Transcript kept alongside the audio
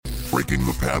Breaking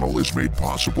the Panel is made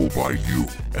possible by you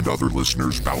and other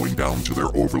listeners bowing down to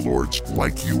their overlords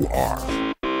like you are.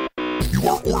 You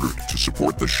are ordered to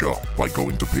support the show by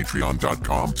going to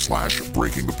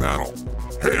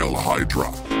patreon.com/breakingthepanel. Hail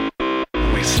Hydra!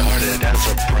 We started as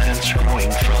a branch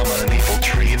growing from an evil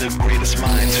tree. The greatest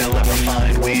minds you'll ever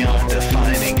find. We are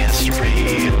defining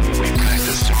history. We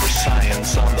practice super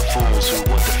science on the fools who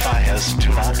would defy us. Do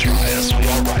not try us. We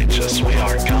are righteous. We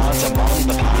are gods among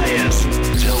the pious.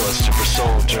 Till a super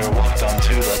soldier walked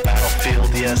onto the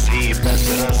battlefield. Yes, he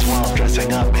bested us while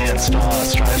dressing up in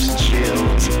stars, stripes, and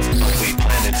shields. But we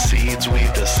planted seeds. We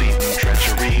deceit and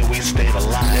treachery. We stayed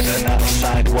alive and out of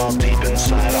sight while deep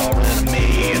inside our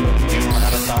enemy. You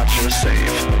might have thought you're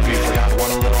safe. We forgot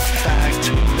one little fact,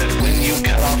 that when you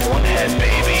cut off one head,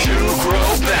 baby, two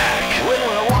grow back. When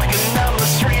we're walking down the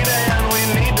street and we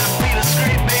need to be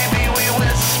discreet, baby, we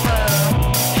whisper,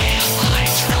 Hail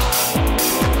Hydra.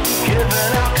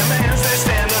 Giving out commands, they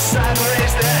stand aside and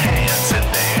raise their hands, and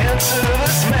they answer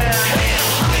this man, Hail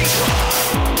Hydra.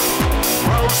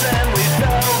 Rose and we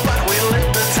fell, but we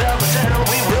lived to tell the tale.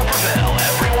 We will prevail,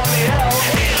 everyone yell,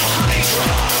 Hail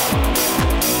Hydra.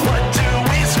 What do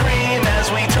we scream as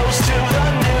we toast to the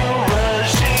new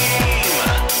regime?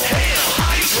 Hail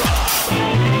Hydra!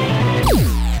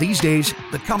 These days,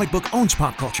 the comic book owns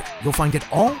pop culture. You'll find it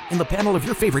all in the panel of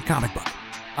your favorite comic book.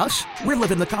 Us, we're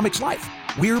living the comics life.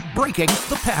 We're breaking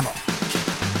the panel.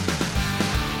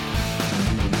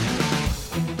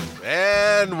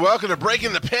 And welcome to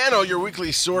Breaking the Panel, your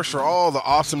weekly source for all the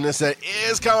awesomeness that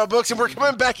is comic books. And we're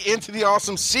coming back into the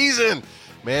awesome season.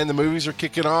 Man, the movies are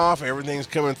kicking off. Everything's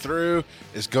coming through.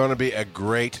 It's going to be a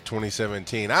great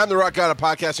 2017. I'm the rock god of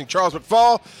podcasting, Charles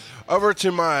McFall. Over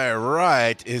to my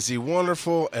right is the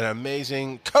wonderful and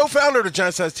amazing co-founder of the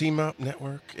Giant Size Team Up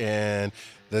Network and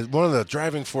one of the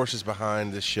driving forces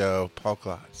behind this show, Paul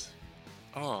Klotz.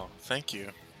 Oh, thank you.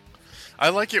 I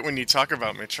like it when you talk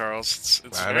about me, Charles.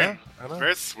 It's I very, know.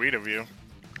 very sweet of you.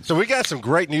 So we got some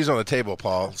great news on the table,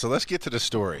 Paul. So let's get to the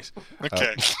stories.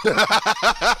 Okay.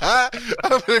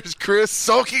 There's Chris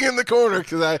sulking in the corner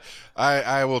because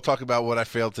I will talk about what I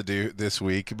failed to do this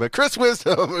week. But Chris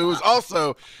Wisdom, who was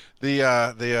also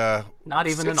the not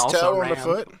even an sixth also toe on the ran.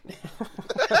 foot.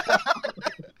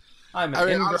 I'm I an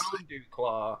mean, ingrown honestly- dude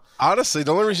claw. Honestly,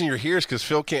 the only reason you're here is because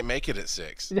Phil can't make it at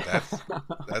 6.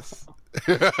 That's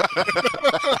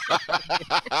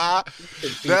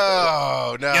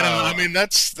no. I mean,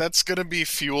 that's gonna be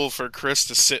fuel for Chris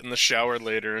to sit in the shower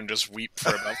later and just weep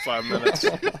for about 5 minutes.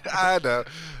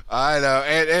 I know,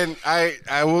 and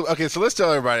I will. Okay, so let's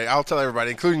tell everybody. I'll tell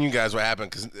everybody, including you guys, what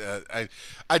happened because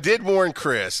I did warn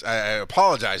Chris. I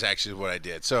apologize, actually, what I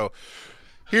did. So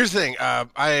here's the thing.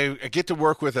 I get to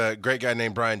work with a great guy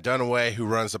named Brian Dunaway who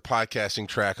runs the podcasting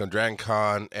track on Dragon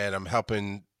Con, and I'm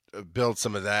helping build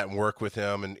some of that and work with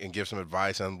him and give some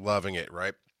advice. I'm loving it,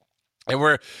 right? And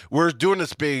we're doing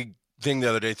this big thing the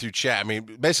other day through chat. I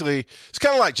mean, basically, it's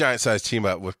kind of like Giant Size Team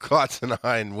Up with Klotz and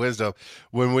I and Wisdom.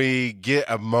 When we get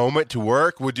a moment to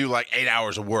work, we'll do like 8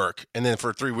 hours of work, and then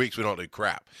for 3 weeks we don't do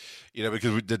crap,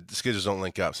 because the schedules don't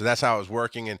link up. So that's how it was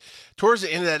working. And towards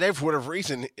the end of that day, for whatever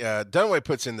reason, Dunaway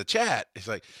puts in the chat, it's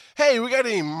like, "Hey, we got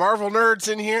any Marvel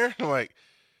nerds in here?" I'm like,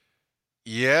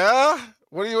 "Yeah,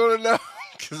 what do you want to know?"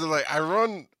 Because I'm like, I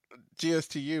run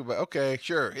GSTU, but okay,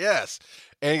 sure, yes.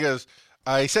 And he goes,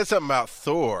 he said something about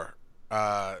Thor,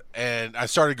 and I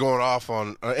started going off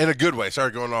on, in a good way,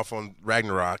 started going off on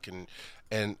Ragnarok, and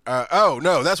oh,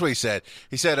 no, that's what he said.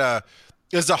 He said,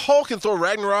 is the Hulk in Thor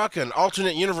Ragnarok an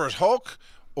alternate universe Hulk,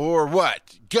 or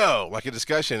what? Go, like a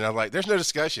discussion. And I'm like, there's no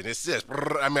discussion, it's this.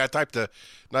 I mean, I typed a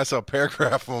nice little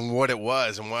paragraph on what it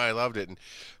was and why I loved it, and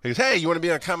he goes, "Hey, you want to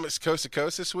be on Comics Coast to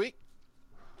Coast this week?"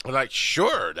 I'm like,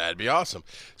 "Sure, that'd be awesome."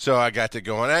 So I got to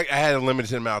go on. I had a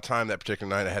limited amount of time that particular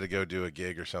night. I had to go do a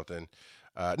gig or something.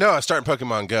 No, I was starting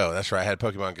Pokemon Go. That's right. I had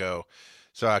Pokemon Go.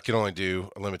 So I could only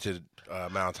do a limited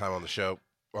amount of time on the show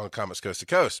on Comics Coast to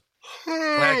Coast. When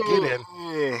I get in.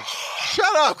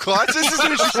 Shut up, Klutz. This is what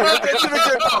you said. Get to the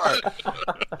good part.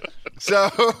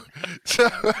 So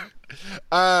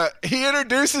he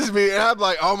introduces me, and I'm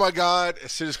like, "Oh my God!"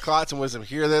 As soon as Klotz and Wisdom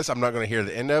hear this, I'm not going to hear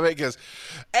the end of it. He goes,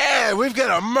 "Hey, we've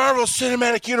got a Marvel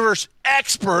Cinematic Universe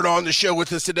expert on the show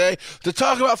with us today to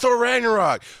talk about Thor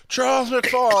Ragnarok." Charles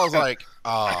McFall. I was like,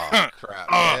 "Oh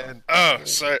crap, man!"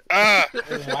 Sorry. Wow. I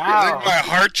think my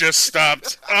heart just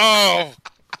stopped. Oh.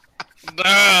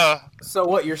 So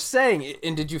what you're saying,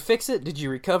 and did you fix it? Did you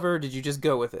recover? Did you just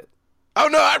go with it? Oh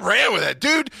no, I ran with it,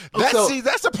 dude. So-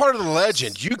 That's a part of the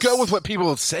legend. You go with what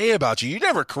people say about you. You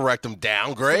never correct them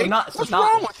down, Greg. What's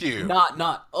wrong with you?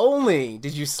 Not only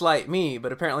did you slight me,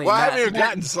 but apparently Well, I Matt, haven't even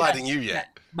gotten to slighting you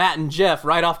yet. Matt and Jeff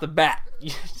right off the bat.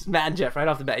 Just Matt and Jeff right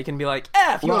off the bat. You can be like,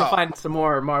 if you want to find some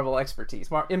more Marvel expertise,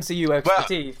 MCU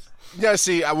expertise. Yeah,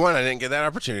 see, one, I didn't get that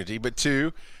opportunity, but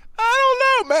two,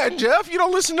 I don't know, Matt and Jeff. You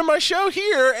don't listen to my show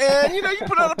here, and you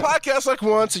put out a podcast like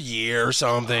once a year or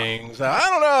something. So I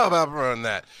don't know about running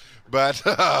that, but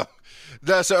so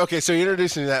you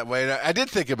introduced me that way. And I did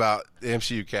think about the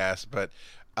MCU cast, but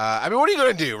I mean, what are you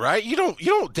going to do, right? You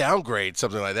don't downgrade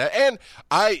something like that. And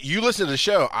you listen to the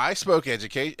show. I spoke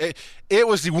education. It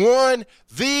was the one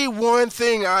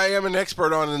thing I am an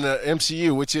expert on in the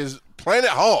MCU, which is Planet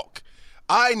Hulk.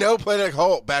 I know Planet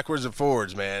Hulk backwards and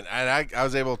forwards, man, and I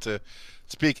was able to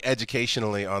speak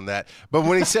educationally on that. But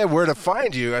when he said where to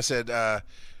find you, I said,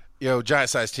 Giant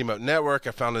Size Team Up Network.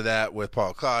 I founded that with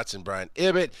Paul Klotz and Brian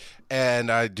Ibbett, and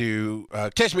I do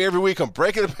catch me every week on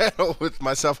Breaking the Panel with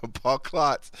myself and Paul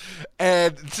Klotz.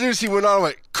 And as soon as he went on, I'm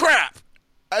like, crap!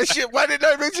 Why didn't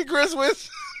I mention Chris with?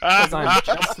 Because I'm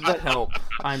just the help.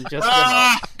 I'm just the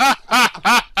help.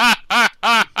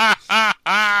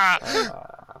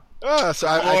 So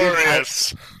I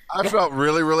felt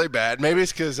really, really bad. Maybe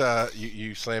it's because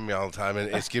you slam me all the time,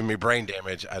 and it's giving me brain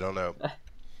damage. I don't know.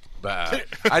 But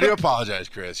I do apologize,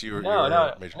 Chris.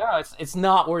 No, it's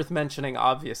not worth mentioning,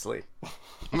 obviously.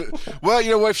 Well, you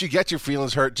know what? If you get your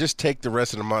feelings hurt, just take the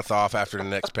rest of the month off after the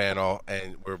next panel,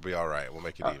 and we'll be all right. We'll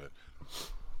make it even.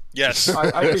 Yes. I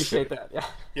appreciate that, yeah.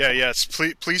 Yeah, yes.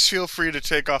 Please feel free to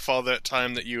take off all that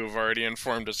time that you have already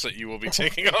informed us that you will be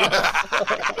taking off.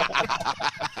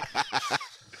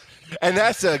 And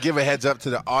that's give a heads up to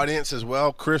the audience as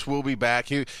well. Chris will be back.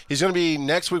 He's going to be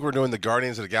next week. We're doing the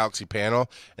Guardians of the Galaxy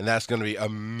panel, and that's going to be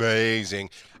amazing.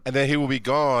 And then he will be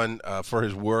gone for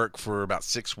his work for about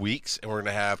 6 weeks, and we're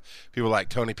going to have people like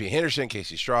Tony P. Henderson,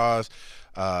 Casey Strauss.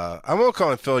 I'm going to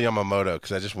call him Phil Yamamoto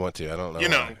because I just want to. I don't know.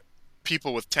 Why.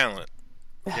 People with talent.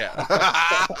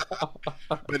 Yeah.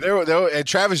 But and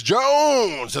Travis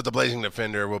Jones of the Blazing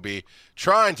Defender will be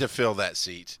trying to fill that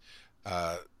seat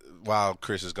while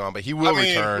Chris is gone, but he will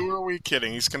return. Who are we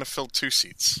kidding? He's going to fill 2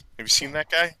 seats. Have you seen that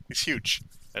guy? He's huge.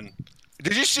 And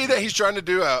did you see that he's trying to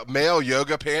do a male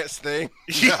yoga pants thing?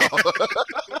 Yeah.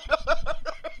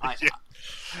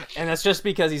 And that's just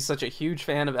because he's such a huge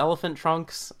fan of elephant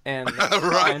trunks, and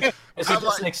right. It's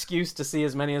just an excuse to see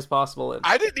as many as possible.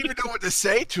 I didn't even know what to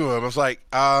say to him. I was like,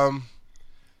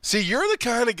 see, you're the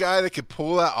kind of guy that could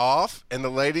pull that off, and the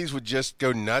ladies would just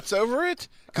go nuts over it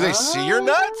because they see your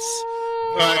nuts.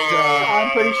 But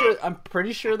I'm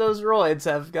pretty sure those roids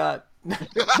have got.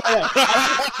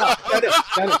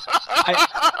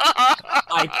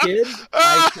 I kid,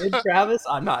 Travis.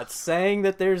 I'm not saying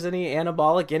that there's any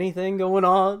anabolic anything going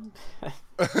on.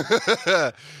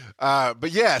 But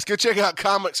yes, go check out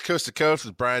Comics Coast to Coast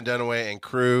with Brian Dunaway and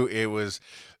crew. It was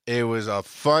a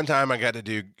fun time. I got to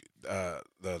do the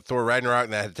Thor Ragnarok,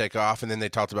 and I had to take off, and then they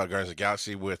talked about Guardians of the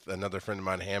Galaxy with another friend of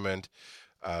mine, Hammond.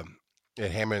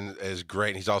 And Hammond is great.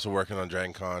 And he's also working on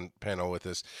Dragon Con panel with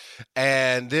us.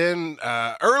 And then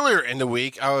earlier in the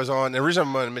week, I was on, and the reason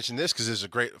I'm going to mention this because it's a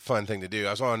great fun thing to do.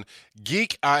 I was on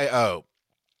Geek.io,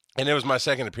 and it was my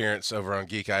second appearance over on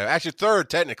Geek.io. Actually, third,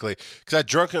 technically, because I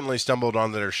drunkenly stumbled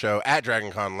onto their show at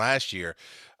Dragon Con last year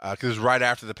because it was right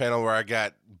after the panel where I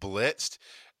got blitzed.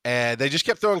 And they just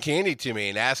kept throwing candy to me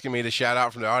and asking me to shout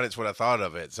out from the audience what I thought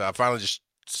of it. So I finally just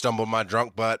stumbled my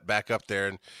drunk butt back up there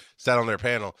and sat on their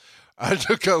panel. I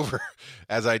took over,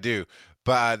 as I do.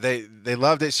 But they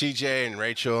loved it, CJ and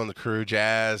Rachel and the crew,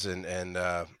 Jazz and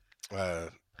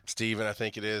Steven, I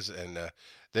think it is. And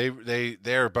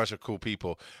they're a bunch of cool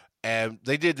people. And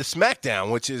they did the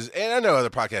SmackDown, which is, and I know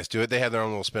other podcasts do it. They have their own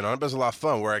little spin on it, but it was a lot of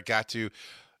fun where I got to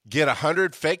get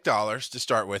 100 fake dollars to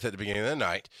start with at the beginning of the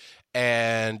night.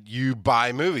 And you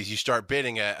buy movies. You start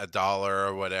bidding at $1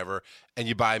 or whatever, and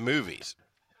you buy movies.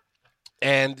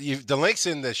 And the link's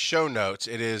in the show notes.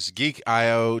 It is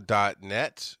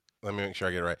geekio.net. Let me make sure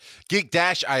I get it right.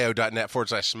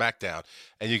 geek-io.net/SmackDown.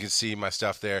 And you can see my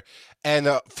stuff there. And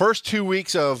the first 2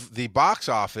 weeks of the box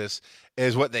office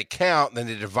is what they count. Then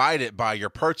they divide it by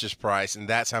your purchase price, and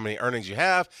that's how many earnings you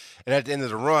have. And at the end of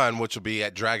the run, which will be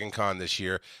at Dragon Con this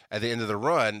year, at the end of the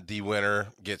run, the winner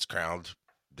gets crowned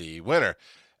the winner.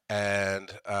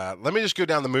 And let me just go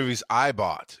down the movies I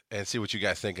bought and see what you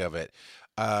guys think of it.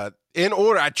 In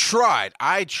order, I tried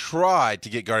to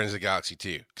get Guardians of the Galaxy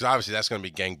 2 because obviously that's going to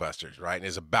be gangbusters, right? And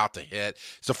it's about to hit.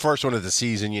 It's the first one of the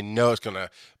season. You know it's going to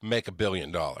make $1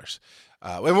 billion. It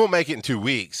won't make it in 2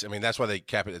 weeks. I mean, that's why they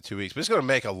cap it at 2 weeks. But it's going to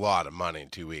make a lot of money in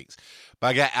 2 weeks. But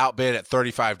I got outbid at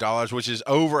 $35, which is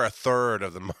over a third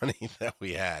of the money that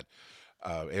we had.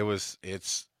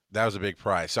 That was a big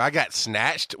price. So I got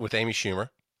snatched with Amy Schumer.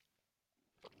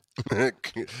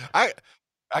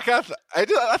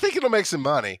 I think it'll make some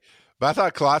money, but I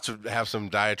thought Klotz would have some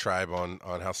diatribe on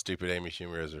how stupid Amy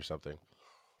Schumer is or something.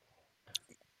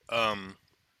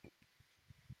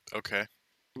 Okay.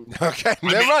 Okay,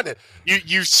 never mind.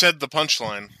 You said the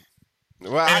punchline.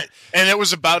 Well, and it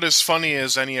was about as funny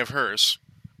as any of hers.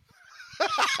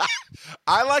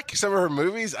 I like some of her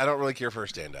movies. I don't really care for her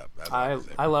stand-up.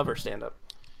 I love her stand-up.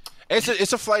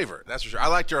 It's a flavor, that's for sure. I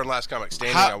liked her on Last Comic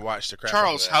Standing. I watched the crap.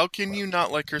 Charles, how can you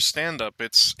not like her stand-up?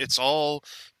 It's all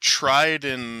tried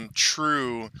and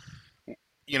true,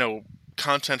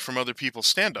 content from other people's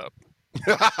stand-up.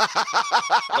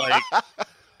 Like,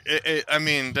 I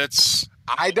mean, that's.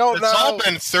 I don't know. It's all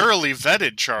been thoroughly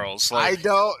vetted, Charles. Like, I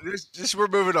don't. Just we're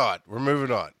moving on. We're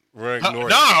moving on. We're ignoring.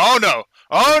 No.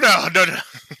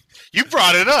 You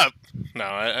brought it up. No,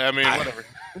 I mean, whatever.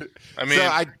 I mean, So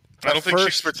I don't think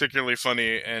she's particularly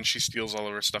funny, and she steals all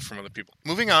of her stuff from other people.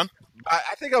 Moving on.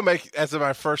 I think I'll make, as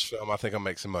my first film, I think I'll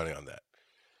make some money on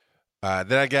that.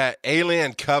 Then I got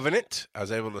Alien Covenant. I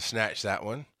was able to snatch that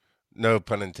one. No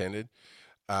pun intended.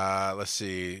 Let's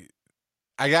see.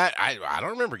 I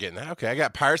don't remember getting that. Okay, I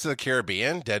got Pirates of the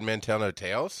Caribbean, Dead Men Tell No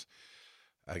Tales.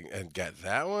 I got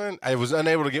that one. I was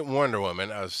unable to get Wonder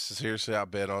Woman. I was seriously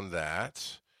outbid on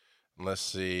that. Let's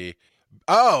see.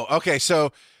 Oh, okay,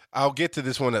 so I'll get to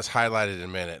this one that's highlighted in a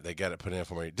minute. They got it put in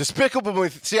for me. Despicable Me.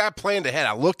 See, I planned ahead.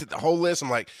 I looked at the whole list. I'm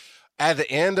like, at the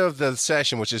end of the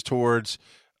session, which is towards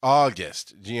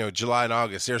August, July and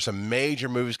August, there's some major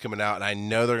movies coming out, and I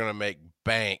know they're going to make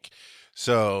bank.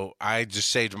 So I just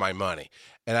saved my money.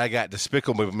 And I got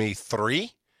Despicable Me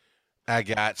 3. I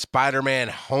got Spider-Man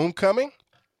Homecoming.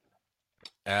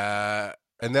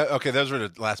 Those were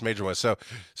the last major ones. So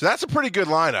that's a pretty good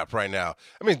lineup right now.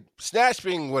 I mean, Snatch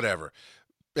being whatever.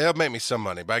 It'll make me some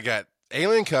money. But I got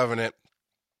Alien Covenant,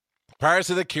 Pirates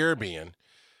of the Caribbean,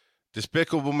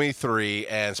 Despicable Me 3,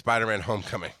 and Spider-Man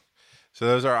Homecoming. So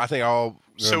those are, I think, all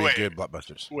going to be good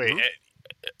blockbusters. Wait,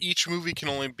 each movie can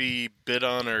only be bid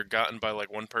on or gotten by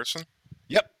like one person?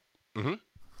 Yep. Mm-hmm.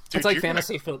 Dude, It's like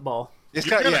fantasy football. You're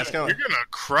gonna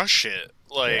crush it.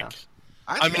 Like, Yeah.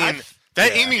 I mean,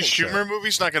 Amy Schumer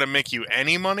movie's not gonna make you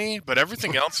any money, but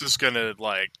everything else is gonna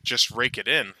like just rake it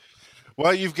in.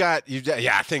 Well, you've got,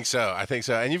 I think so,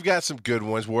 and you've got some good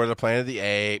ones. War of the Planet of the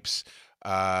Apes.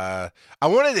 I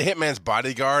wanted the Hitman's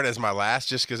Bodyguard as my last,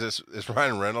 just because it's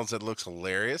Ryan Reynolds. It looks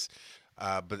hilarious,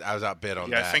 but I was outbid on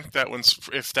that. Yeah, I think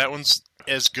if that one's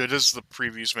as good as the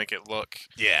previews make it look,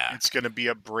 it's going to be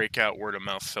a breakout word of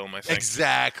mouth film. I think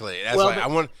exactly. That's I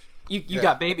want. You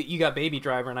got Baby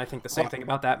Driver, and I think the same thing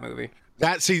about that movie.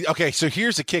 Okay, so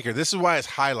here's the kicker. This is why it's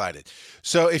highlighted.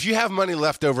 So if you have money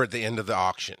left over at the end of the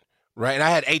auction, right? And I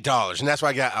had $8, and that's why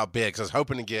I got outbid, because I was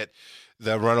hoping to get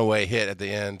the runaway hit at the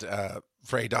end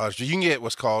for $8. You can get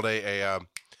what's called a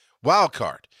wild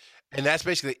card. And that's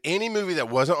basically any movie that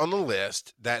wasn't on the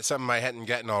list, that's something I hadn't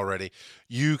gotten already,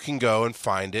 you can go and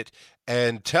find it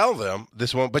and tell them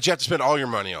this one, but you have to spend all your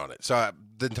money on it. So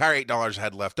the entire $8 I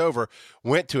had left over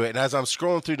went to it. And as I'm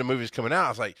scrolling through the movies coming out, I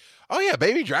was like, oh yeah,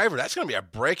 Baby Driver, that's going to be a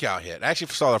breakout hit. I actually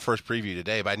saw the first preview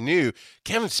today, but I knew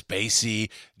Kevin Spacey,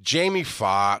 Jamie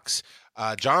Foxx,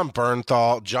 John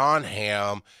Bernthal, John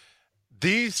Hamm,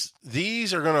 these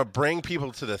are going to bring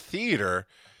people to the theater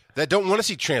that don't want to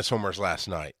see Transformers last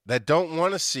night, that don't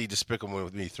want to see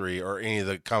Despicable Me 3 or any of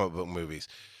the comic book movies.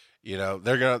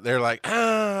 They're like,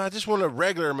 I just want a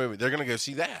regular movie. They're gonna go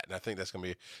see that, and I think that's gonna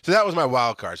be. So that was my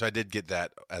wild card. So I did get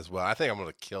that as well. I think I'm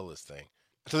gonna kill this thing.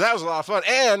 So that was a lot of fun.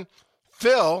 And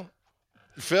Phil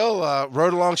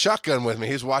rode along shotgun with me.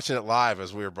 He was watching it live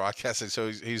as we were broadcasting.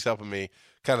 So he's helping me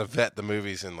kind of vet the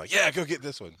movies and like, yeah, go get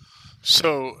this one.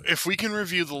 So if we can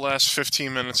review the last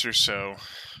 15 minutes or so.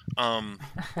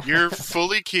 You're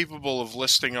fully capable of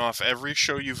listing off every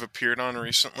show you've appeared on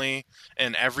recently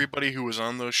and everybody who was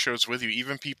on those shows with you,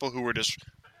 even people who were just,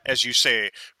 as you say,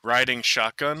 riding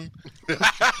shotgun.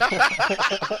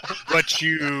 But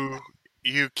you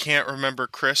can't remember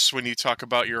Chris when you talk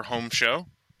about your home show.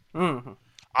 Mm-hmm.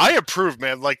 I approve,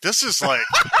 man. Like, this is like...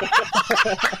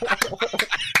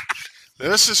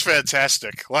 This is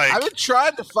fantastic. Like, I've been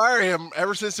trying to fire him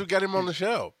ever since we got him on the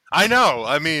show. I know.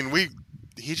 I mean,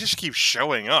 he just keeps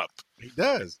showing up. He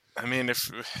does. I mean,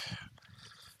 if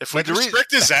we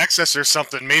restrict his access or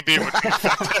something, maybe it would be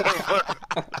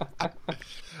effective.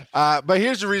 But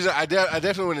here's the reason I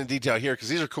definitely went in detail here because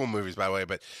these are cool movies, by the way.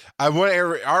 But I want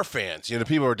our fans, the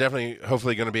people who are definitely,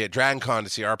 hopefully, going to be at DragonCon to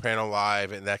see our panel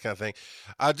live and that kind of thing.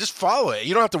 Just follow it.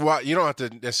 You don't have to watch. You don't have to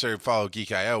necessarily follow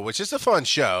Geek.io, which is a fun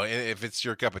show. And if it's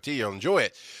your cup of tea, you'll enjoy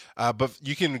it. But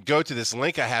you can go to this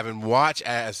link I have and watch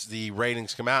as the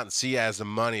ratings come out and see as the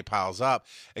money piles up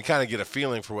and kind of get a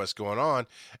feeling for what's going on.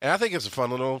 And I think it's a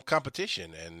fun little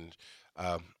competition. And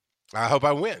I hope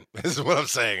I win. This is what I'm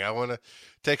saying. I want to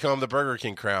take home the Burger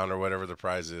King crown or whatever the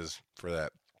prize is for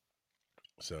that.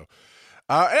 So,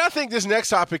 and I think this next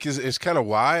topic is kind of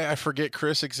why I forget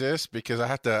Chris exists, because I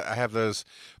have those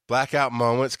blackout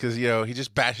moments because, he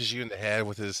just bashes you in the head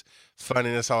with his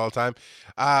funniness all the time.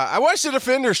 I watched the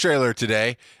Defenders trailer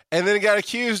today and then got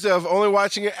accused of only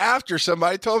watching it after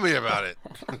somebody told me about it.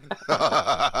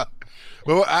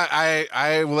 Well,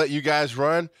 I will let you guys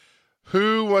run.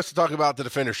 Who wants to talk about the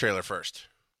Defenders trailer first?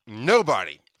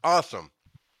 Nobody. Awesome.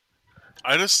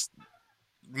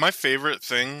 My favorite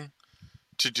thing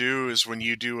to do is when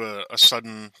you do a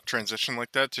sudden transition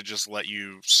like that, to just let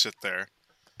you sit there.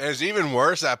 And it's even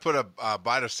worse. I put a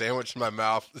bite of sandwich in my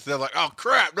mouth. They're like, oh,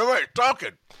 crap, nobody's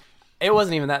talking. It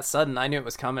wasn't even that sudden. I knew it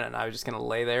was coming, and I was just going to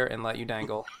lay there and let you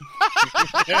dangle.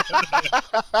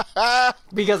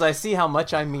 Because I see how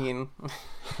much I mean.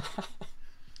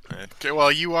 Okay,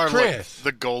 well, you are Chris. like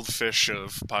the goldfish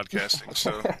of podcasting,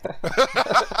 so...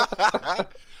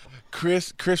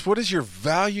 Chris, what is your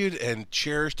valued and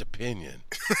cherished opinion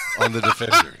on the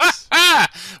Defenders?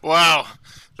 Wow,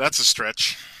 that's a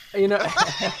stretch. I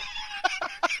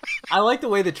like the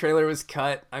way the trailer was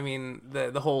cut. I mean,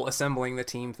 the whole assembling the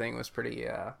team thing was pretty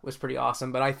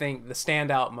awesome. But I think the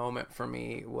standout moment for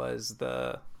me was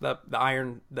the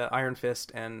Iron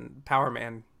Fist and Power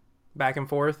Man back and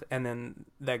forth, and then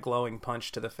that glowing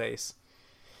punch to the face.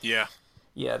 Yeah,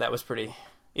 that was pretty.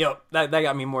 That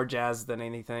got me more jazzed than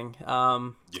anything. Yeah,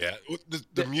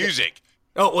 the music.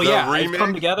 Oh well, the it's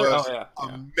come together.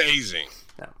 Amazing.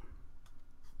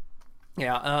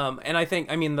 Yeah, and I think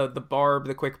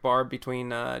the quick barb between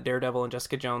Daredevil and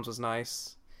Jessica Jones was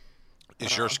nice.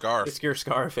 It's your scarf. It's your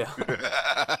scarf. Yeah,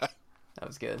 that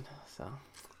was good. So,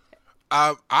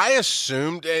 I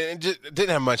assumed, and didn't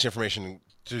have much information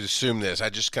to assume this. I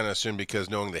just kind of assumed, because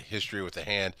knowing the history with the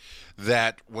hand,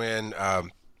 that when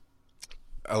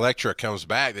Elektra comes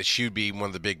back, that she would be one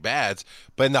of the big bads.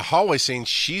 But in the hallway scene,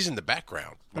 she's in the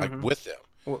background, with them.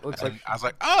 Well, it looks like I was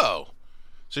like, oh.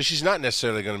 So she's not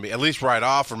necessarily going to be, at least right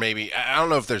off, or maybe, I don't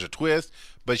know if there's a twist,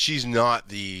 but she's not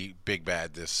the big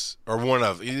bad or one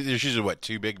of, there's usually,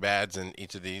 two big bads in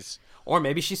each of these? Or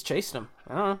maybe she's chased him.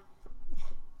 I don't know.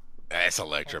 That's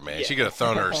Elektra, man. Yeah. She could have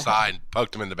thrown her aside and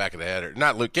poked him in the back of the head. Or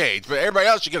not Luke Cage, but everybody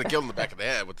else, she could have killed him in the back of the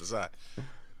head with the side.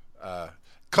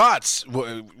 Kotz,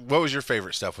 what was your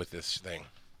favorite stuff with this thing?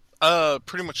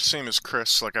 Pretty much the same as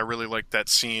Chris. Like, I really liked that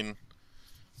scene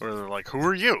where they're like, who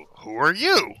are you? Who are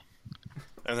you?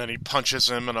 And then he punches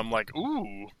him, and I'm like,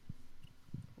 ooh.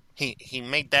 He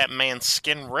made that man's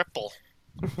skin ripple.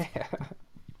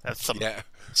 That's some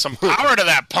power to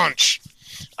that punch.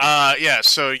 I'm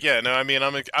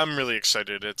really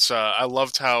excited. It's I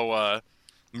loved how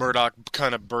Murdoch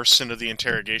kind of bursts into the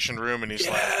interrogation room, and he's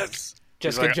like,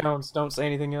 Jessica Jones, don't say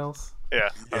anything else.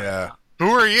 Yeah. Who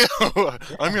are you?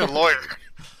 I'm your lawyer.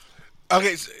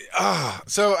 Okay,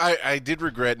 so I did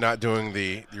regret not doing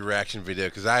the reaction video,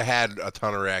 because I had a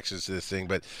ton of reactions to this thing.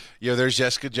 But, there's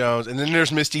Jessica Jones, and then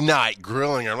there's Misty Knight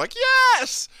grilling her. I'm like,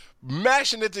 yes!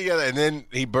 Mashing it together. And then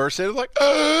he bursts in, like,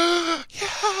 oh,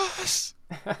 yes!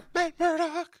 Matt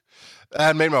Murdock.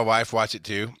 I made my wife watch it,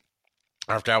 too,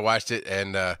 after I watched it.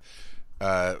 And it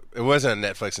wasn't a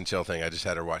Netflix and chill thing. I just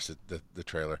had her watch the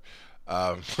trailer.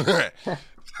 Because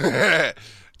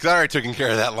I already taken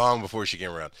care of that long before she came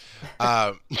around.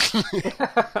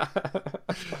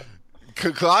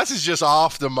 Klaus is just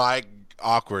off the mic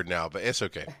awkward now, but it's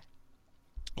okay.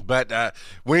 But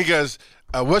when he goes,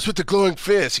 what's with the glowing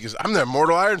fist? He goes, I'm the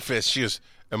immortal Iron Fist. She goes,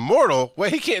 immortal?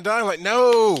 Wait, he can't die? I'm like,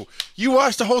 no, you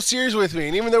watched the whole series with me,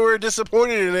 and even though we were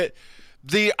disappointed in it,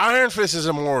 the Iron Fist is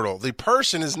immortal. The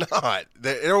person is not.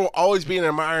 There will always be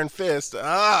an Iron Fist.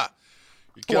 And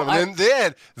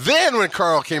then when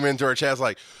Carl came into our chat, I was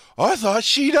like, I thought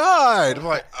she died. I'm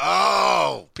like,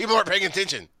 oh, people aren't paying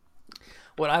attention.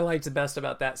 What I liked the best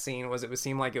about that scene was it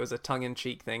seemed like it was a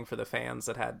tongue-in-cheek thing for the fans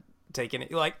that had taken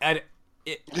it. Like,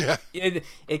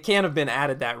 it can't have been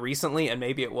added that recently, and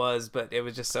maybe it was, but it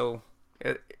was just so...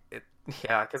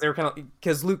 because they were kind of...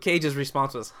 Because Luke Cage's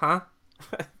response was, huh?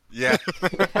 Yeah.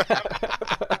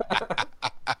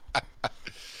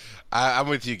 I'm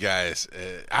with you guys.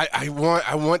 I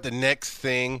want the next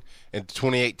thing in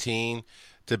 2018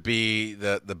 to be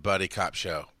the buddy cop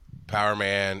show. Power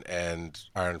Man and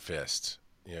Iron Fist.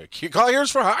 You know, call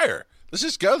Heroes for Hire. Let's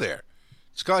just go there.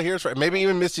 Just call Heroes for maybe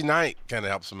even Misty Knight kind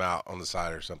of helps him out on the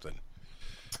side or something.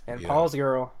 And Paul's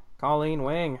girl, Colleen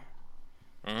Wing.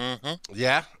 Mm-hmm.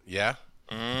 Yeah.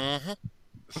 Mm-hmm.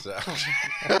 So.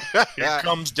 Here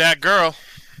comes that girl.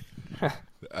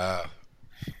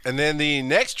 And then the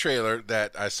next trailer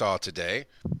that I saw today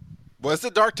was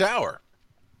The Dark Tower.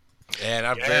 And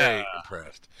I'm very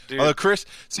impressed. Dude. Although Chris,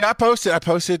 see, I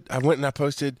went and I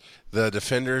posted the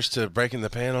Defenders to Breaking the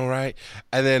Panel, right?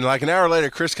 And then like an hour later,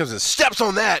 Chris comes and steps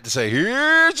on that to say,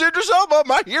 here's Idris Elba,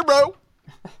 my hero.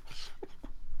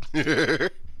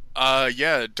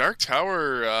 Yeah, Dark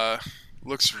Tower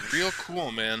looks real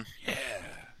cool, man. Yeah.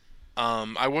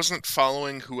 I wasn't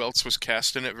following who else was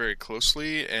cast in it very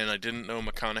closely, and I didn't know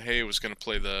McConaughey was going to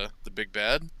play the big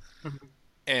bad.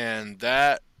 And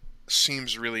that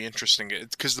seems really interesting.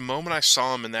 Because the moment I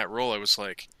saw him in that role, I was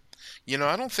like, you know,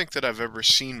 I don't think that I've ever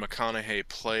seen McConaughey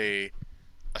play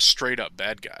a straight-up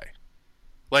bad guy.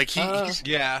 Like,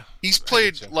 he's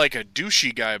played like a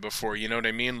douchey guy before, you know what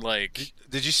I mean? Like,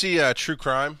 did you see True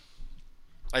Crime?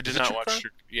 I did not watch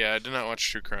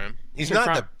True Crime. He's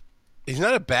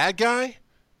not a bad guy,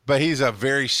 but he's a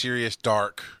very serious,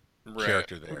 dark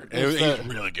character there. And he's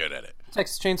really good at it.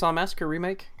 Texas Chainsaw Massacre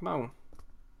remake. Come on.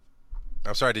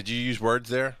 I'm sorry, did you use words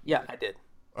there? Yeah, I did.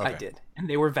 Okay. I did, and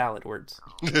they were valid words.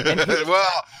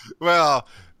 well,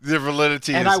 the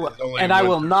validity. And I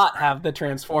will not have the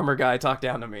Transformer guy talk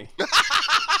down to me.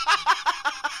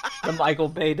 The Michael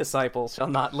Bay disciple shall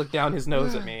not look down his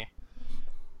nose at me.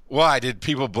 Why did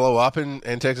people blow up in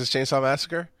Texas Chainsaw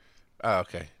Massacre? Oh,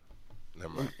 okay,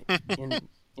 never mind.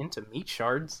 Into meat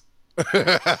shards.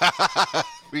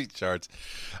 Meat shards.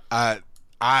 I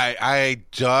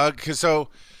dug so.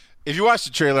 If you watch the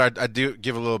trailer, I do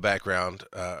give a little background.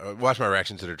 Watch my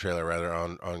reaction to the trailer rather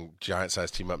on Giant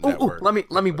Size Team Up Network.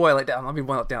 Let me boil it down.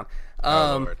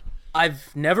 Lord.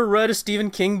 I've never read a Stephen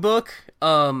King book,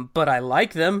 but I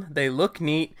like them. They look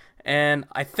neat, and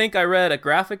I think I read a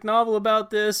graphic novel about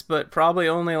this, but probably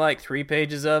only like 3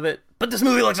 pages of it. But this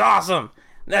movie looks awesome.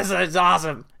 It's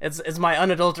awesome. It's my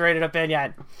unadulterated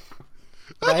opinion.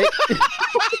 Right?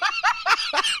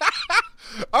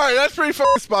 All right, that's pretty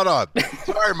fucking spot on.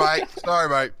 Sorry, Mike.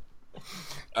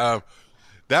 That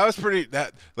was pretty.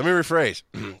 Let me rephrase.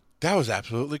 That was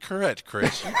absolutely correct,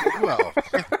 Chris. Well,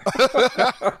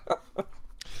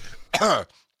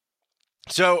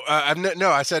 so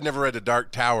I said never read the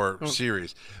Dark Tower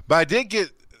series, but I did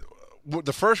get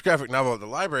the first graphic novel at the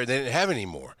library. They didn't have any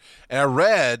more, and I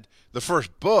read the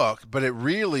first book, but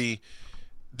the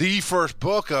first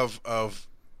book of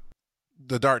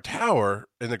the Dark Tower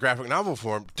in the graphic novel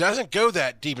form doesn't go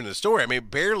that deep into the story. I mean,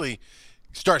 it barely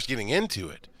starts getting into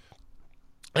it.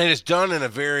 And it's done in a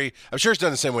very, I'm sure it's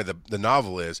done the same way the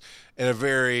novel is, in a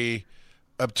very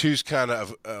obtuse kind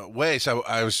of way. So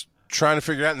I was trying to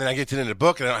figure it out, and then I get to the end of the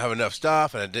book, and I don't have enough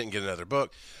stuff, and I didn't get another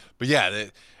book. But yeah,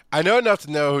 I know enough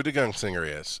to know who the gunslinger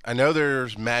is. I know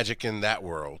there's magic in that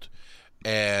world.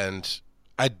 And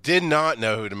I did not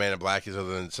know who the Man in Black is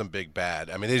other than some big bad.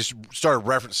 I mean, they just started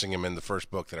referencing him in the first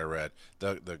book that I read,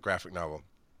 the graphic novel.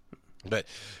 But,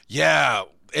 yeah,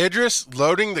 Idris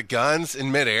loading the guns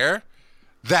in midair,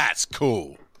 that's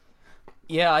cool.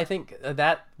 Yeah, I think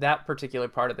that particular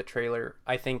part of the trailer,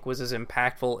 I think, was as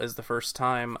impactful as the first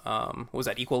time, was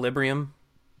that Equilibrium?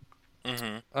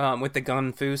 Mm-hmm. With the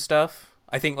gun fu stuff.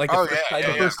 I think, like,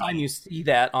 the first time you see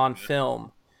that on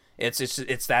film, it's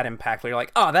that impactful. You're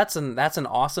like, oh, that's an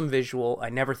awesome visual. I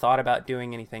never thought about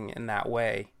doing anything in that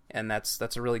way, and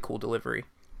that's a really cool delivery.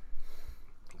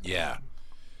 Yeah,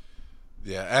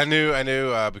 I knew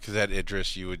because at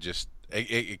Idris, you would just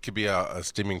it could be a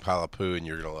steaming pile of poo, and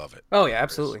you're gonna love it. Oh yeah,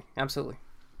 absolutely.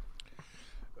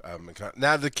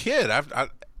 Now the kid,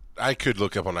 I could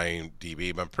look up on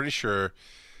IMDb, but I'm pretty sure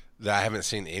that I haven't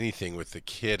seen anything with the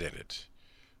kid in it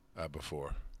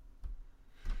before.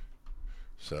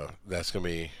 So that's gonna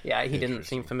be he didn't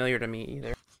seem familiar to me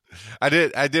either. I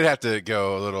did have to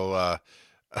go a little a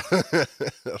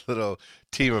little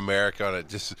Team America on it.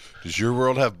 Just, does your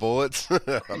world have bullets?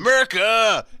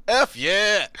 America, F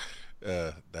yeah.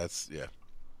 That's yeah.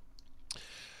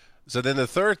 So then the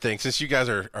third thing, since you guys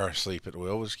are asleep at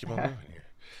will, we'll just keep on moving here.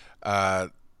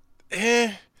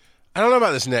 I don't know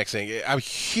about this next thing. I'm a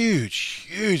huge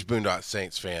Boondock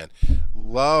Saints fan.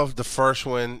 Loved the first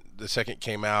one. The second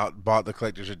came out. Bought the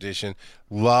collector's edition.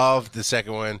 Loved the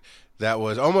second one. That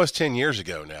was almost 10 years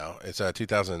ago now. It's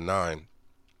 2009.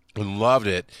 And loved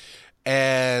it.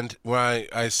 And when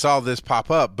I saw this pop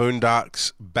up,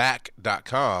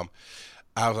 boondocksback.com,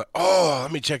 I was like, oh,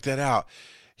 let me check that out.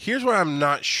 Here's what I'm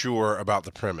not sure about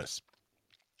the premise.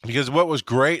 because what was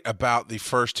great about the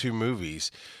first two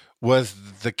movies was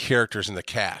the characters and the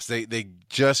cast. They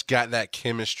just got that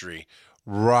chemistry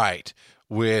right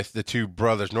with the two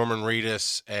brothers, Norman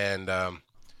Reedus and I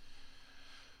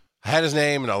had his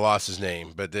name and I lost his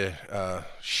name, but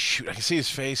shoot, I can see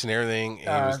his face and everything.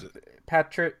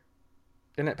 Patrick,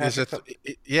 isn't it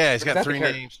Patrick? Yeah, he's got three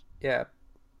names. Yeah.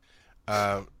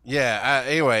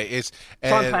 Anyway, it's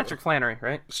Sean Patrick Flannery,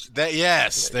 right?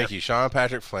 Thank you, Sean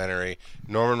Patrick Flannery,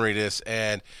 Norman Reedus,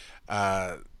 and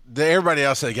everybody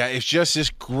else they got. It's just this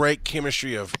great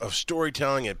chemistry of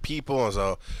storytelling and people. As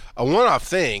a one-off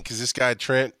thing, because this guy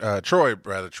Troy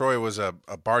was a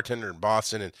bartender in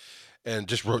Boston and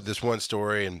just wrote this one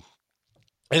story and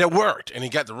it worked, and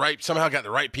he somehow got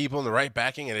the right people and the right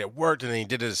backing, and it worked, and then he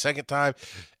did it a second time,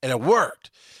 and it worked.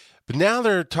 But now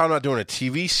they're talking about doing a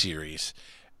TV series,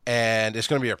 and it's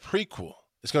going to be a prequel.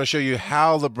 It's going to show you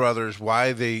how the brothers,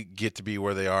 why they get to be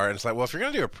where they are. And it's like, well, if you're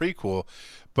going to do a prequel,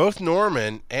 both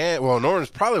Norman's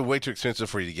probably way too expensive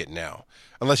for you to get now,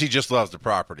 unless he just loves the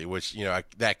property, which,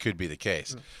 that could be the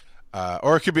case.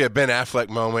 Or it could be a Ben Affleck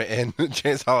moment and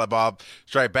James Silent Bob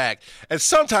Strike Back. And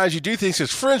sometimes you do things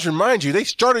because friends remind you they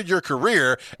started your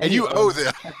career and you owe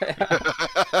them.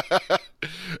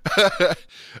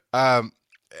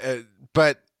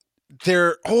 But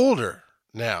they're older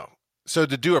now. So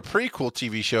to do a prequel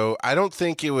TV show, I don't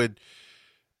think it would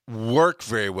work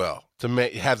very well to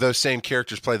have those same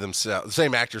characters play themselves, the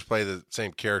same actors play the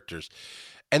same characters.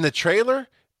 And the trailer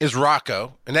is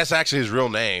Rocco, and that's actually his real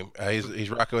name. He's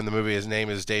Rocco in the movie. His name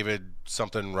is David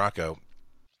something Rocco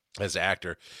as the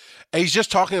actor. And he's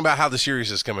just talking about how the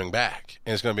series is coming back,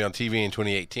 and it's going to be on TV in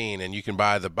 2018, and you can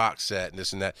buy the box set and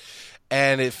this and that.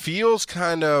 And it feels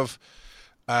kind of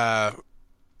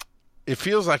it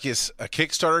feels like it's a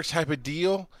Kickstarter type of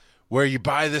deal where you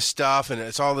buy this stuff and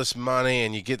it's all this money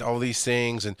and you get all these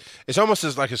things, and it's almost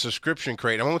as like a subscription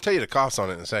crate. I'm going to tell you the cost on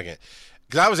it in a second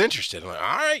because I was interested. I'm like,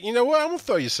 all right, you know what? I'm going to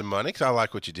throw you some money because I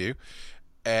like what you do.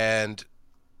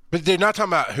 But they're not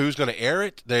talking about who's going to air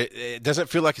it. It doesn't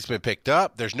feel like it's been picked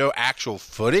up. There's no actual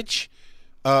footage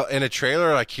in a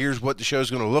trailer. Like, here's what the show's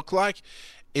going to look like.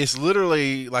 It's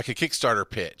literally like a Kickstarter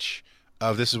pitch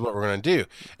of this is what we're going to do.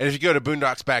 And if you go to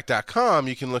boondocksback.com,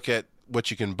 you can look at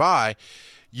what you can buy.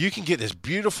 You can get this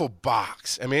beautiful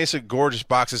box. I mean, it's a gorgeous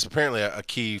box. It's apparently a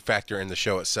key factor in the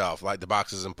show itself. Like, the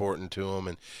box is important to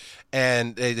them.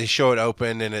 And they show it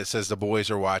open, and it says the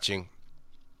boys are watching,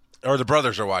 or the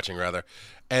brothers are watching, rather.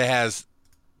 And it has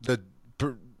the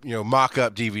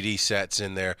mock-up DVD sets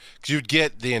in there. Because you'd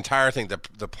get the entire thing,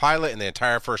 the pilot and the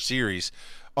entire first series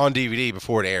on DVD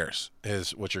before it airs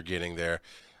is what you're getting there.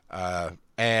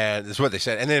 And that's what they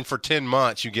said. And then for 10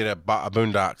 months, you get a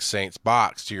Boondock Saints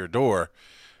box to your door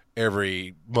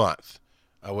every month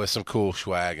with some cool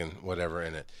swag and whatever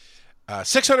in it.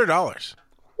 $600.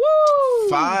 Woo!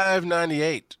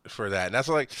 $598 for that. And that's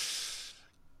like,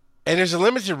 and there's a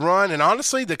limited run. And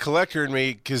honestly, the collector in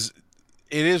me, because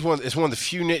it's one of the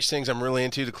few niche things I'm really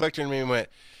into. The collector in me went,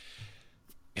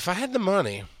 if I had the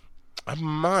money, I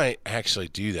might actually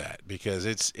do that because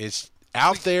it's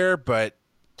out there, but.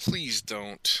 Please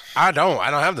don't. I don't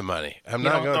have the money. I'm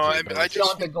not going to. I just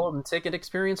want the golden ticket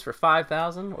experience for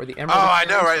 $5,000 or the Emerald. Oh, I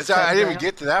know, right? So I didn't even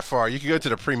get to that far. You can go to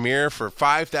the premiere for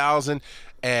 $5,000,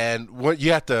 and what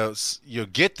you have to, you'll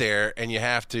get there and you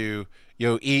have to,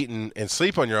 eat and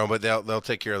sleep on your own, but they'll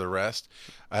take care of the rest.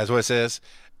 That's what it says.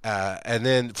 And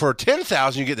then for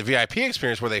 $10,000, you get the VIP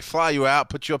experience where they fly you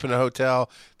out, put you up in a hotel,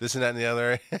 this and that and the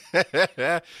other.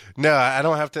 No, I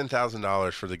don't have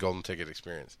 $10,000 for the golden ticket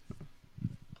experience.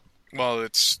 Well,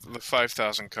 it's the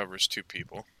 5,000 covers 2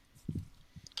 people,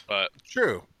 but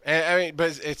true. I mean,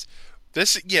 but it's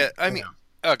this. Yeah, I mean,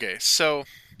 okay. So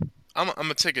I'm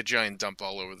gonna take a giant dump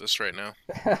all over this right now.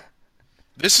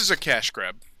 This is a cash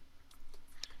grab.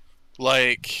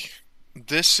 Like,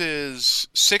 this is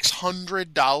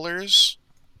 $600.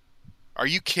 Are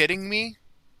you kidding me?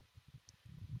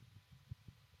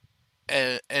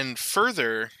 And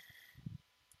further,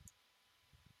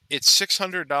 it's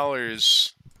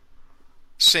 $600.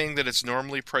 Saying that it's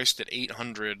normally priced at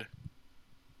 $800,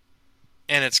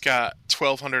 and it's got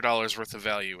 $1,200 worth of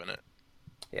value in it.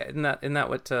 Yeah, isn't that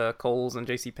what Kohl's and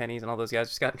JCPenney's and all those guys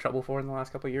just got in trouble for in the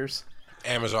last couple of years?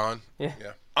 Amazon. Yeah.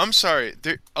 I'm sorry,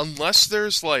 unless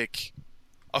there's like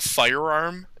a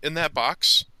firearm in that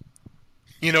box.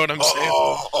 You know what I'm saying?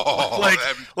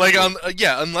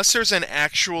 Unless there's an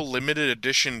actual limited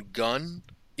edition gun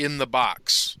in the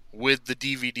box with the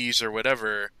DVDs or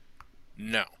whatever,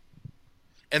 no.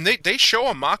 And they show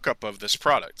a mock-up of this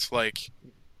product. Like,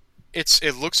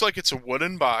 it looks like it's a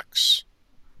wooden box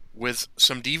with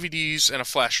some DVDs and a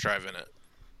flash drive in it.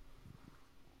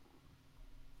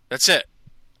 That's it.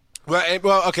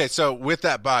 Well, okay. So with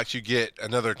that box, you get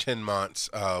another 10 months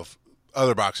of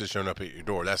other boxes showing up at your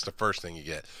door. That's the first thing you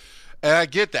get. And I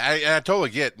get that. I totally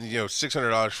get,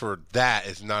 $600 for that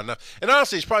is not enough. And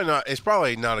honestly, it's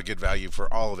probably not a good value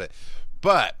for all of it.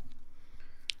 But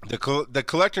the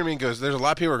collector in me goes, there's a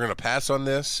lot of people who are going to pass on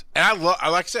this. And like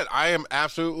I said,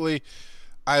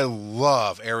 I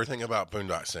love everything about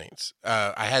Boondock Saints.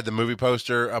 I had the movie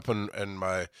poster up in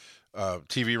my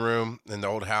TV room in the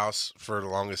old house for the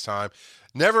longest time.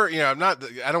 Never, I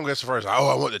don't go so far as, I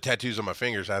want the tattoos on my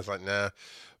fingers. I was like, nah.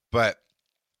 But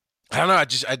I don't know.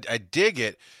 I dig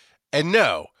it. And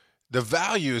no, the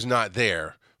value is not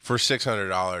there for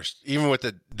 $600, even with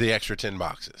the extra 10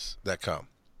 boxes that come.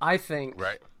 I think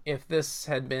right. If this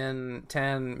had been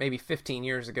 10, maybe 15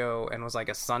 years ago and was like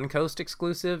a Suncoast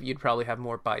exclusive, you'd probably have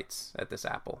more bites at this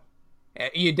apple.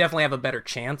 You'd definitely have a better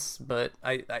chance, but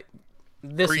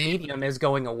this medium is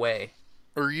going away.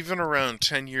 Or even around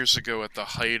 10 years ago at the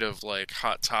height of, like,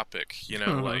 Hot Topic,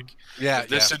 if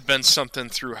this had been something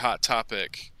through Hot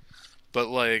Topic. But,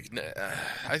 like,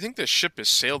 I think the ship has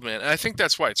sailed, man. And I think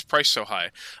that's why it's priced so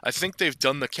high. I think they've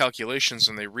done the calculations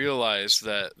and they realize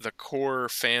that the core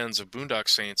fans of Boondock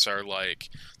Saints are, like,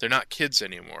 they're not kids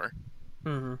anymore.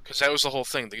 Because that was the whole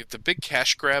thing. The big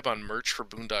cash grab on merch for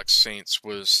Boondock Saints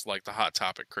was, like, the Hot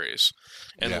Topic craze.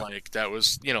 And, like, that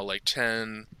was, like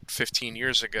 10, 15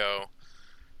 years ago,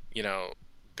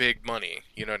 big money.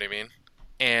 You know what I mean?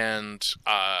 And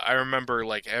I remember,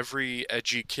 like, every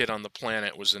edgy kid on the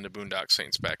planet was into Boondock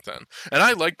Saints back then. And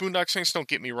I like Boondock Saints, don't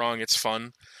get me wrong, it's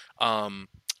fun.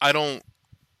 I don't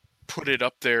put it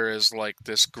up there as, like,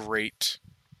 this great,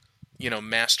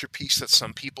 masterpiece that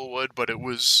some people would, but it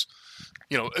was,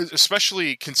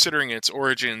 especially considering its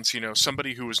origins,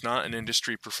 somebody who was not an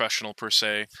industry professional per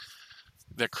se,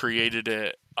 that created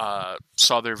it,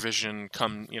 saw their vision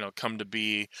come to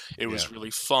be. It was really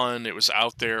fun. It was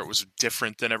out there. It was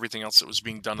different than everything else that was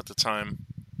being done at the time.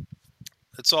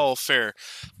 It's all fair.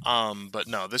 But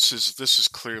no, this is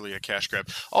clearly a cash grab.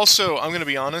 Also, I'm going to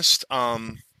be honest.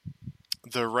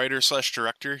 The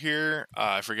writer/director here,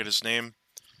 I forget his name.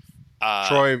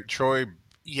 Troy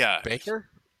Yeah. Baker?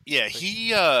 Yeah,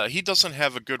 he doesn't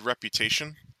have a good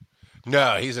reputation.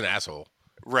 No, he's an asshole.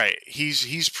 Right.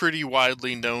 He's pretty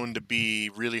widely known to be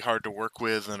really hard to work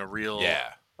with and a real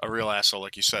asshole,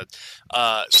 like you said.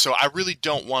 So I really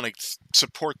don't want to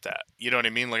support that. You know what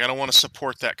I mean? Like, I don't want to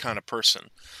support that kind of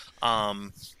person.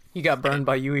 You got burned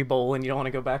by Uwe Boll and you don't want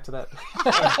to go back to that.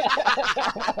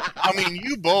 I mean,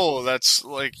 Uwe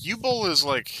Boll is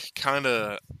like kind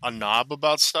of a knob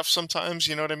about stuff sometimes,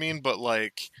 you know what I mean? But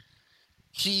like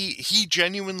he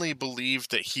genuinely believed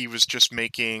that he was just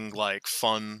making like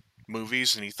fun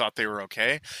movies and he thought they were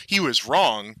okay. He was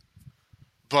wrong,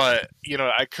 but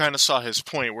I kind of saw his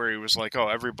point where he was like, oh,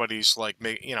 everybody's like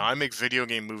I make video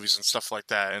game movies and stuff like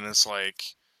that, and it's like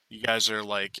you guys are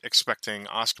like expecting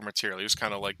Oscar material. He was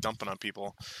kind of like dumping on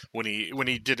people when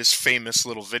he did his famous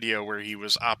little video where he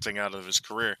was opting out of his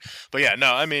career. But yeah,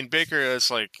 no, I mean, Baker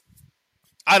is like,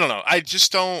 I don't know, I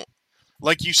just don't,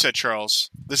 like you said, Charles,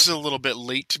 this is a little bit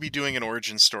late to be doing an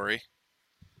origin story.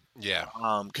 Yeah.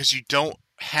 Because you don't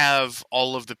have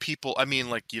all of the people. I mean,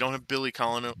 like, you don't have Billy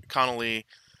Connolly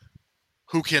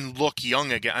who can look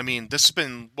young again. I mean, this has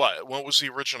been what was the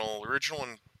original? The original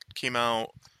one came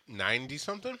out 90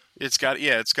 something. It's got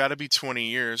to be 20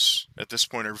 years at this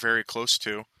point, or very close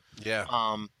to. Yeah.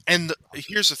 And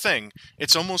here's the thing: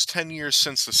 it's almost 10 years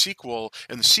since the sequel,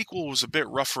 and the sequel was a bit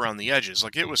rough around the edges.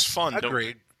 Like, it was fun.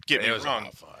 Agreed. Don't get me wrong.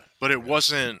 But it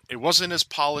wasn't as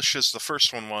polished as the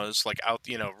first one was, like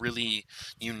really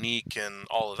unique and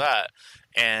all of that.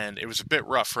 And it was a bit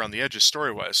rough around the edges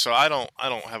story-wise. So I don't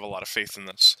have a lot of faith in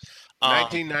this.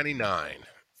 1999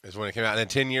 is when it came out. And then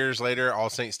 10 years later, All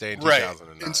Saints Day in 2009.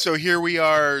 Right. And so here we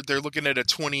are. They're looking at a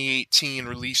 2018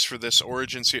 release for this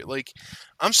Origins. Like,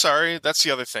 I'm sorry, that's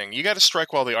the other thing. You got to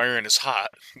strike while the iron is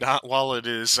hot, not while it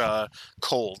is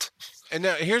cold. And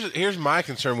now here's my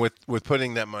concern with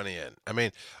putting that money in. I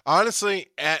mean, honestly,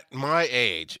 at my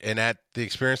age and at the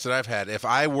experience that I've had, if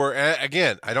I were,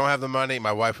 again, I don't have the money,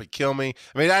 my wife would kill me.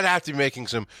 I mean, I'd have to be making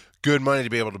some good money to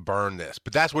be able to burn this,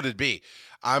 but that's what it'd be.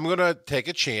 I'm going to take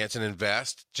a chance and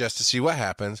invest just to see what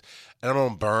happens, and I'm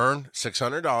going to burn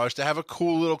 $600 to have a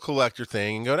cool little collector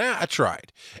thing and go, I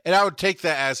tried. And I would take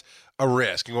that as a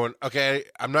risk and going, okay,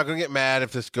 I'm not going to get mad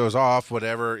if this goes off,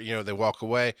 whatever, they walk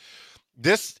away.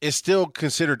 This is still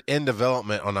considered in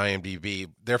development on IMDb.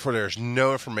 Therefore, there's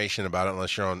no information about it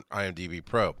unless you're on IMDb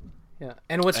Pro. Yeah,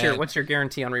 and what's your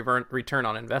guarantee on return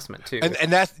on investment too?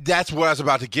 And that's what I was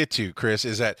about to get to, Chris.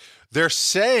 Is that they're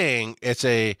saying it's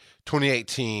a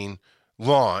 2018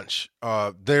 launch.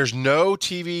 There's no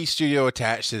TV studio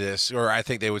attached to this, or I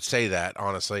think they would say that,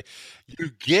 honestly. You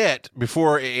get,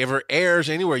 before it ever airs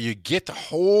anywhere, you get the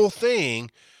whole thing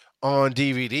on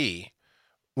DVD,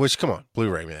 which, come on,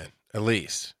 Blu-ray, man, at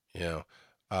least, digital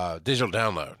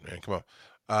download, man, come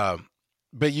on.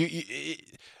 But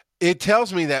it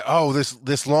tells me that,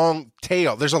 this long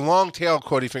tail, there's a long tail,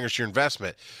 quoting fingers to your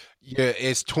investment. Yeah,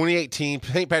 it's 2018,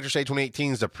 St. Patrick's Day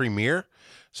 2018 is the premiere.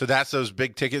 So that's those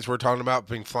big tickets we're talking about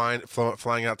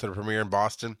flying out to the premiere in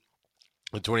Boston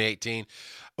in 2018.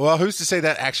 Well, who's to say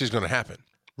that actually is going to happen,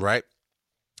 right?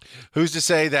 Who's to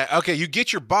say that, okay, you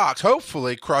get your box,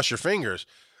 hopefully, cross your fingers,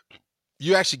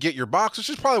 you actually get your box, which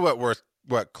is probably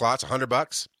what, Klotz,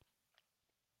 $100?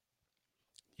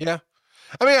 Yeah.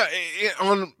 I mean,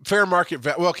 on fair market,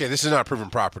 well, okay, this is not a proven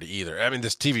property either. I mean,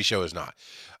 this TV show is not.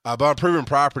 But on proven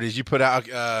properties, you put out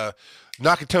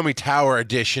Nakatomi Tower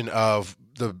edition of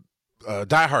the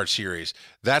Die Hard series.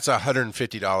 That's a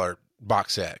 $150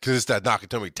 box set because it's that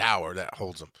Nakatomi Tower that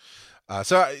holds them.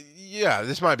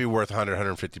 This might be worth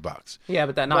 $150. Yeah,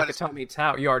 but that Nakatomi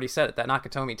Tower, you already said it, that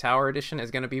Nakatomi Tower edition is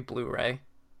going to be Blu-ray.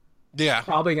 Yeah.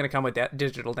 Probably going to come with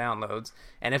digital downloads.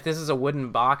 And if this is a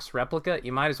wooden box replica,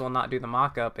 you might as well not do the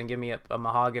mock-up and give me a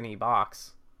mahogany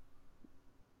box.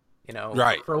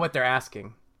 Right. For what they're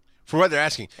asking. For what they're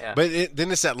asking. Yeah. But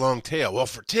then it's that long tail. Well,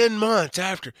 for 10 months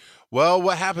after. Well,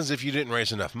 what happens if you didn't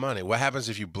raise enough money? What happens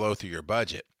if you blow through your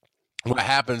budget? What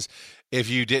happens if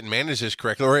you didn't manage this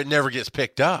correctly or it never gets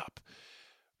picked up?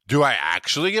 Do I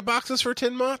actually get boxes for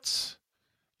 10 months?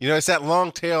 It's that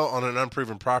long tail on an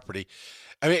unproven property.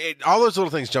 I mean, all those little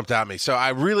things jumped out at me. So I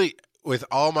really, with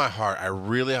all my heart, I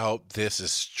really hope this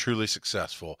is truly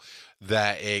successful,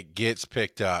 that it gets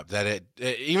picked up, that it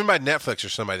even by Netflix or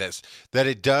somebody, that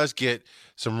it does get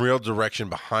some real direction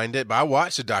behind it. But I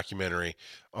watched a documentary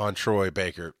on Troy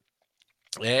Baker.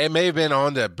 It may have been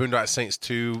on the Boondock Saints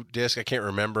 2 disc. I can't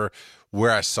remember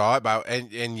where I saw it. But,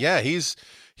 and yeah, he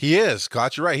is.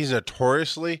 Scott, you're right. He's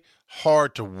notoriously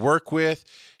hard to work with.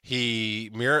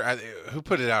 Who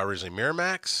put it out originally?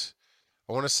 Miramax,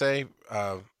 I want to say.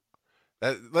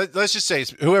 Let's just say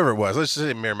whoever it was. Let's just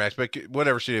say Miramax, but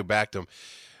whatever studio backed him.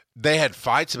 They had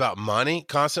fights about money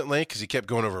constantly because he kept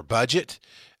going over budget,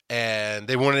 and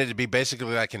they wanted it to be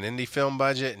basically like an indie film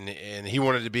budget, and he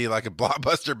wanted it to be like a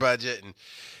blockbuster budget. And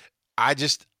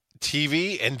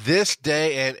TV in this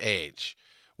day and age,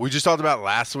 we just talked about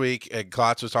last week, and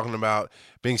Klotz was talking about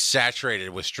being saturated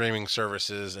with streaming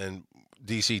services and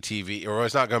DC TV, or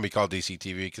it's not going to be called DC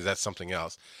TV because that's something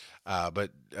else. But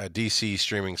DC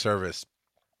streaming service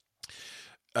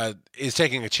is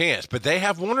taking a chance. But they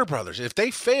have Warner Brothers. If they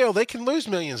fail, they can lose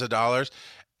millions of dollars,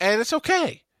 and it's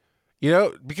okay.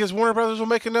 Because Warner Brothers will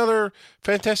make another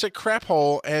fantastic crap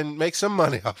hole and make some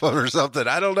money off of it or something.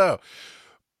 I don't know.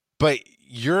 But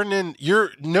you're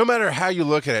no matter how you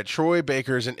look at it, Troy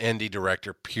Baker is an indie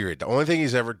director, period. The only thing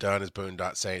he's ever done is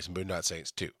Boondock Saints and Boondock Saints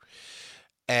 2.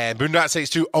 And Boondock Saints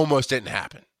 2 almost didn't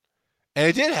happen. And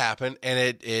it did happen, and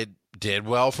it did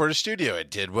well for the studio. It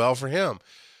did well for him.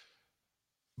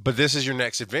 But this is your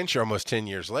next adventure almost 10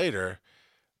 years later.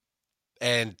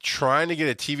 And trying to get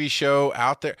a TV show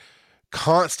out there.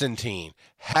 Constantine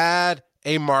had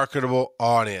a marketable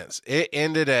audience. It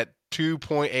ended at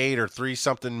 2.8 or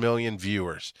 3-something million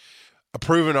viewers. A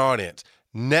proven audience.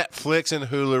 Netflix and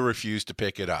Hulu refused to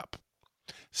pick it up.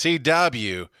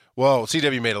 CW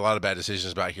made a lot of bad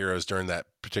decisions about Heroes during that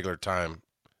particular time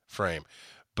frame,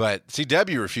 but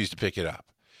CW refused to pick it up.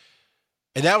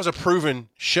 And that was a proven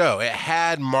show. It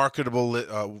had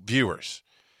marketable viewers.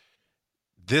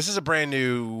 This is a brand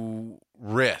new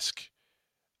risk.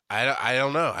 I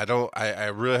don't know. I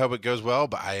really hope it goes well,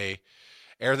 but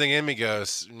everything in me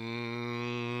goes,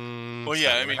 well,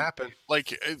 yeah, I mean, happen.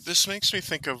 Like, this makes me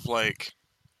think of, like,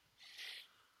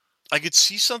 I could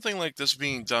see something like this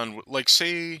being done, like,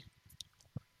 say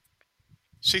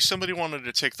somebody wanted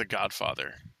to take The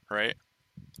Godfather, right,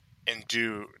 and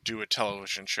do a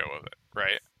television show of it,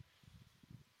 right,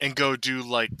 and go do,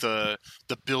 like, the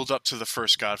build up to the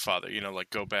first Godfather, like,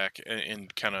 go back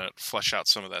and kind of flesh out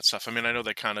some of that stuff. I mean, I know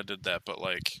they kind of did that, but,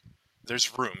 like,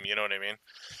 there's room, you know what I mean?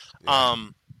 Yeah.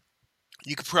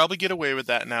 You could probably get away with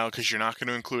that now because you're not going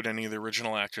to include any of the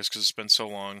original actors because it's been so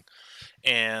long,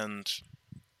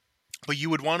 but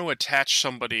you would want to attach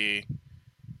somebody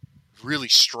really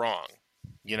strong,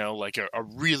 like a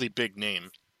really big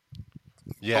name.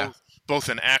 Yeah. Both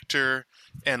an actor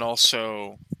and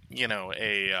also,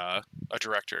 a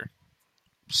director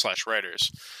 /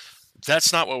 writers.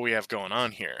 That's not what we have going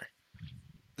on here.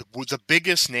 The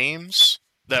biggest names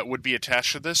that would be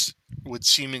attached to this would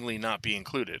seemingly not be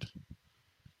included.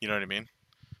 You know what I mean?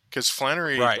 because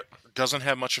Flannery Right. doesn't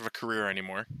have much of a career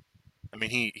anymore. I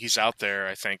mean, he's out there,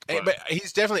 I think. But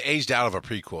he's definitely aged out of a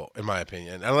prequel, in my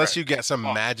opinion. Unless you get some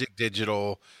magic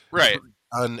digital, Right.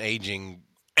 unaging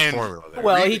And- formula there.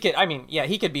 Well, he could. I mean, yeah,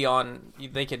 he could be on.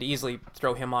 They could easily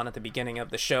throw him on at the beginning of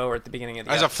the show or at the beginning of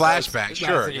the As a episodes. flashback,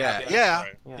 sure.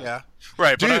 Yeah.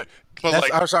 Right, Dude, but that's,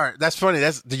 like, I'm sorry. That's funny.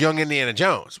 That's the young Indiana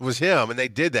Jones was him, and they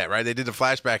did that, right? They did the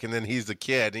flashback, and then he's the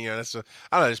kid. And, that's I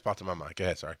don't know. It just popped in my mind. Go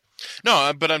ahead. Sorry.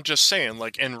 no, but I'm just saying,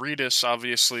 like, and Reedus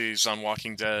obviously is on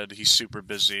Walking Dead. He's super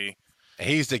busy. And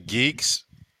he's the geek's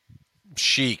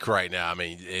chic right now. I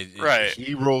mean, Right.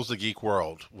 he rules the geek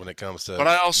world when it comes to. But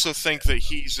I also think that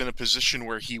he's in a position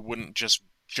where he wouldn't just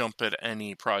jump at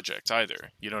any project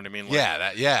either. You know what I mean?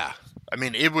 Like, yeah. I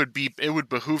mean, it would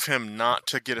behoove him not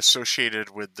to get associated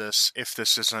with this if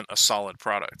this isn't a solid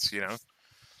product,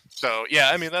 So, yeah,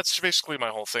 I mean, that's basically my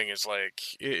whole thing is, like,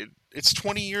 it's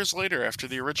 20 years later after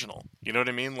the original. You know what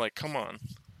I mean? Like, come on.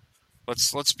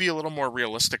 Let's be a little more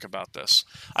realistic about this.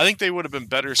 I think they would have been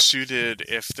better suited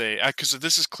if they... Because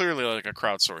this is clearly like a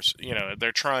crowdsource.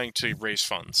 They're trying to raise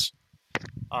funds.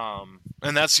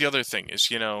 And that's the other thing is,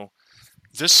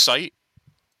 this site...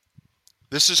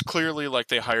 This is clearly like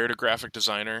they hired a graphic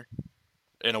designer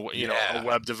and a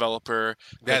web developer.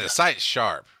 Yeah, the site's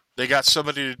sharp. They got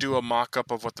somebody to do a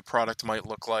mock-up of what the product might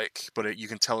look like, but you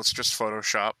can tell it's just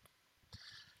Photoshop.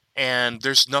 And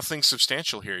there's nothing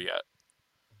substantial here yet.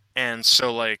 And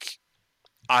so, like,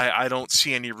 I don't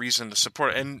see any reason to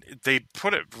support it. And they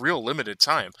put it real limited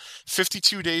time.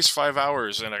 52 days, 5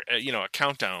 hours, and a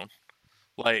countdown.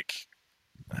 Like,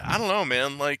 I don't know,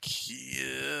 man. Like,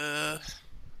 yeah...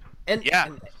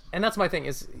 And that's my thing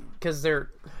is because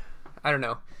I don't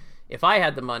know, if I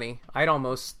had the money, I'd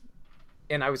almost,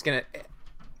 and I was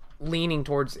leaning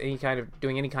towards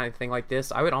doing any kind of thing like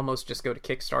this, I would almost just go to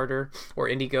Kickstarter or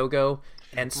Indiegogo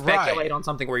and speculate on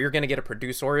something where you're going to get a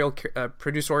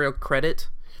producerial credit.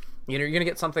 You're going to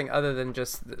get something other than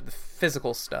just the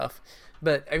physical stuff.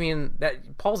 But I mean,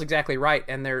 that Paul's exactly right,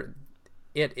 and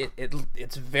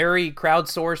it's very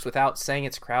crowdsourced without saying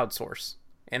it's crowdsourced.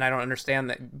 And I don't understand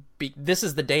that. This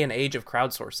is the day and age of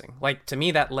crowdsourcing. Like, to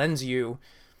me, that lends you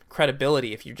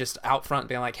credibility if you're just out front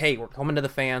being like, hey, we're coming to the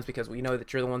fans because we know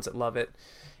that you're the ones that love it.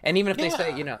 And even if they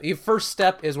say, your first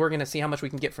step is we're going to see how much we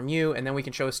can get from you, and then we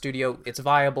can show a studio it's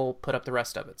viable, put up the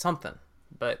rest of it. Something.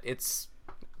 But it's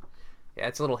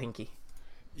a little hinky.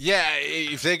 Yeah,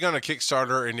 if they're going to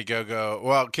Kickstarter or Indiegogo,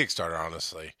 well, Kickstarter,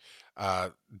 honestly,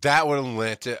 that would have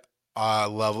lent it a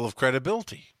level of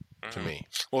credibility. To me,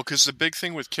 well, because the big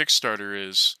thing with Kickstarter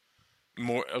is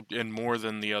more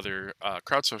than the other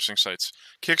crowdsourcing sites.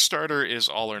 Kickstarter is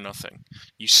all or nothing.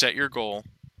 You set your goal.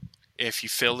 If you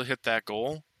fail to hit that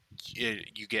goal,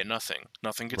 you get nothing.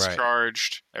 Nothing gets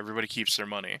charged. Everybody keeps their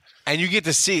money. And you get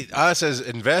to see us as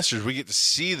investors. We get to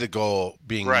see the goal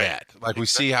being met. Like we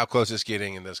see how close it's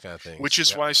getting and this kind of thing. Which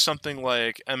is why something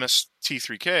like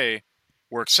MST3K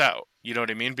works out. You know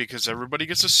what I mean? Because everybody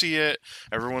gets to see it.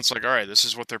 Everyone's like, all right, this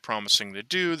is what they're promising to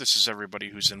do. This is everybody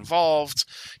who's involved.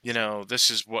 This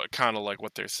is what kind of like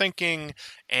what they're thinking.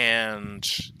 And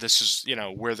this is,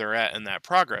 where they're at in that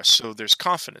progress. So there's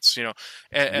confidence,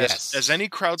 as any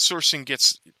crowdsourcing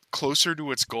gets closer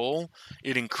to its goal,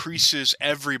 it increases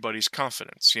everybody's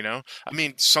confidence, I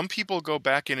mean, some people go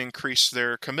back and increase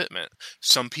their commitment.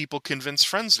 Some people convince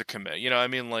friends to commit.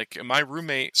 Like my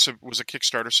roommate was a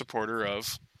Kickstarter supporter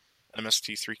of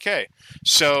MST3K.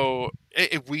 So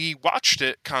we watched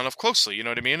it kind of closely, you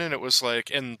know what I mean? And it was like,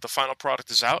 and the final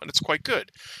product is out and it's quite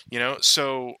good,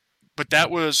 so, but that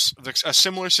was a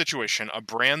similar situation, a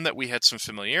brand that we had some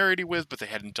familiarity with, but they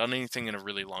hadn't done anything in a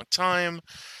really long time.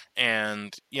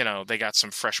 And, they got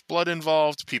some fresh blood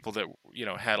involved, people that,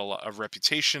 had a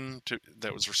reputation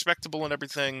that was respectable and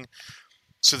everything.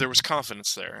 So there was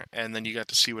confidence there, and then you got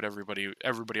to see what everybody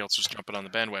else was jumping on the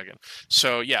bandwagon.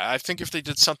 So yeah, I think if they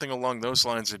did something along those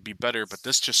lines, it'd be better. But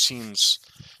this seems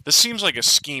like a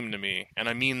scheme to me, and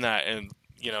I mean that in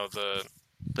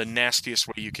the nastiest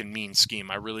way you can mean scheme.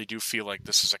 I really do feel like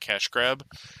this is a cash grab,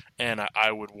 and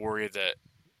I would worry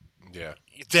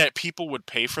that people would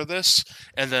pay for this,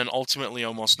 and then ultimately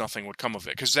almost nothing would come of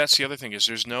it. Because that's the other thing is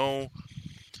there's no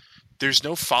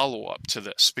follow-up to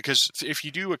this, because if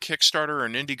you do a Kickstarter or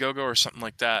an Indiegogo or something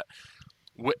like that,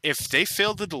 if they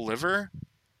fail to deliver,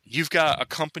 you've got a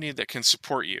company that can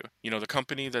support you. The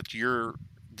company that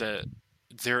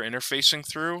they're interfacing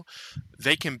through,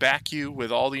 they can back you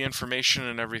with all the information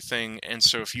and everything. And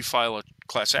so if you file a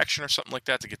class action or something like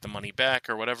that to get the money back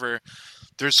or whatever,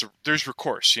 there's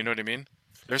recourse. You know what I mean?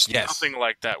 There's nothing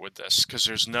like that with this, because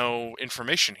there's no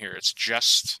information here. It's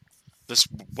just this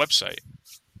website.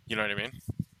 You know what I mean?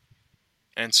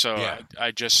 And so Yeah.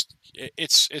 I just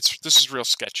it's this is real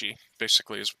sketchy.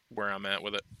 Basically, is where I'm at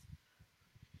with it.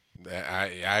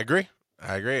 I agree.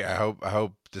 I agree. I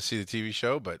hope to see the TV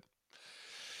show, but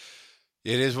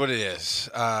it is what it is.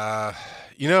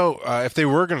 If they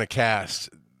were going to cast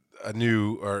a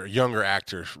new or younger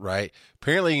actor, right?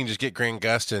 Apparently, you can just get Grant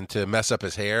Gustin to mess up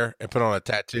his hair and put on a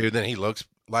tattoo. Then he looks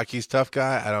like he's a tough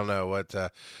guy. I don't know what.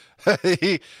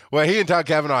 He and Todd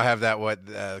Kavanaugh have that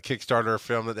Kickstarter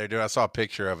film that they're doing. I saw a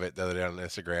picture of it the other day on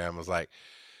Instagram. I was like,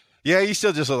 yeah, you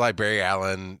still just look like Barry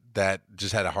Allen that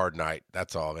just had a hard night.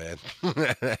 That's all, man.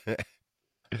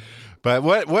 But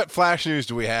what Flash news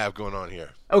do we have going on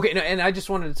here? Okay, no, and I just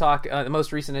wanted to talk. The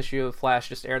most recent issue of Flash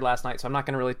just aired last night, so I'm not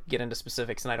going to really get into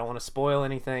specifics, and I don't want to spoil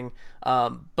anything.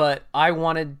 But I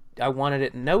wanted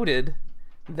it noted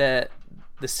that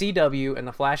the CW and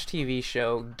the Flash TV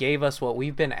show gave us what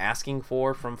we've been asking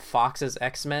for from Fox's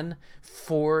X-Men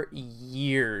for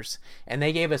years. And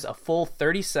they gave us a full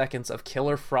 30 seconds of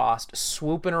Killer Frost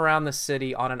swooping around the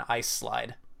city on an ice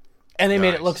slide. And they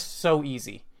made it look so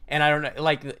easy. And I don't know,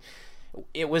 like,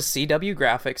 it was CW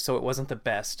graphics, so it wasn't the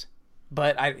best.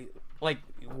 But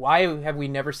why have we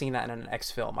never seen that in an X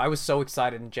film? I was so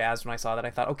excited and jazzed when I saw that. I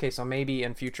thought, okay, so maybe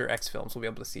in future X films we'll be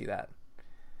able to see that.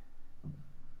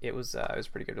 It was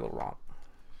pretty good, a little wrong.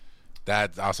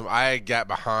 That's awesome. I got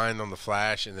behind on the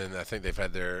Flash, and then I think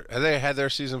have they had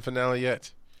their season finale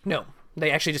yet? No,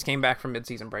 they actually just came back from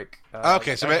mid-season break.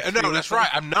 Okay, so no, that's right.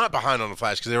 I'm not behind on the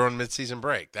Flash because they were on mid-season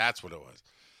break. That's what it was.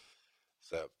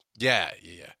 So yeah.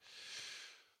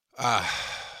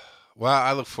 Well,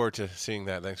 I look forward to seeing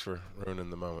that. Thanks for ruining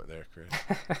the moment there, Chris.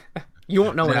 You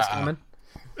won't know when it's coming.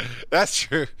 That's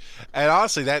true. And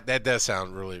honestly, that does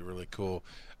sound really, really cool.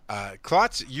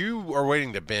 Klotz, you are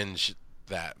waiting to binge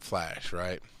that Flash,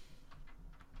 right?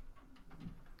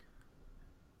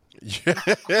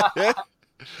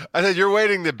 I said you're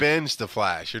waiting to binge the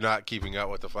Flash. You're not keeping up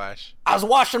with the Flash. I was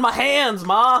washing my hands,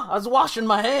 Ma. I was washing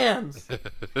my hands.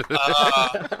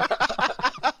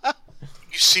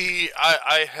 You see,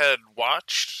 I had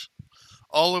watched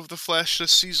all of the Flash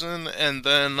this season, and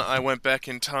then I went back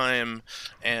in time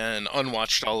and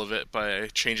unwatched all of it by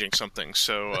changing something.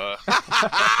 So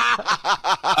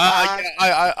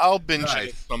I'll binge it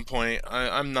at some point.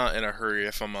 I'm not in a hurry,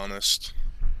 if I'm honest.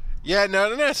 Yeah,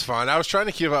 no, that's fine. I was trying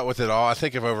to keep up with it all. I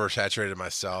think I've oversaturated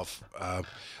myself.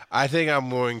 I think I'm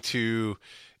going to,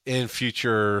 in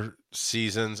future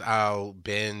seasons, I'll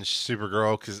binge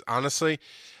Supergirl because honestly,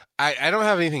 I don't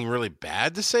have anything really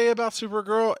bad to say about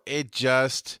Supergirl. It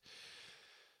just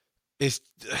it's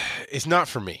not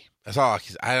for me. That's all.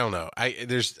 I don't know. I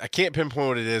can't pinpoint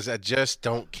what it is. I just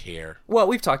don't care. Well,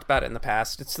 we've talked about it in the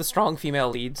past. It's the strong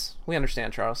female leads. We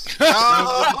understand, Charles.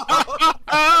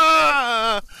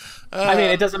 I mean,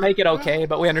 it doesn't make it okay,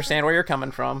 but we understand where you're coming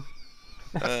from.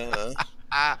 No,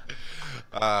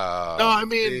 I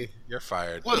mean, you're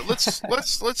fired.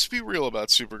 Let's be real about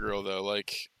Supergirl though.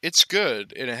 Like, it's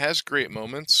good and it has great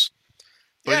moments.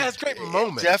 Yeah, it's great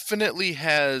moments. It definitely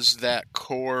has that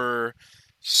core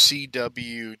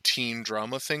CW teen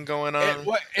drama thing going on.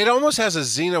 It almost has a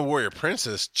Xena Warrior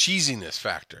Princess cheesiness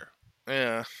factor.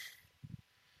 Yeah.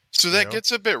 So that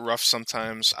gets a bit rough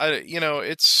sometimes.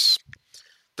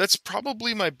 That's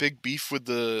probably my big beef with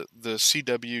the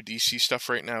CW DC stuff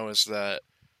right now is that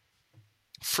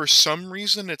for some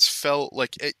reason it's felt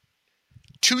like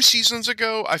 2 seasons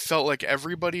ago I felt like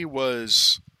everybody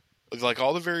was like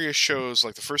all the various shows,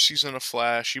 like the first season of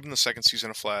Flash, even the second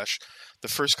season of Flash, the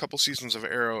first couple seasons of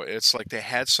Arrow, it's like they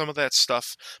had some of that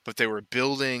stuff, but they were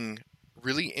building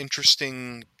really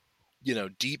interesting,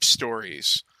 deep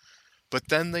stories. But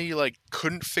then they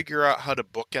couldn't figure out how to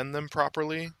bookend them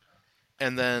properly.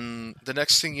 And then the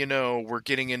next thing you know, we're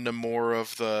getting into more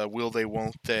of the will they,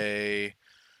 won't they,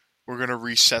 we're going to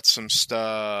reset some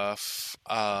stuff.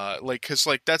 Because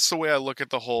that's the way I look at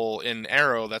the whole, in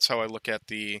Arrow, that's how I look at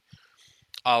the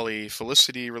Ollie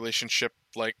Felicity relationship,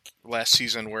 like last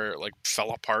season where it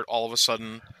fell apart all of a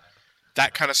sudden.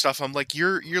 That kind of stuff. I'm like,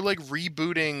 you're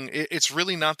rebooting. It's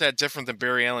really not that different than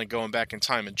Barry Allen going back in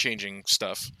time and changing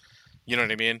stuff. You know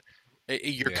what I mean?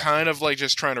 You're kind of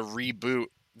just trying to reboot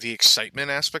the excitement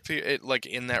aspect of it,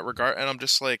 in that regard. And I'm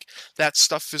just like, that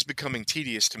stuff is becoming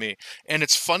tedious to me. And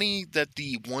it's funny that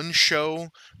the one show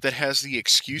that has the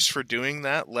excuse for doing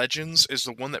that, Legends, is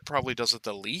the one that probably does it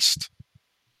the least.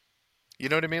 You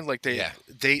know what I mean?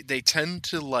 They tend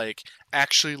to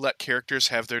actually let characters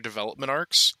have their development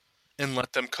arcs and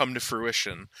let them come to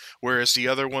fruition. Whereas the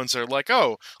other ones are like,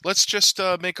 oh, let's just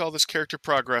make all this character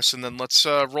progress and then let's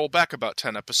roll back about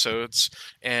 10 episodes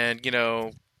and,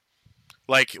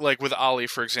 Like with Ollie,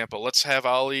 for example, let's have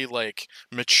Ollie like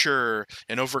mature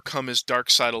and overcome his dark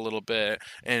side a little bit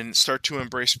and start to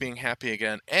embrace being happy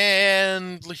again.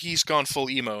 And he's gone full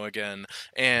emo again.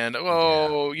 And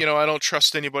I don't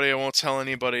trust anybody. I won't tell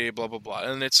anybody. Blah blah blah.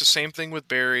 And it's the same thing with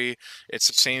Barry. It's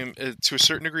the same to a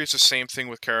certain degree. It's the same thing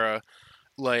with Kara.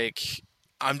 Like,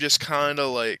 I'm just kind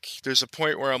of like, there's a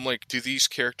point where I'm like, do these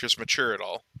characters mature at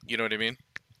all? You know what I mean?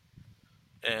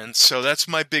 And so that's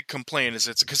my big complaint, is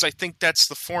it's because I think that's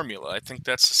the formula. I think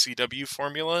that's the CW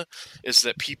formula, is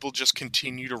that people just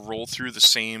continue to roll through the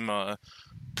same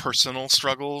personal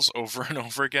struggles over and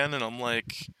over again. And I'm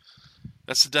like,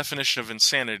 that's the definition of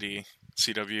insanity,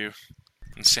 CW.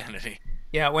 Insanity.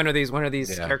 Yeah, when are these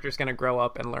characters going to grow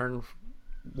up and learn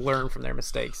from their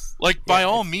mistakes? Like, by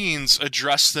all means,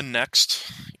 address the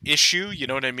next issue, you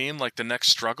know what I mean? Like, the next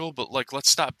struggle, but, like,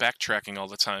 let's stop backtracking all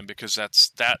the time, because that's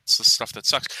the stuff that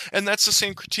sucks. And that's the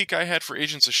same critique I had for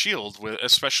Agents of S.H.I.E.L.D.,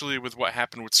 especially with what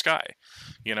happened with Skye,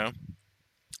 you know?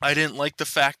 I didn't like the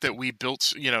fact that we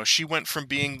built, she went from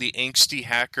being the angsty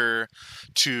hacker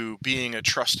to being a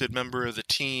trusted member of the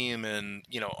team, and,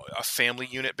 a family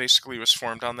unit basically was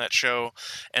formed on that show.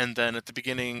 And then at the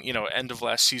beginning, end of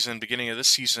last season, beginning of this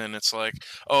season, it's like,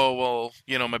 oh, well,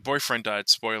 my boyfriend died.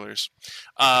 Spoilers.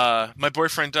 My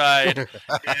boyfriend died. And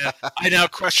I now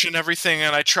question everything,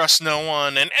 and I trust no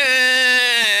one. And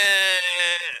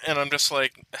I'm just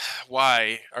like,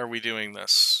 why are we doing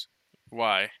this?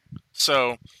 Why?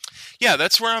 So, yeah,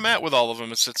 that's where I'm at with all of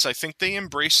them. It's I think they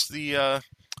embrace the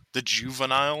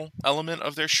juvenile element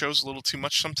of their shows a little too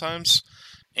much sometimes,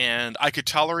 and I could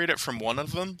tolerate it from one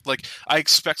of them. Like, I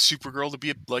expect Supergirl to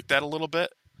be like that a little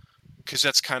bit, because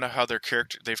that's kind of how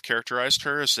they've characterized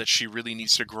her, is that she really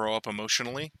needs to grow up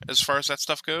emotionally as far as that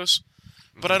stuff goes.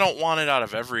 But I don't want it out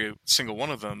of every single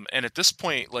one of them. And at this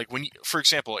point, like, for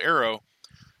example, Arrow,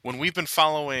 when we've been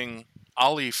following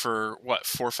Ollie for,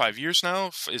 4 or 5 years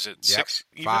now? Is it 6?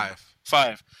 Even? 5.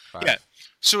 5. Yeah.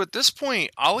 So at this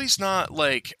point, Ollie's not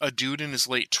like a dude in his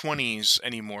late 20s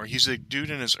anymore. He's a dude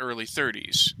in his early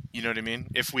 30s. You know what I mean?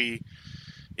 If we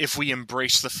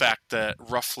embrace the fact that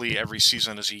roughly every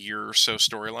season is a year or so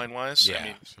storyline wise. Yeah, I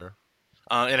mean, sure.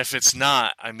 And if it's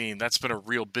not, I mean, that's been a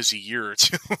real busy year or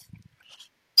two.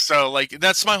 So, like,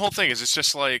 that's my whole thing, is it's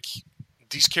just like,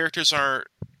 these characters aren't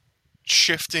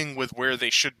shifting with where they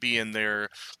should be in their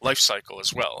life cycle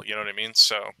as well, you know what I mean?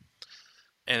 So,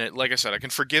 and like I said, I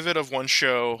can forgive it of one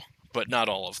show, but not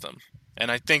all of them.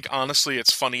 And I think, honestly,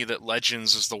 it's funny that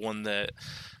Legends is the one that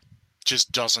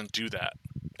just doesn't do that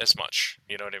as much,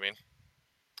 you know what I mean?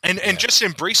 And just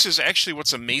embraces, actually,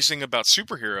 what's amazing about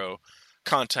superhero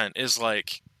content is,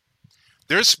 like,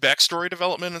 there's backstory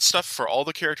development and stuff for all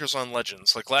the characters on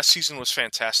Legends. Like, last season was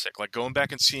fantastic. Like, going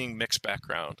back and seeing Mick's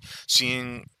background,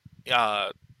 seeing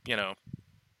why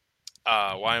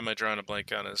am I drawing a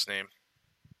blank on his name?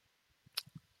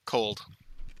 Cold.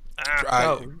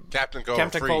 Captain Cold.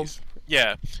 Captain Freeze. Cold.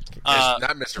 Yeah.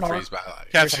 Not Mr. Freeze, but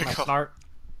Captain Cold.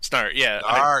 Snart, yeah.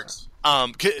 Snart.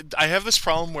 I have this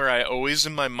problem where I always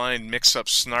in my mind mix up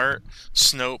Snart,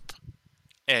 Snope,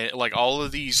 and like all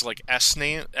of these like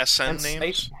SN names.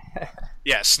 Snape.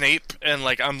 Yeah, Snape, and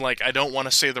like I'm like, I don't want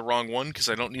to say the wrong one because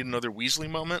I don't need another Weasley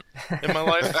moment in my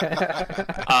life.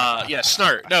 Yeah,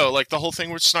 Snart. No, like the whole thing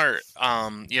with Snart.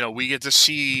 We get to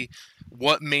see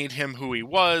what made him who he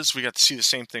was. We got to see the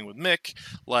same thing with Mick.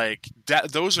 Like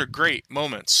that, those are great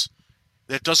moments.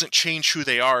 That doesn't change who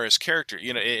they are as character.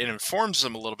 It informs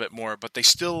them a little bit more, but they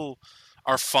still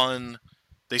are fun.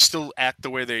 They still act the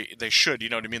way they should. You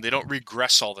know what I mean? They don't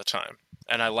regress all the time,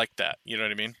 and I like that. You know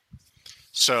what I mean?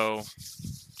 So,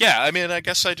 yeah, I mean, I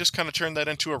guess I just kind of turned that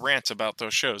into a rant about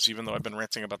those shows, even though I've been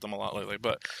ranting about them a lot lately.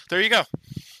 But there you go.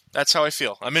 That's how I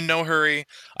feel. I'm in no hurry.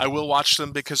 I will watch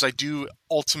them because I do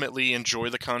ultimately enjoy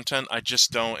the content. I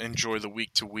just don't enjoy the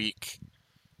week-to-week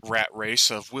rat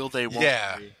race of will they, won't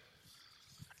they.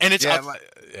 And it's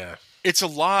it's a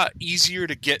lot easier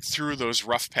to get through those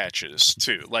rough patches,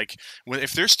 too. Like,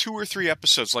 if there's 2 or 3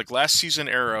 episodes, like last season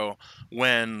Arrow,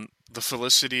 when the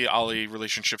Felicity-Ollie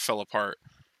relationship fell apart,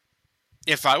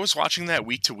 if I was watching that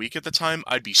week to week at the time,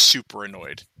 I'd be super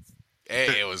annoyed.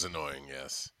 It was annoying,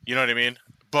 yes. You know what I mean?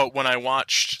 But when I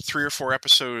watched 3 or 4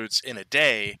 episodes in a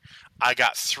day, I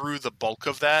got through the bulk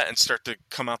of that and start to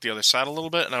come out the other side a little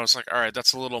bit, and I was like, all right,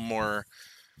 that's a little more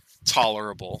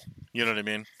tolerable. You know what I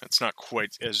mean? It's not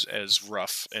quite as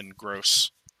rough and gross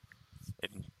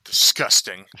and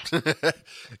disgusting.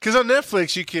 Because on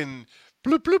Netflix, you can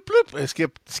bloop, bloop, bloop, and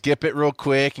skip it real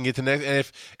quick and get to the next. And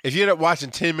if you end up watching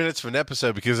 10 minutes of an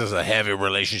episode because it's a heavy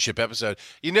relationship episode,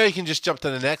 you can just jump to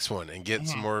the next one and get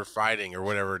some more fighting or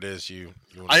whatever it is you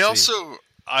want to see.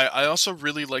 I also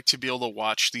really like to be able to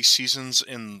watch these seasons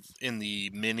in the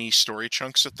mini story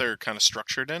chunks that they're kind of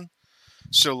structured in.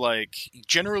 So, like,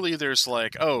 generally there's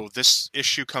like, oh, this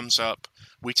issue comes up.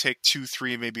 We take 2,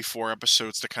 3, maybe 4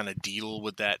 episodes to kind of deal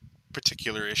with that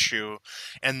particular issue.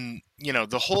 And, you know,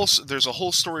 there's a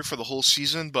whole story for the whole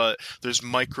season, but there's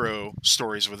micro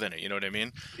stories within it. You know what I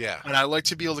mean? Yeah. And I like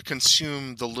to be able to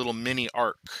consume the little mini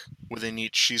arc within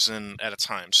each season at a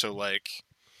time. So, like,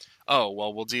 oh,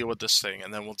 well, we'll deal with this thing,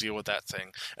 and then we'll deal with that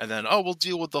thing. And then, oh, we'll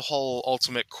deal with the whole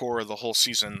ultimate core of the whole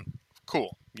season.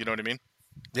 Cool. You know what I mean?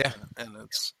 Yeah. And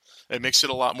it makes it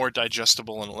a lot more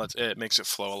digestible, and it makes it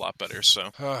flow a lot better. So,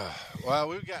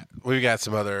 well, we've got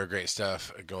some other great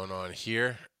stuff going on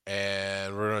here,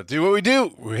 and we're gonna do what we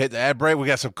do. We hit the ad break. We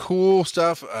got some cool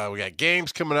stuff. We got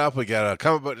games coming up. We got a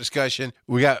comic book discussion.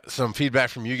 We got some feedback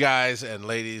from you guys and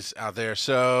ladies out there.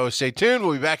 So stay tuned.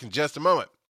 We'll be back in just a moment.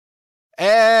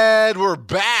 And we're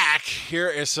back. Here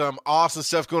is some awesome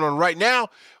stuff going on right now.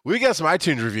 We got some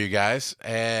iTunes review, guys,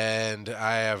 and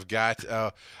I have got.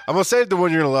 I'm gonna save the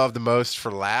one you're gonna love the most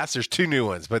for last. There's 2 new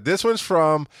ones, but this one's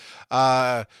from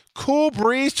Cool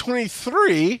Breeze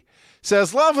 23.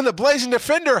 Says love when the Blazing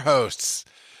Defender hosts.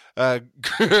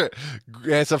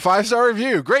 It's a 5-star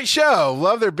review. Great show.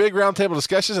 Love their big roundtable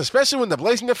discussions, especially when the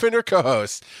Blazing Defender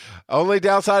co-hosts. Only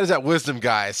downside is that wisdom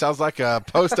guy. Sounds like a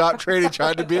post-op trainee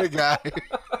trying to be a guy.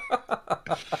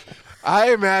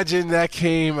 I imagine that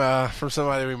came from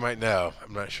somebody we might know.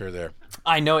 I'm not sure there.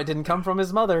 I know it didn't come from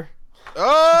his mother.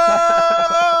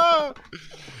 Oh!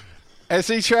 And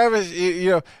see, Travis,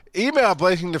 you know, email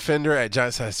Blazing Defender at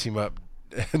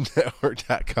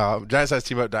GiantSizeTeamUp.network.com,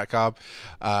 GiantSizeTeamUp.com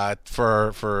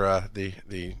for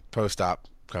the post-op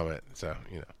comment. So,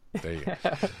 you know. There you go.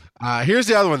 Here's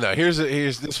the other one, though. Here's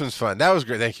this one's fun. That was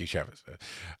great. Thank you, Travis.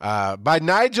 By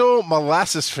Nigel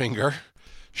Molasses Finger.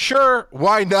 Sure,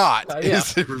 why not? Yeah.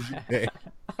 Is the review name.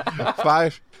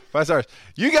 5 stars.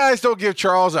 You guys don't give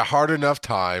Charles a hard enough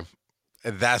time,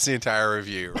 and that's the entire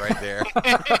review right there.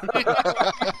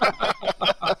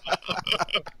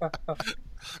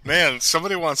 man,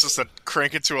 somebody wants us to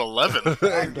crank it to 11.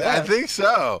 I think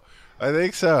so.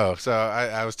 So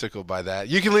I was tickled by that.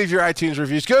 You can leave your iTunes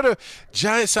reviews. Go to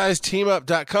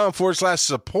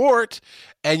GiantSizeTeamUp.com/support,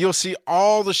 and you'll see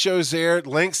all the shows there.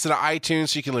 Links to the iTunes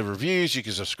so you can leave reviews. You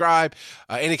can subscribe.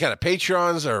 Any kind of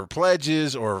Patreons or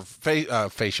pledges or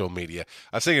facial media.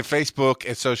 I was thinking Facebook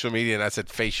and social media, and I said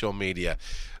facial media.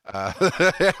 All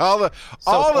the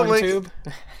links.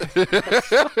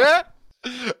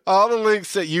 All the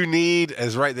links that you need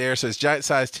is right there. So it's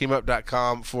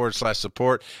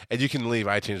GiantSizeTeamUp.com/support, and you can leave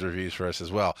iTunes reviews for us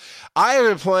as well.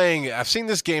 I've seen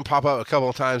this game pop up a couple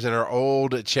of times in our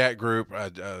old chat group,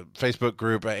 Facebook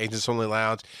group, Agents Only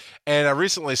Lounge, and I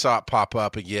recently saw it pop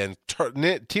up again,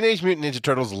 Teenage Mutant Ninja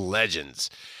Turtles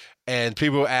Legends. And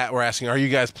people were asking, are you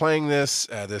guys playing this?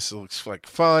 This looks like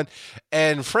fun.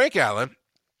 And Frank Allen,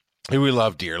 who we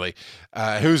love dearly,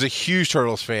 who's a huge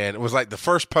Turtles fan, was like the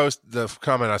first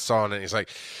comment I saw on it. He's like,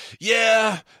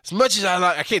 yeah, as much as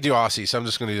I can't do Aussie, so I'm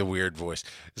just going to do the weird voice.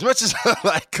 As much as I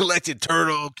like collected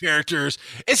turtle characters,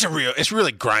 it's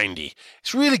really grindy.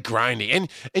 It's really grindy.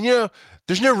 And you know,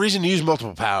 there's no reason to use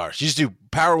multiple powers. You just do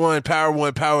power one,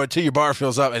 till your bar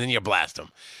fills up, and then you blast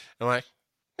them. I'm like,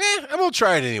 I'm going to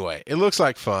try it anyway. It looks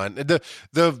like fun.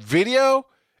 The video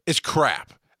is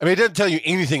crap. I mean, it doesn't tell you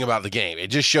anything about the game. It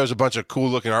just shows a bunch of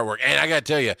cool-looking artwork. And I got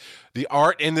to tell you, the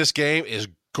art in this game is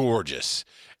gorgeous.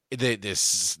 The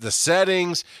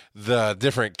settings, the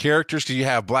different characters, because you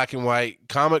have black and white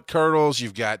comic turtles.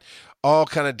 You've got all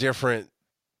kind of different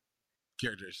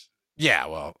characters. Yeah,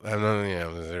 well,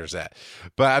 there's that.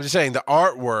 But I'm just saying, the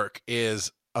artwork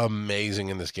is amazing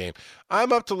in this game.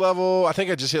 I'm up to I think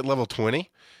I just hit level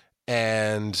 20.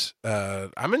 And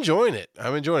I'm enjoying it.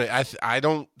 I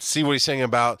don't see what he's saying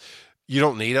about you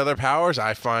don't need other powers.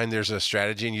 I find there's a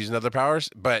strategy in using other powers.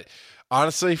 But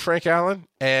honestly, Frank Allen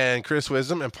and Chris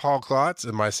Wisdom and Paul Klotz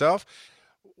and myself,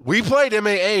 we played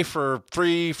MAA for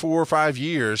 3, 4, 5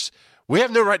 years. We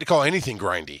have no right to call anything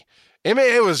grindy.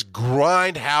 MAA was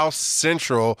Grindhouse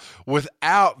Central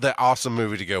without the awesome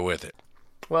movie to go with it.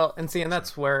 Well, and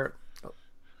that's where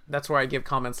I give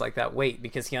comments like that weight,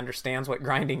 because he understands what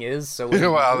grinding is. So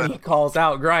when he calls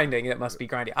out grinding, it must be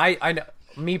grinding. I know,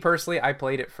 me personally, I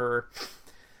played it for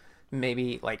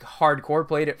maybe like hardcore,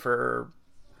 played it for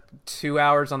 2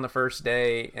 hours on the first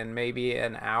day and maybe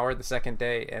an hour the second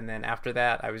day. And then after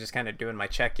that, I was just kind of doing my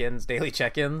daily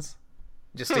check-ins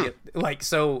just to get what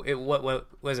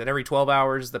was it? Every 12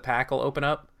 hours, the pack will open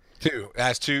up.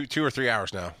 That's 2 or 3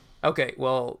 hours now. Okay,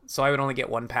 well, so I would only get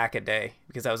 1 pack a day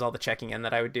because that was all the checking in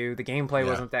that I would do. The gameplay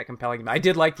wasn't that compelling. I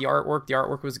did like the artwork. The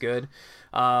artwork was good.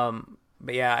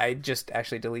 But yeah, I just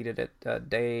actually deleted it a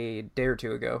day or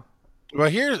two ago.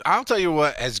 Well, I'll tell you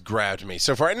what has grabbed me.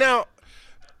 So for right now,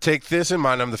 take this in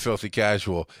mind. I'm the filthy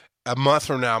casual. A month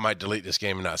from now, I might delete this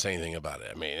game and not say anything about it.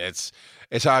 I mean, it's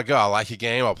how I go. I like a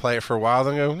game. I'll play it for a while,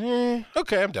 then go,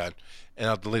 okay, I'm done, and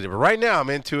I'll delete it. But right now, I'm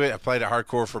into it. I played it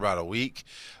hardcore for about a week.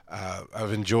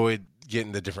 I've enjoyed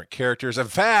getting the different characters. In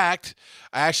fact,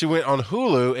 I actually went on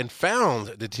Hulu and found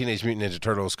the Teenage Mutant Ninja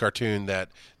Turtles cartoon that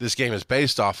this game is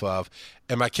based off of,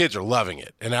 and my kids are loving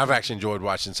it. And I've actually enjoyed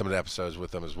watching some of the episodes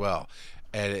with them as well,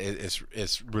 and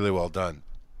it's really well done.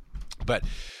 But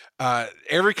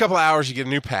every couple of hours you get a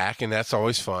new pack, and that's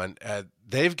always fun.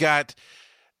 They've got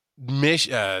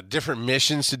different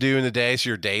missions to do in the day, so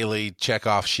your daily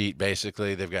check-off sheet,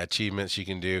 basically. They've got achievements you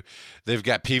can do. They've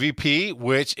got PvP,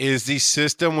 which is the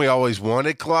system we always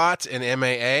wanted, Klotz, in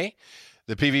MAA.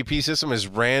 The PvP system is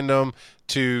random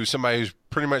to somebody who's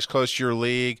pretty much close to your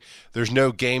league. There's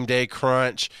no game day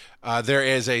crunch. There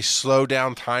is a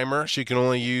slow-down timer, so you can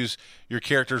only use your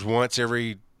characters once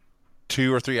every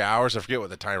 2 or 3 hours. I forget what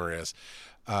the timer is,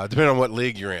 depending on what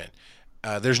league you're in.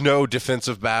 There's no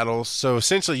defensive battles. So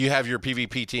essentially you have your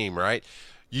PvP team, right?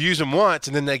 You use them once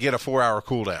and then they get a 4-hour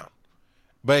cooldown.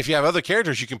 But if you have other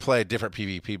characters, you can play a different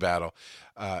PvP battle.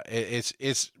 I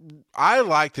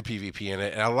like the PvP in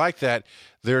it, and I like that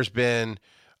there's been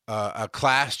a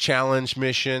class challenge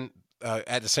mission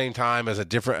at the same time as a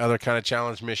different other kind of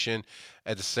challenge mission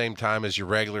at the same time as your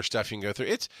regular stuff you can go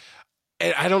through.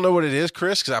 I don't know what it is,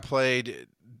 Chris, because I played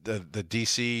the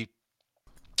DC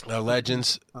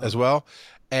Legends as well,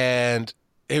 and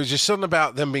it was just something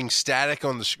about them being static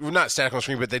on the screen. Not static on the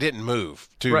screen, but they didn't move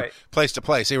to place to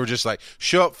place. They were just like,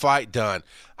 show up, fight, done.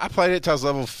 I played it until I was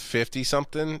level 50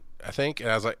 something, I think,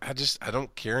 and I was like, I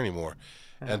don't care anymore,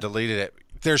 and deleted it.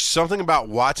 There's something about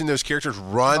watching those characters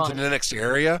run to the next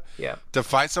area to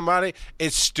fight somebody.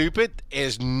 It's stupid. It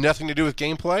has nothing to do with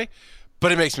gameplay.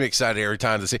 But it makes me excited every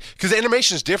time to see, because the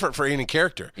animation is different for any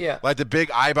character. Yeah, like the big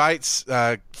eye bites,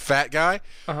 fat guy.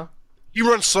 He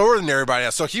runs slower than everybody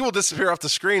else, so he will disappear off the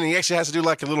screen, and he actually has to do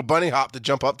like a little bunny hop to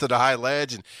jump up to the high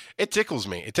ledge, and it tickles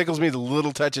me. It tickles me the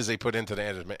little touches they put into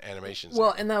the animations.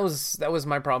 Well, and that was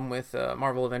my problem with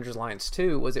Marvel Avengers Alliance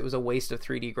 2, was it was a waste of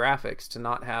 3D graphics to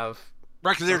not have.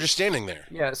 Right, because they're just standing there.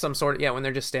 Yeah, some sort of when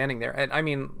they're just standing there, and I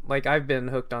mean, like I've been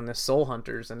hooked on this Soul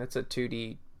Hunters, and it's a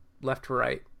 2D left to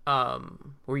right.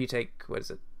 Where you take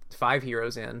 5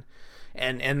 heroes in,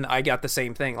 and I got the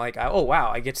same thing. Like, oh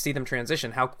wow, I get to see them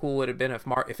transition. How cool would it have been if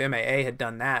MAA had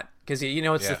done that? Because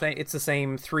the thing. It's the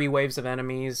same 3 waves of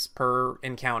enemies per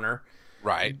encounter.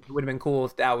 Right. It would have been cool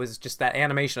if that was just that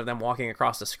animation of them walking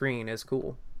across the screen is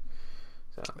cool.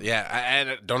 So. Yeah,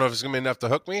 I don't know if it's gonna be enough to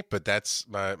hook me, but that's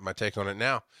my take on it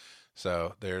now.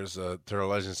 So there's Turtle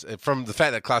Legends. From the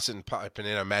fact that Klaus didn't pipe in,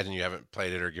 I imagine you haven't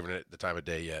played it or given it the time of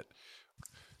day yet.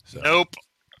 So. Nope.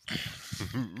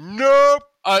 Nope.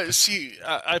 See,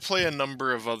 I play a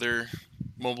number of other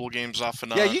mobile games off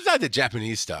and on. Yeah, you got the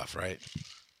Japanese stuff, right?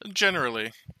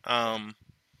 Generally.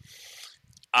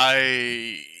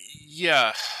 Grindy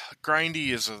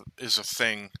is a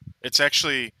thing. It's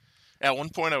actually, at one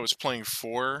point I was playing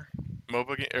 4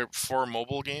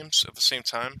 mobile games at the same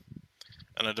time,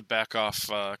 and I had to back off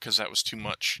because that was too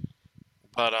much.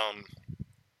 But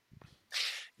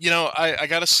I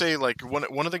gotta say, like,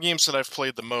 one of the games that I've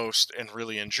played the most and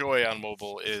really enjoy on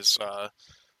mobile is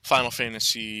Final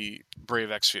Fantasy Brave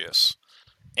Exvius.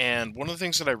 And one of the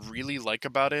things that I really like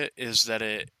about it is that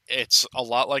it's a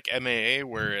lot like MAA,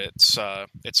 where it's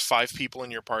 5 people in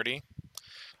your party,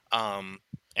 and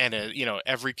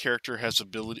every character has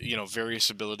various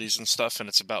abilities and stuff, and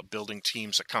it's about building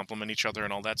teams that complement each other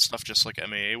and all that stuff, just like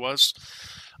MAA was.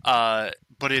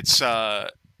 But it's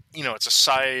it's a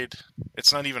side.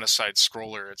 It's not even a side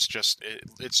scroller. It's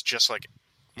just like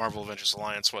Marvel Avengers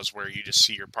Alliance was, where you just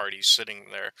see your party sitting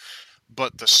there.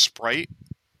 But the sprite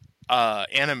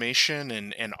animation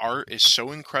and art is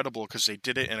so incredible because they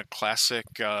did it in a classic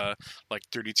like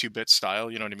 32-bit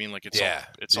style. You know what I mean? Like it's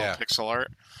all pixel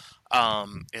art.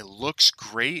 It looks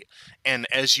great, and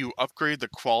as you upgrade the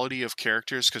quality of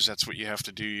characters, because that's what you have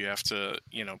to do, you have to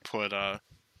put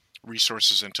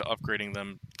resources into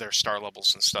upgrading their star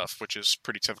levels and stuff, which is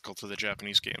pretty typical to the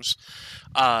Japanese games.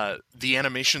 The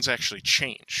animations actually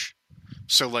change.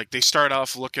 So like they start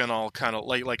off looking all kind of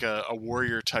like a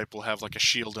warrior type will have like a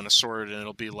shield and a sword, and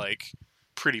it'll be like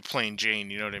pretty plain Jane,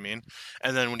 you know what I mean?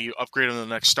 And then when you upgrade on the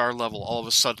next star level, all of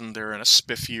a sudden they're in a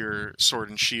spiffier sword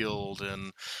and shield,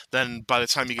 and then by the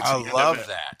time you get to the end of it,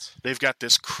 that. they've got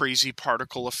this crazy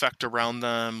particle effect around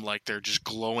them, like they're just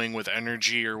glowing with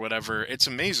energy or whatever. It's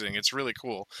amazing. It's really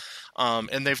cool.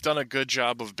 And they've done a good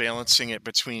job of balancing it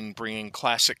between bringing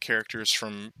classic characters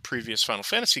from previous Final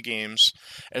Fantasy games,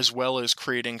 as well as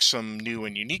creating some new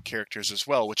and unique characters as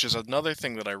well, which is another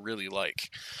thing that I really like.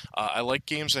 I like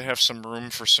games that have some room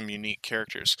for some unique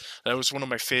characters. That was one of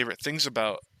my favorite things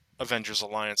about Avengers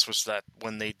Alliance, was that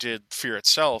when they did Fear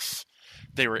itself,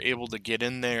 they were able to get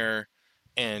in there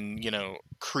and, you know,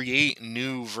 create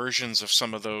new versions of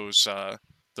some of those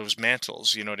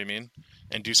mantles, you know what I mean?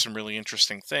 And do some really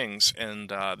interesting things. And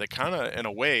they kind of, in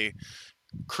a way,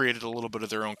 created a little bit of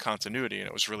their own continuity, and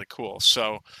it was really cool.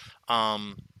 So,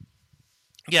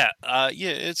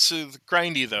 it's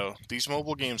grindy, though. These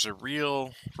mobile games are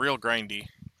real grindy.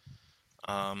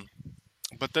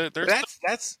 But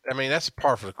that's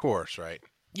par for the course, right?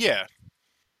 Yeah.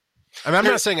 I mean, I'm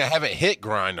not saying I haven't hit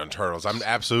grind on Turtles. I'm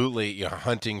absolutely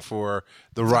hunting for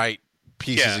the right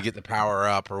pieces to get the power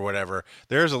up or whatever.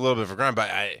 There's a little bit of a grind, but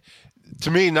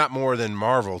to me, not more than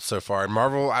Marvel so far. And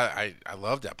Marvel, I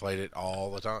loved it. I played it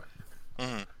all the time.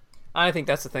 Mm-hmm. I think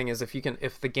that's the thing, is if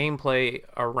the gameplay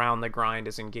around the grind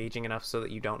is engaging enough so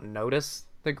that you don't notice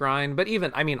the grind. But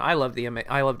even, I mean, I loved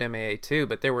MAA too,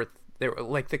 but there were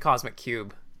like the Cosmic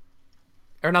Cube,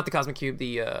 or not the Cosmic Cube,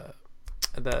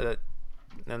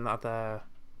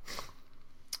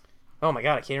 oh my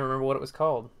god, I can't remember what it was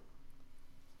called.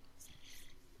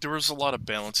 There was a lot of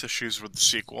balance issues with the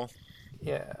sequel.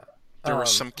 Yeah. There were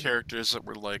some characters that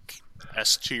were like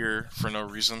S tier for no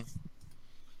reason.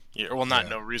 Yeah, well,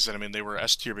 no reason. I mean, they were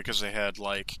S tier because they had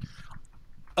like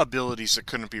abilities that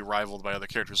couldn't be rivaled by other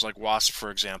characters. Like Wasp, for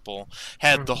example,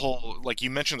 had the whole, like you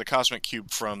mentioned, the Cosmic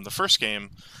Cube from the first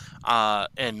game,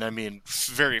 and I mean,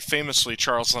 very famously,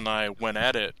 Charles and I went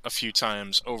at it a few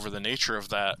times over the nature of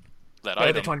that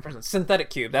item. The 20% synthetic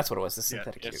cube. That's what it was. The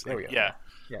synthetic cube. There we go.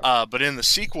 Yeah. But in the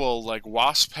sequel, like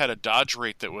Wasp had a dodge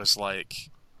rate that was like.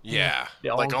 Yeah,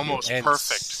 like almost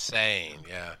perfect. Insane,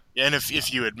 yeah. And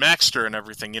if you had maxed her and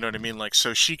everything, you know what I mean? Like,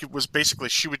 so she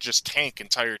would just tank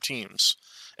entire teams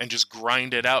and just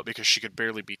grind it out because she could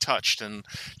barely be touched. And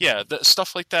yeah,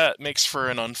 stuff like that makes for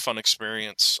an unfun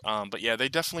experience. But yeah, they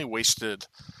definitely wasted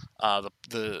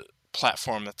the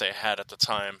platform that they had at the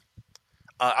time.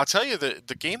 I'll tell you,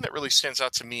 the game that really stands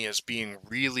out to me as being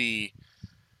really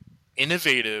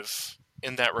innovative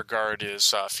in that regard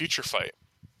is Future Fight.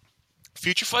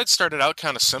 Future Fight started out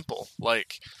kind of simple.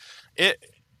 Like, it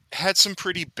had some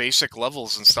pretty basic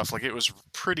levels and stuff. Like, it was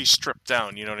pretty stripped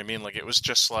down, you know what I mean? Like, it was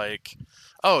just like,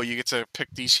 oh, you get to pick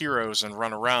these heroes and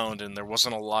run around, and there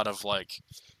wasn't a lot of, like...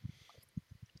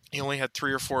 You only had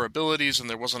 3 or 4 abilities, and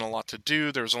there wasn't a lot to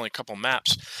do. There was only a couple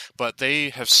maps. But they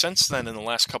have since then, in the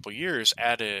last couple years,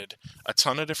 added a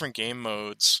ton of different game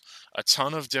modes, a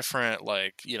ton of different,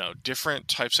 like, you know, different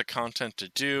types of content to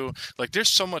do. Like,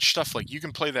 there's so much stuff. Like, you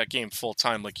can play that game full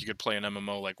time, like you could play an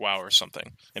MMO like WoW or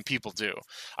something, and people do.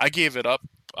 I gave it up,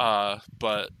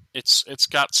 but it's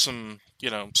got some, you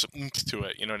know, some oomph to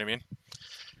it. You know what I mean?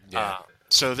 Yeah.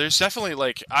 So there's definitely,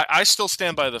 like, I still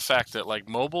stand by the fact that, like,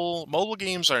 mobile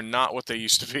games are not what they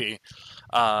used to be.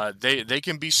 They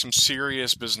can be some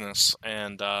serious business,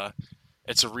 and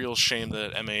it's a real shame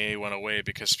that MAA went away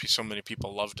because so many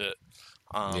people loved it.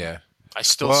 I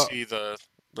still see the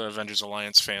Avengers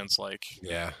Alliance fans, like,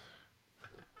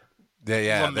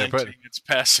 lamenting its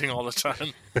passing all the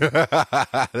time.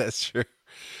 That's true.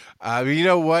 You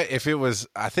know what? If it was,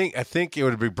 I think it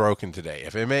would be broken today.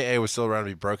 If MAA was still around,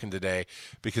 it'd be broken today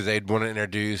because they'd want to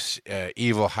introduce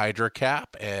Evil Hydra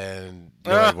Cap, and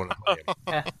nobody want to play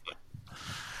him.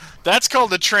 That's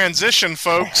called a transition,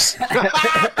 folks. All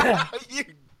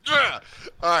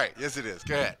right, yes, it is.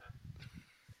 Go ahead.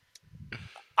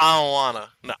 I don't wanna.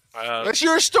 No, that's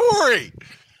your story.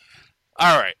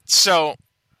 All right, so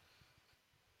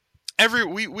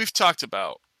we've talked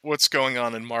about what's going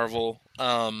on in Marvel.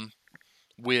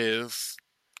 With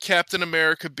Captain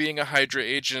America being a Hydra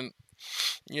agent,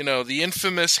 you know, the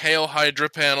infamous Hail Hydra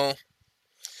panel.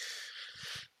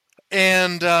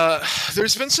 And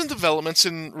there's been some developments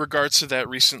in regards to that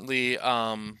recently.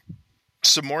 Some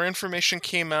more information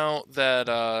came out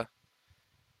that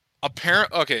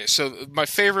okay, so my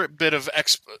favorite bit of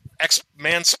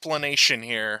mansplaination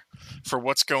here for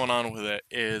what's going on with it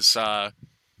is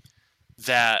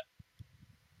that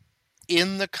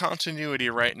in the continuity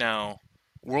right now,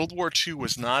 World War II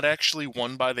was not actually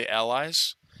won by the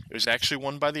Allies. It was actually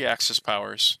won by the Axis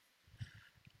powers.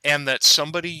 And that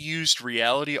somebody used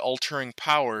reality-altering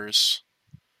powers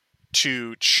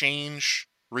to change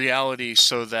reality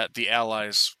so that the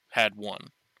Allies had won.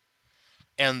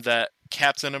 And that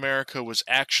Captain America was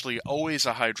actually always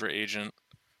a Hydra agent,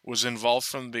 was involved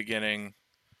from the beginning,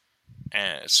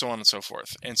 and so on and so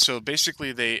forth. And so basically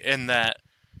it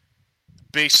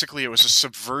was a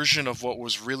subversion of what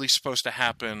was really supposed to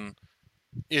happen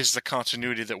is the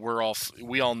continuity that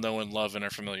we all know and love and are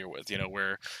familiar with,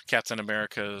 where Captain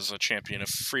America is a champion of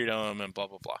freedom and blah,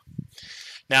 blah, blah.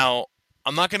 Now,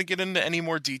 I'm not going to get into any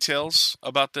more details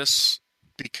about this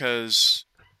because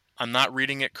I'm not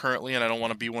reading it currently and I don't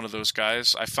want to be one of those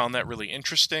guys. I found that really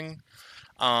interesting.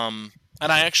 And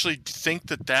I actually think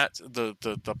that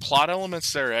the plot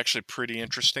elements there are actually pretty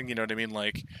interesting. You know what I mean?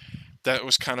 Like, that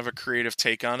was kind of a creative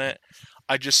take on it.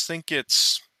 I just think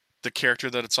it's the character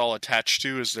that it's all attached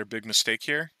to is their big mistake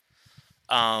here.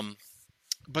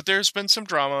 But there's been some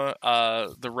drama.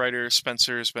 The writer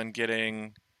Spencer has been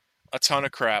getting a ton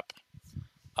of crap.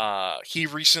 He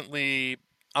recently,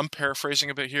 I'm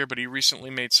paraphrasing a bit here, but he recently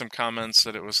made some comments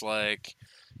that it was like,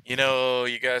 you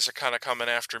guys are kind of coming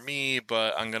after me,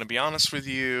 but I'm going to be honest with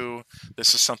you,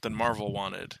 this is something Marvel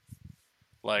wanted.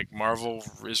 Like, Marvel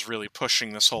is really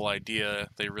pushing this whole idea.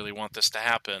 They really want this to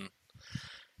happen.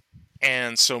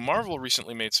 And so Marvel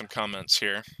recently made some comments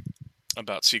here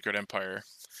about Secret Empire.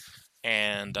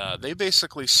 And they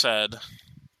basically said,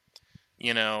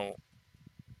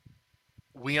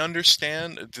 we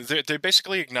understand, they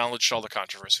basically acknowledged all the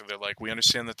controversy. They're like, we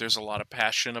understand that there's a lot of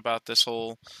passion about this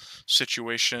whole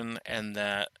situation, and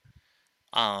that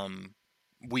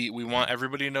we want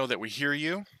everybody to know that we hear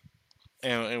you,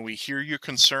 and we hear your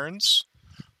concerns,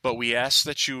 but we ask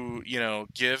that you,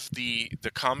 give the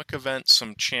comic event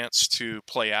some chance to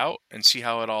play out and see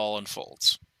how it all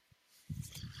unfolds.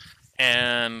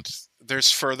 And there's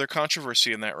further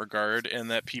controversy in that regard, and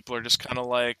that people are just kind of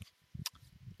like,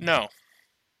 no.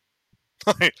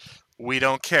 We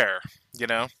don't care,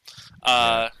 and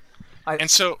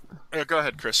so go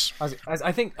ahead, Chris.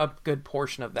 I think a good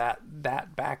portion of that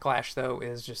backlash, though,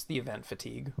 is just the event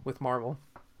fatigue with Marvel.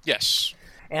 Yes,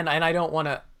 and I don't want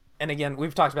to. And again,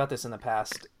 we've talked about this in the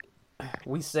past.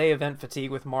 We say event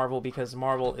fatigue with Marvel because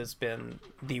Marvel has been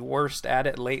the worst at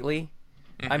it lately.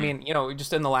 Mm-hmm. I mean,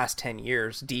 just in the last 10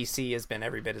 years, DC has been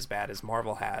every bit as bad as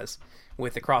Marvel has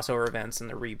with the crossover events and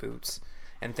the reboots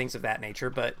and things of that nature,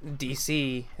 but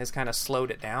DC has kind of slowed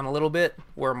it down a little bit,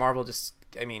 where Marvel just,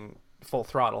 full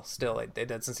throttle still. It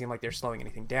doesn't seem like they're slowing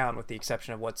anything down, with the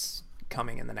exception of what's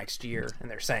coming in the next year, and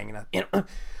they're saying that,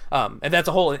 and that's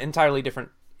a whole entirely different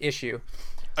issue.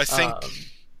 I think,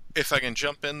 if I can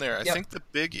jump in there, I think the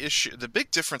big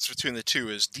difference between the two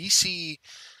is DC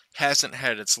hasn't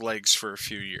had its legs for a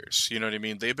few years. You know what I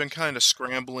mean? They've been kind of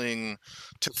scrambling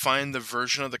to find the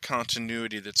version of the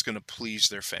continuity that's going to please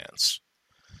their fans.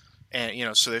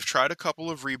 And, so they've tried a couple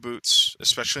of reboots,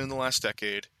 especially in the last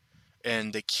decade,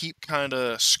 and they keep kind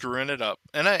of screwing it up.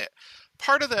 And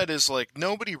part of that is, like,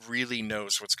 nobody really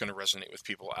knows what's going to resonate with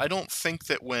people. I don't think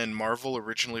that when Marvel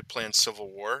originally planned Civil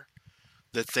War,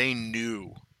 that they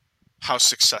knew how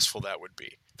successful that would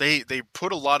be. They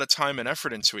put a lot of time and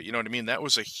effort into it, you know what I mean? That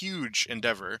was a huge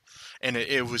endeavor, and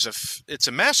it's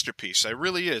a masterpiece. It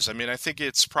really is. I mean, I think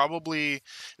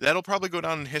that'll probably go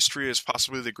down in history as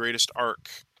possibly the greatest arc,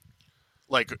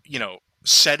 like,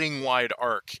 setting-wide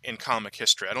arc in comic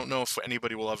history. I don't know if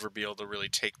anybody will ever be able to really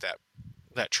take that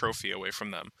trophy away from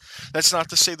them. That's not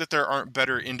to say that there aren't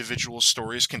better individual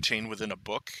stories contained within a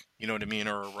book, you know what I mean,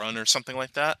 or a run or something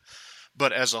like that.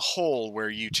 But as a whole, where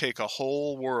you take a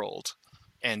whole world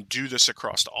and do this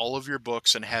across all of your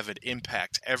books and have it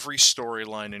impact every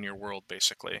storyline in your world,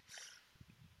 basically,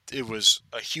 it was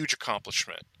a huge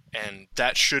accomplishment, and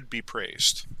that should be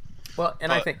praised. Well,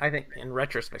 and I think in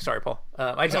retrospect, sorry, Paul.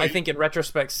 I think in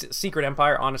retrospect, Secret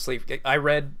Empire. Honestly, I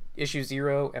read issue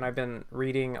 0, and I've been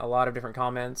reading a lot of different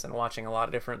comments and watching a lot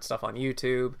of different stuff on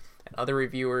YouTube and other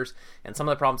reviewers, and some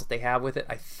of the problems that they have with it.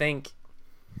 I think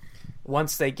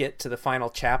once they get to the final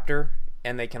chapter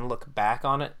and they can look back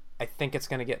on it, I think it's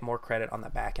going to get more credit on the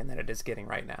back end than it is getting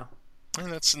right now.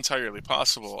 And that's entirely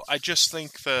possible. I just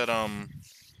think that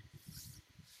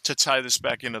to tie this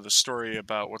back into the story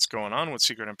about what's going on with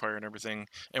Secret Empire and everything,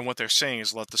 and what they're saying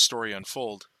is let the story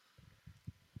unfold.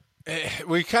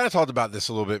 We kind of talked about this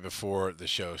a little bit before the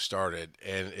show started,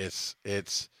 and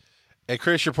and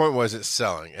Chris, your point was it's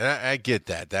selling, and I get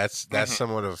that. That's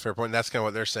somewhat of a fair point. That's kind of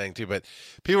what they're saying too. But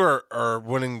people are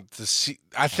wanting to see.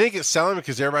 I think it's selling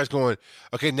because everybody's going,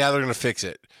 okay, now they're going to fix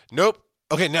it. Nope.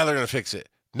 Okay, now they're going to fix it.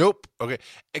 Nope. Okay,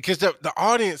 because the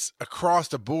audience across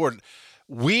the board,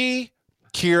 we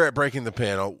here at Breaking the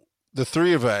Panel, the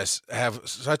three of us have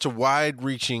such a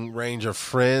wide-reaching range of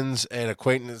friends and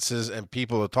acquaintances and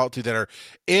people to talk to that are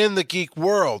in the geek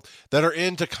world, that are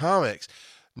into comics.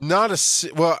 Not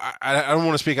a well, I don't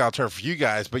want to speak out of turn for you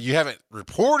guys, but you haven't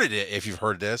reported it if you've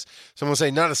heard this. Someone say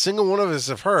not a single one of us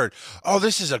have heard. Oh,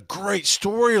 this is a great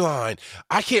storyline.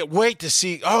 I can't wait to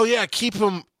see. Oh yeah, keep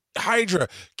him Hydra,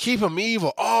 keep him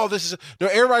evil. Oh, this is no.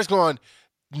 Everybody's going.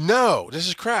 No, this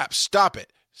is crap. Stop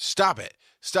it. Stop.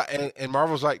 And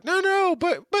Marvel's like, no,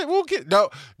 but we'll get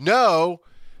no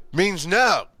means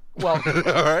no. Well,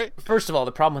 all right. First of all,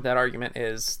 the problem with that argument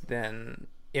is then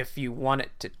if you want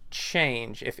it to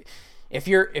change, if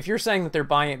you're saying that they're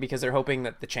buying it because they're hoping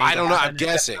that the change, I don't know.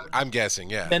 I'm guessing.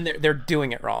 Yeah. Then they're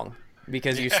doing it wrong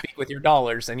because you speak with your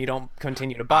dollars and you don't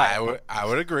continue to buy it. I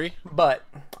would agree. But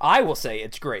I will say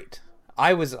it's great.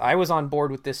 I was on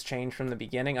board with this change from the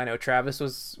beginning. I know Travis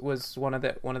was one of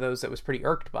those that was pretty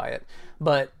irked by it,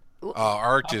 but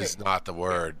irked is not the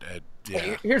word.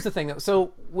 Yeah. Here's the thing though.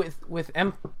 So with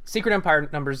Secret Empire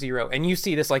 #0, and you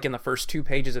see this like in the first 2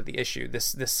 pages of the issue,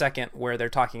 this second where they're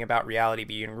talking about reality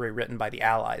being rewritten by the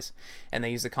Allies, and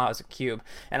they use the Cosmic Cube.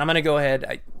 And I'm gonna go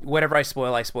ahead. Whatever I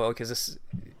spoil because this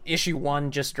issue 1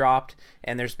 just dropped,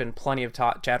 and there's been plenty of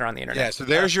chatter on the internet. Yeah. So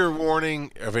there's your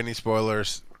warning of any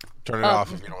spoilers. Turn it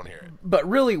off if you don't want to hear it. But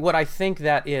really, what I think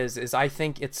that is I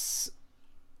think it's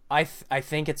a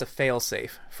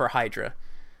failsafe for Hydra.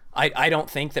 I don't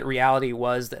think that reality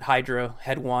was that Hydra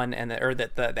had won or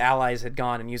that the Allies had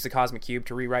gone and used the Cosmic Cube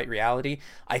to rewrite reality.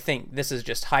 I think this is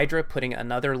just Hydra putting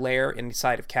another layer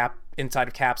inside of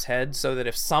Cap's head, so that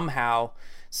if somehow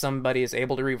somebody is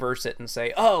able to reverse it and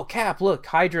say, "Oh, Cap, look,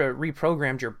 Hydra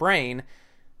reprogrammed your brain,"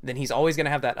 then he's always going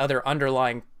to have that other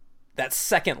underlying, that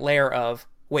second layer of,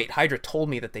 wait, Hydra told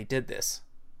me that they did this.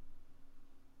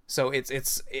 So it's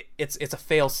a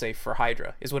failsafe for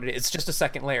Hydra, is what it is. It's just a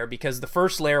second layer, because the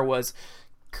first layer was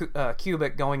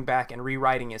Kubrick going back and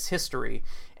rewriting his history,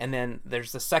 and then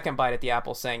there's the second bite at the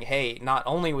apple saying, hey, not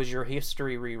only was your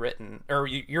history rewritten, or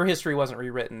your history wasn't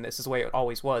rewritten, this is the way it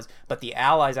always was, but the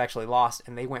Allies actually lost,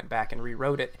 and they went back and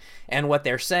rewrote it. And what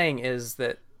they're saying is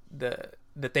that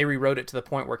they rewrote it to the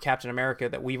point where Captain America,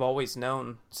 that we've always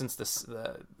known since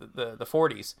the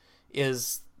 40s,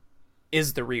 is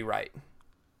the rewrite.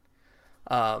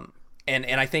 And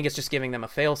I think it's just giving them a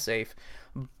failsafe.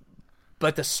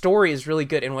 But the story is really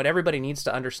good, and what everybody needs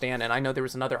to understand, and I know there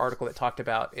was another article that talked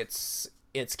about it's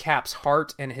Cap's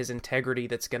heart and his integrity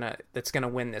that's gonna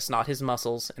win this, not his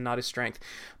muscles and not his strength.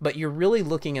 But you're really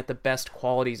looking at the best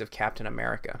qualities of Captain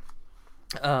America.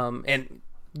 And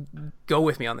go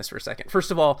with me on this for a second.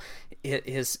 First of all,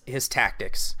 his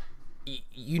tactics.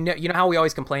 You know how we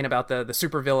always complain about the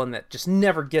supervillain that just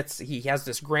never gets. He has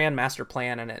this grand master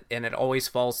plan, and it always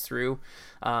falls through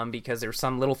because there's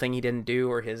some little thing he didn't do,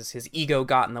 or his ego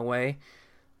got in the way.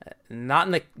 Not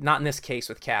in this case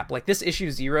with Cap. Like this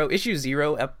issue zero issues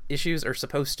are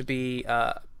supposed to be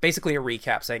basically a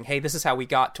recap saying, hey, this is how we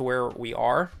got to where we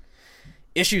are.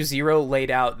 Issue 0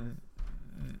 laid out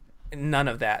none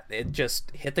of that. It just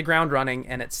hit the ground running,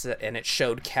 and it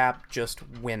showed Cap just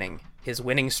winning. His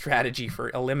winning strategy for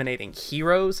eliminating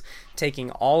heroes, taking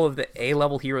all of the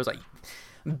A-level heroes. Like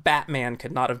Batman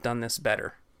could not have done this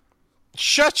better.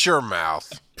 Shut your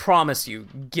mouth. Promise you,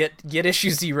 get issue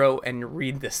 0 and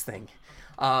read this thing.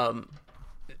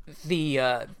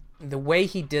 The way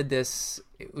he did this,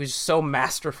 it was so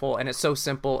masterful, and it's so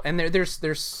simple. And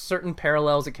there's certain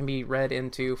parallels that can be read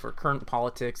into for current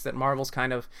politics that Marvel's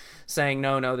kind of saying,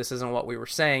 no, this isn't what we were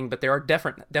saying. But there are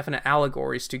definite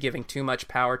allegories to giving too much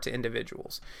power to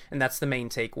individuals, and that's the main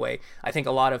takeaway. I think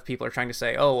a lot of people are trying to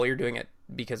say, oh, well, you're doing it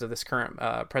because of this current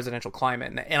presidential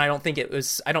climate, and I don't think the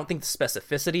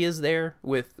specificity is there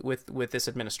with this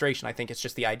administration. I think it's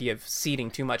just the idea of ceding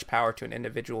too much power to an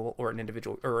individual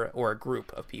or a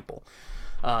group of people.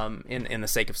 In the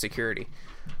sake of security,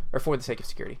 or for the sake of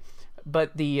security.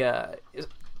 But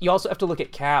you also have to look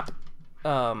at Cap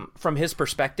from his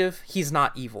perspective. He's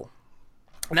not evil,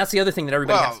 and that's the other thing that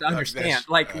everybody has to understand.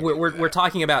 We're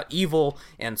talking about evil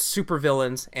and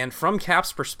supervillains, and from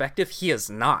Cap's perspective, he is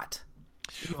not.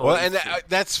 Well, and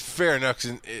that's fair enough.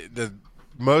 Because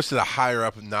most of the higher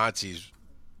up Nazis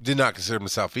did not consider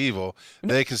themselves evil.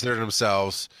 They considered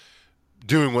themselves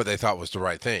doing what they thought was the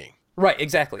right thing. Right.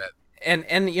 Exactly.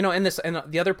 And you know, and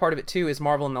the other part of it too is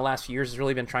Marvel in the last few years has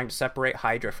really been trying to separate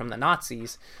Hydra from the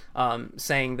Nazis,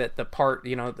 saying that the part,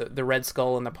 you know, the Red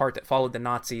Skull and the part that followed the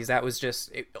Nazis, that was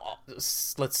just,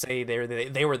 let's say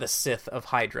they were the Sith of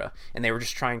Hydra, and they were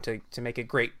just trying to make a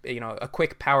great, you know, a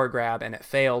quick power grab, and it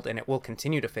failed, and it will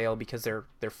continue to fail because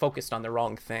they're focused on the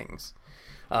wrong things.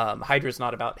 Hydra's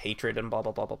not about hatred and blah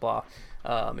blah blah blah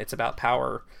blah. It's about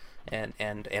power.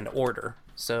 and order.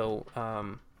 So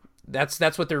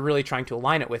that's what they're really trying to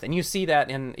align it with, and you see that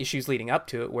in issues leading up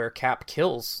to it, where Cap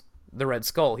kills the Red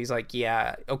Skull. He's like,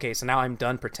 yeah, okay, so now I'm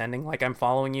done pretending like I'm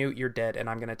following you. You're dead, and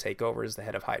I'm going to take over as the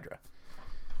head of Hydra.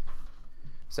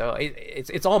 So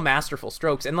it's all masterful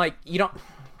strokes, and like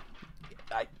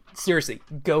seriously,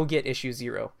 go get issue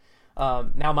 0.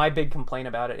 Now my big complaint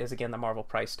about it is, again, the Marvel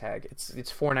price tag. It's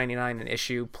 $4.99 an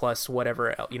issue plus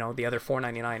whatever, the other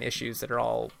 $4.99 issues that are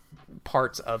all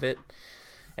parts of it.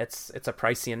 It's a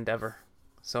pricey endeavor.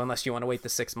 So unless you want to wait the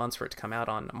 6 months for it to come out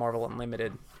on Marvel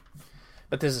Unlimited.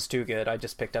 But this is too good. I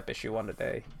just picked up issue 1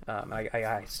 today.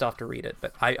 I still have to read it,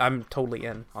 but I'm totally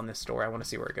in on this story. I want to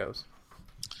see where it goes.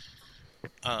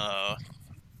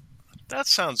 That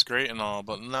sounds great and all,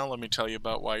 but now let me tell you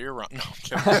about why you're wrong. No,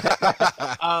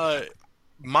 I'm kidding.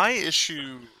 My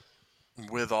issue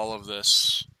with all of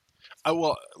this...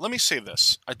 well, let me say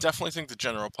this. I definitely think the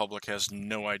general public has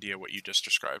no idea what you just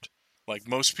described. Like,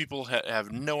 most people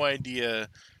have no idea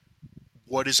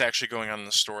what is actually going on in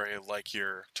the story like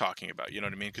you're talking about. You know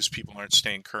what I mean? Because people aren't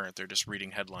staying current. They're just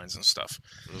reading headlines and stuff.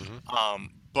 Mm-hmm.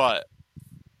 But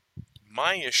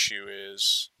my issue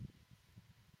is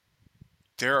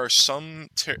there's some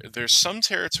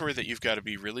territory that you've got to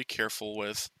be really careful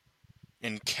with,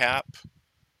 and Cap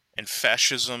and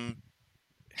fascism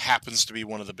happens to be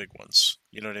one of the big ones.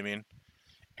 You know what I mean?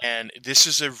 And this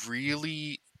is a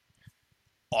really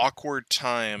awkward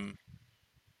time,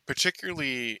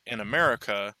 particularly in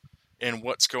America, and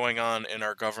what's going on in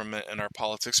our government and our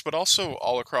politics, but also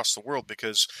all across the world,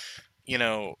 because,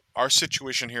 our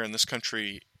situation here in this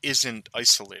country isn't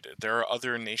isolated. There are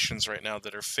other nations right now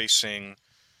that are facing,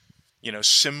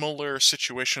 similar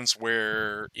situations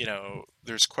where,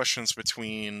 there's questions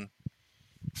between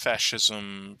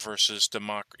fascism versus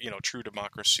true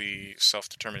democracy,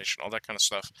 self-determination, all that kind of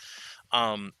stuff.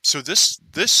 So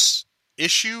this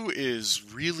issue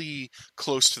is really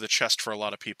close to the chest for a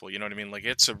lot of people. You know what I mean? Like,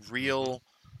 it's a real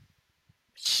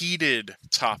heated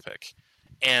topic.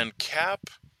 And Cap,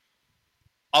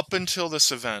 up until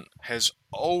this event, has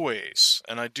always,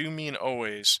 and I do mean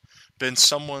always, been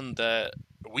someone that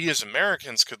we as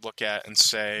Americans could look at and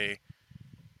say,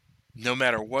 no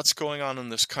matter what's going on in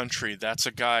this country, that's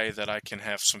a guy that I can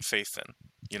have some faith in.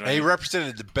 You know, and he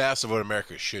represented the best of what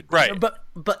America should be. Right.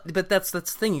 But that's the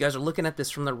thing. You guys are looking at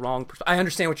this from the wrong perspective. I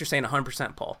understand what you're saying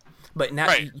 100%, Paul. But now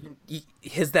right.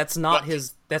 that's not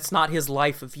his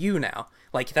life of view now.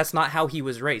 Like, that's not how he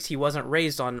was raised. He wasn't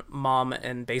raised on mom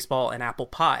and baseball and apple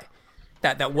pie.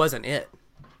 That wasn't it.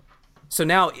 So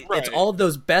now it's all of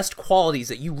those best qualities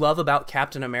that you love about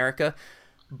Captain America,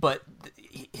 but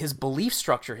his belief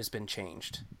structure has been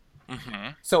changed.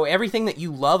 Mm-hmm. So everything that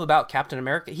you love about Captain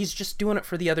America, he's just doing it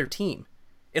for the other team.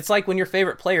 It's like when your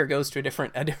favorite player goes to a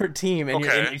different team, and,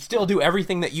 and you still do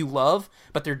everything that you love,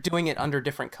 but they're doing it under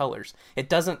different colors.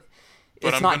 It's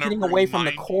not getting away from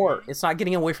the core. It's not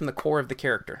getting away from the core of the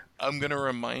character. I'm going to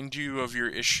remind you of your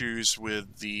issues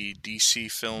with the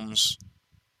DC films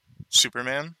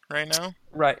Superman right now.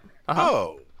 Right. Uh-huh.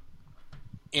 Oh.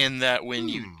 In that when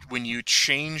you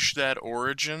change that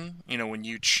origin, when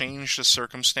you change the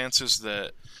circumstances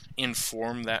that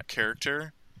inform that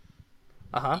character,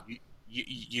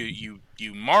 you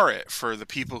mar it for the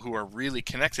people who are really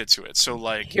connected to it. So,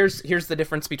 like, here's the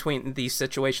difference between these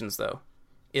situations, though,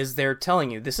 is they're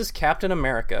telling you this is Captain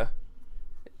America,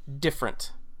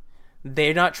 different.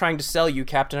 They're not trying to sell you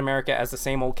Captain America as the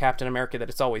same old Captain America that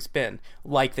it's always been,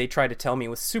 like they tried to tell me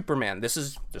with Superman. This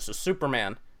is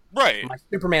Superman. Right. My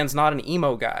Superman's not an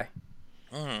emo guy.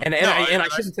 And I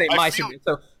shouldn't say my Superman.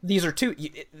 So these are two.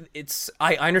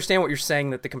 I understand what you're saying,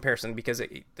 that the comparison, because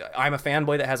I'm a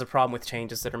fanboy that has a problem with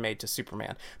changes that are made to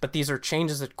Superman. But these are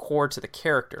changes that core to the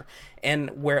character. And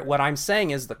what I'm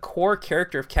saying is the core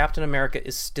character of Captain America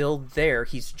is still there.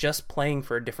 He's just playing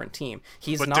for a different team.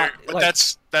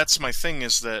 That's my thing,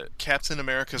 is that Captain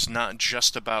America's not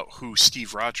just about who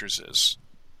Steve Rogers is.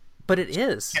 But it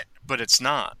is. But it's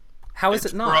not. How is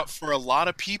it not? For a lot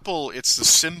of people, it's the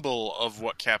symbol of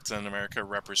what Captain America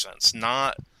represents,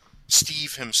 not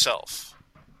Steve himself.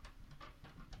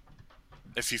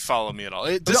 If you follow me at all.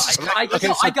 I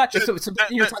got you.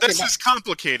 This is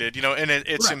complicated, and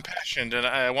it's impassioned, and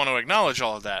I want to acknowledge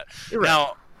all of that. Right.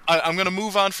 Now, I'm going to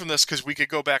move on from this, because we could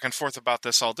go back and forth about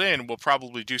this all day, and we'll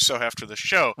probably do so after the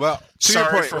show. Well,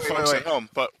 sorry for folks at home,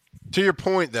 but to your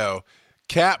point, though,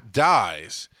 Cap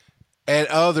dies, and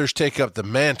others take up the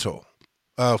mantle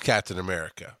of Captain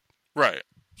America. Right.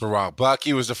 For a while.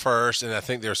 Bucky was the first, and I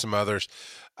think there are some others.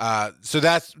 So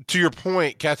that's, to your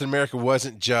point, Captain America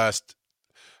wasn't just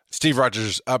Steve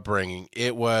Rogers' upbringing.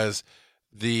 It was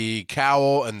the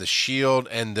cowl and the shield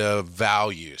and the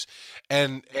values.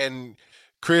 And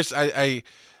Chris, I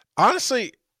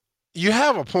honestly, you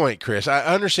have a point, Chris. I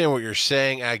understand what you're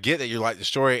saying. I get that you like the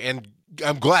story, and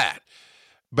I'm glad.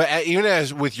 But even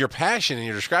as with your passion and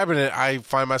you're describing it, I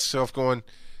find myself going,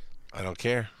 I don't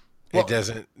care. Well,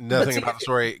 nothing about the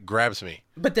story grabs me.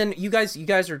 But then you guys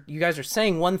are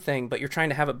saying one thing, but you're trying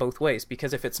to have it both ways.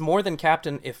 Because if it's more than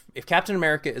if Captain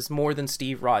America is more than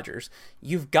Steve Rogers,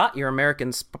 you've got your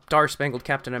American Star-Spangled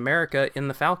Captain America in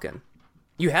the Falcon.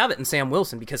 You have it in Sam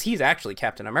Wilson because he's actually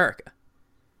Captain America.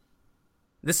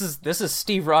 This is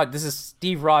Steve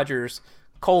Rogers,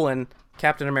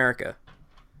 Captain America.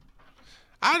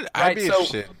 I'd be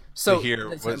interested to hear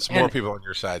what more people on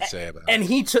your side say about it. And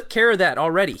he took care of that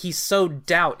already. He sowed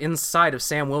doubt inside of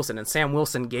Sam Wilson, and Sam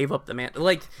Wilson gave up the man.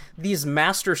 Like, these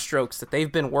master strokes that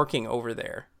they've been working over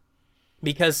there.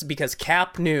 Because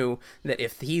Cap knew that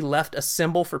if he left a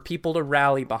symbol for people to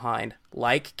rally behind,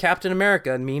 like Captain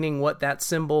America, meaning what that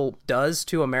symbol does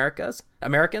to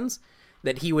Americans,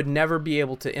 that he would never be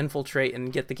able to infiltrate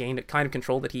and get the kind of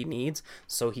control that he needs.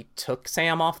 So he took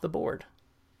Sam off the board.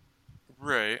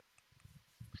 Right.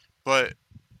 But,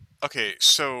 okay,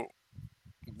 so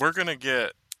we're going to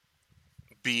get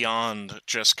beyond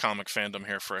just comic fandom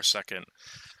here for a second.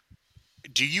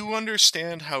 Do you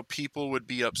understand how people would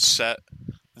be upset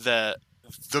that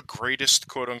the greatest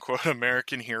quote-unquote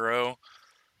American hero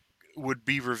would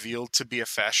be revealed to be a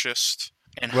fascist?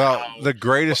 And the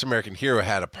greatest American hero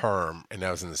had a perm, and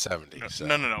that was in the 70s. So.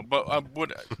 No. But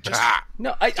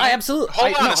I absolutely...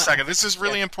 Hold on a second. This is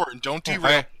really important. Don't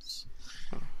derail this.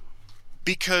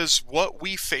 Because what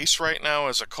we face right now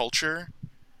as a culture,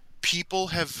 people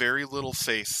have very little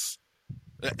faith.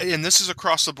 And this is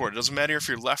across the board. It doesn't matter if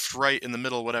you're left, right, in the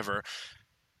middle, whatever.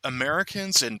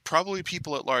 Americans and probably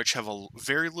people at large have a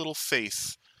very little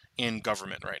faith in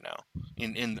government right now,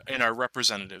 in our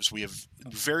representatives. We have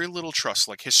very little trust,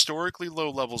 like historically low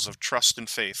levels of trust and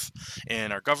faith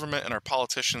in our government and our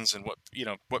politicians and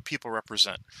what people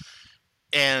represent.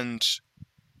 And,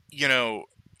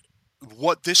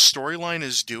 what this storyline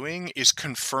is doing is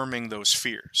confirming those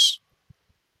fears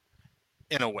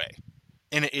in a way.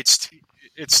 And it's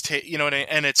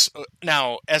and it's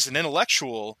now, as an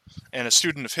intellectual and a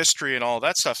student of history and all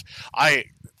that stuff, I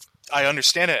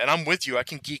understand it, and I'm with you. I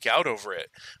can geek out over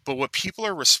it. But what people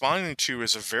are responding to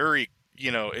is a very,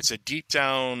 it's a deep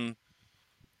down,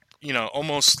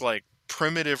 almost like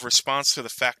primitive response to the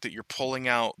fact that you're pulling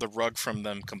out the rug from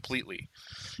them completely.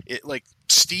 It, like,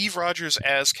 Steve Rogers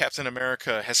as Captain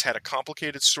America has had a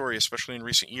complicated story, especially in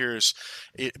recent years,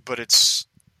 but it's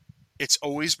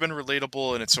always been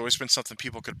relatable, and it's always been something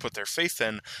people could put their faith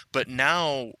in. But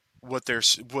now what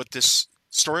this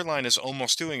storyline is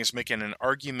almost doing is making an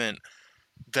argument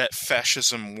that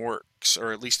fascism works,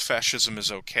 or at least fascism is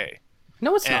okay.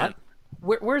 No, it's not.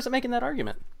 Where is it making that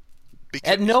argument?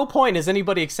 At no point is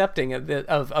anybody accepting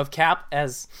of Cap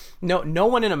as no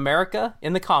one in America,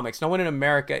 in the comics, no one in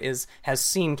America has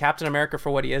seen Captain America for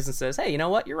what he is and says, hey, you know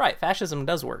what? You're right. Fascism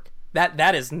does work. That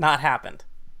has not happened.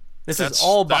 This is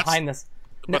all behind this.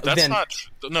 But that's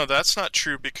not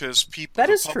true, because people... That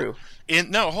is true.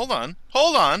 Hold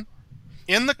on.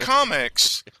 In the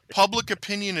comics, public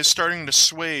opinion is starting to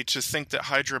sway to think that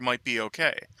Hydra might be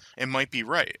okay. It might be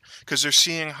right. Because they're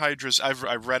seeing Hydra's...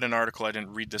 I've read an article, I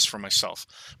didn't read this for myself,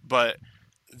 but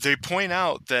they point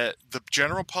out that the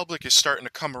general public is starting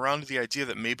to come around to the idea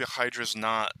that maybe Hydra's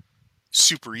not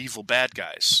super evil bad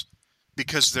guys.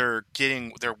 Because they're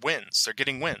getting their wins. They're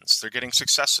getting wins. They're getting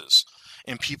successes.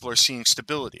 And people are seeing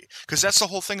stability. Because that's the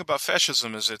whole thing about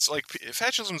fascism, is it's like,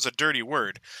 fascism is a dirty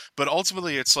word, but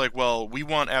ultimately it's like, well, we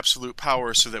want absolute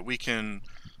power so that we can,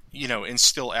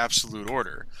 instill absolute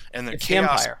order. And the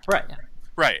chaos... Empire. Right.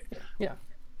 Right. Yeah.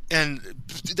 And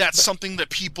that's something that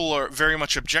people are very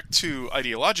much object to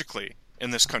ideologically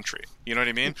in this country. You know what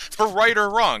I mean? For right or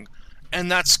wrong. And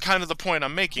that's kind of the point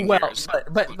I'm making here.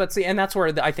 But see, and that's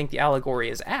where I think the allegory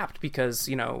is apt, because,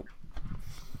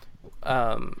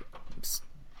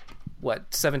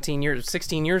 16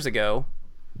 years ago,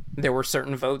 there were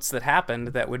certain votes that happened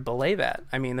that would belay that.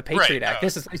 I mean, the Patriot Act.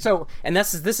 This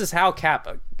is how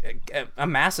Cap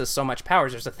amasses so much power.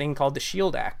 There's a thing called the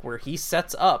Shield Act, where he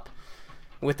sets up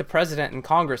with the president and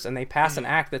Congress, and they pass an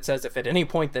act that says if at any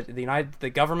point that the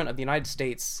government of the United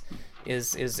States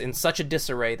is in such a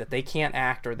disarray that they can't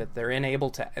act, or that they're unable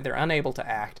to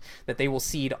act, that they will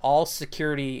cede all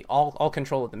security, all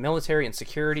control of the military and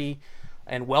security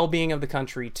and well-being of the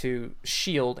country to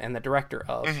S.H.I.E.L.D. and the director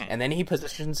of. And then he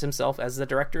positions himself as the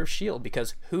director of S.H.I.E.L.D.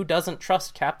 because who doesn't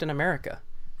trust Captain America?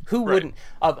 Who Right. wouldn't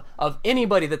of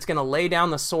anybody that's going to lay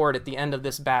down the sword at the end of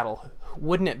this battle?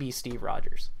 Wouldn't it be Steve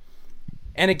Rogers?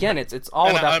 And again, it's all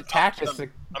And about the tactics that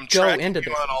I'm go tracking into you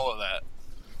this. on all of that.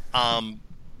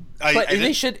 But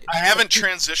they should. I haven't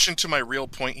transitioned to my real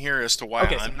point here as to why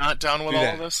Okay, I'm not down with all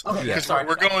of this. Okay, Because sorry.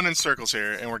 we're going in circles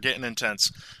here and we're getting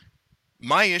intense.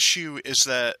 My issue is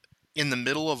that in the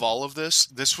middle of all of this,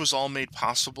 this was all made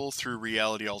possible through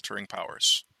reality-altering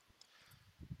powers.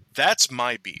 That's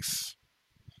my beef.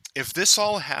 If this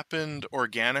all happened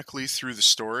organically through the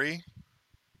story,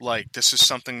 like this is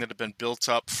something that had been built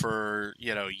up for,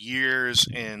 years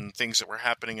in things that were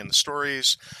happening in the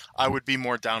stories, I would be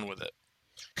more down with it.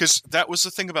 Because that was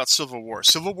the thing about Civil War.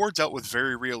 Civil War dealt with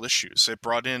very real issues. It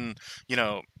brought in,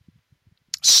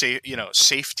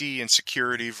 safety and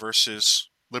security versus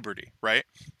liberty, right?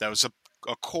 That was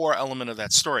a core element of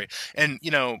that story. And,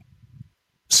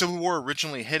 Civil War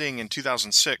originally hitting in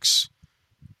 2006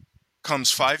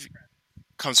 comes 5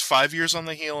 years on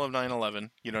the heel of 9/11,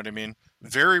 you know what I mean?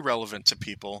 Very relevant to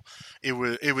people. It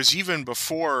was even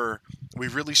before we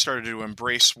really started to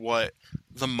embrace what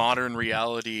the modern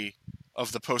reality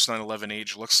of the post 9/11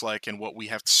 age looks like and what we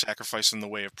have to sacrifice in the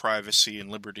way of privacy and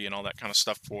liberty and all that kind of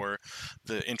stuff for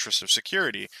the interest of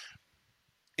security.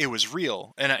 It was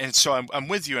real. And so I'm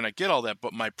with you and I get all that,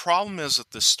 but my problem is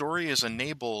that the story is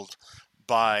enabled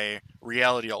by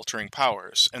reality altering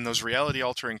powers, and those reality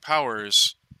altering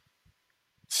powers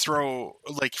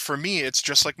for me, it's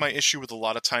just like my issue with a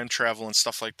lot of time travel and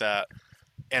stuff like that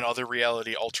and other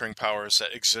reality altering powers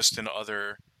that exist in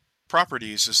other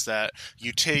properties, is that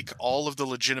you take all of the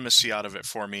legitimacy out of it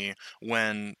for me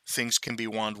when things can be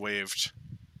wand waved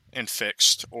and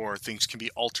fixed, or things can be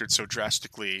altered so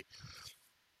drastically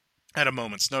at a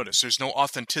moment's notice. There's no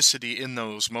authenticity in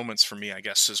those moments for me, I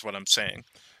guess, is what I'm saying.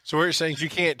 So what you're saying is you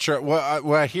can't trust.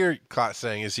 What I hear Klotz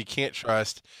saying is he can't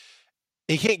trust.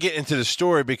 He can't get into the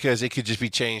story because it could just be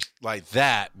changed like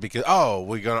that. Because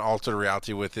we're going to alter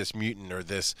reality with this mutant or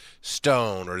this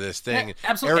stone or this thing. Yeah,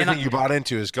 absolutely. Everything you bought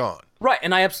into is gone. Right,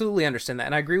 and I absolutely understand that,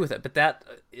 and I agree with it. But that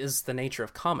is the nature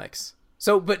of comics.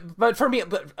 So, but for me,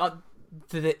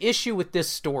 the issue with this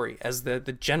story, as the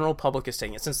general public is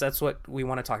saying it, since that's what we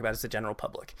want to talk about, is the general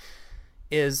public,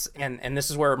 is, and this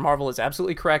is where Marvel is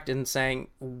absolutely correct in saying,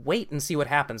 wait and see what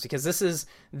happens, because this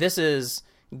is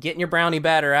getting your brownie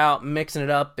batter out, mixing it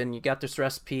up, and you got this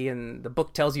recipe, and the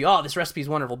book tells you, this recipe is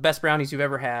wonderful, best brownies you've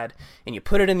ever had, and you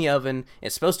put it in the oven, and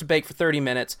it's supposed to bake for 30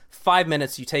 minutes, 5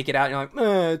 minutes you take it out, and you're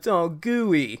like, it's all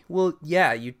gooey. Well,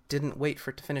 yeah, you didn't wait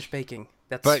for it to finish baking.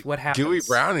 That's what happens. Gooey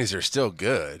brownies are still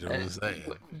good. I'm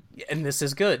saying. And this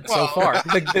is good so far.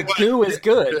 The goo is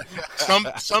good.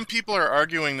 Some people are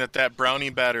arguing that brownie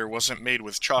batter wasn't made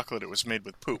with chocolate; it was made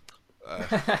with poop.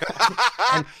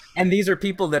 And these are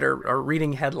people that are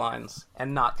reading headlines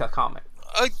and not a comic.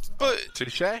 But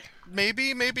Touche?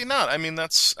 maybe not. I mean,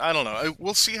 I don't know.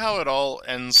 We'll see how it all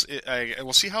ends.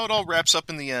 We'll see how it all wraps up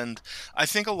in the end. I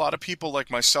think a lot of people like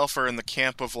myself are in the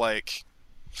camp of like,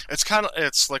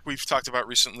 it's like we've talked about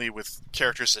recently with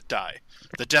characters that die.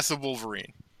 The death of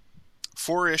Wolverine.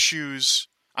 4 issues.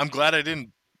 I'm glad I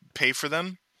didn't pay for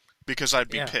them because I'd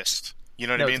be pissed. You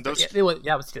know what I mean? It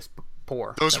was just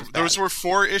poor. Those were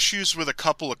 4 issues with a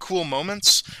couple of cool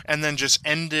moments, and then just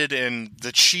ended in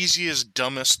the cheesiest,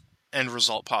 dumbest end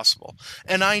result possible.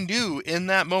 And I knew in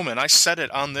that moment, I said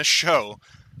it on this show,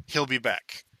 he'll be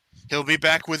back. He'll be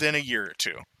back within a year or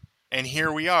two. And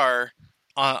here we are,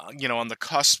 on the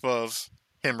cusp of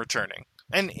him returning.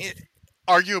 And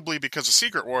arguably because of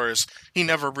Secret Wars, he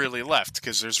never really left,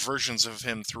 because there's versions of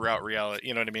him throughout reality,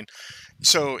 you know what I mean?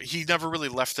 So he never really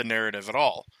left the narrative at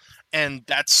all. And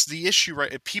that's the issue,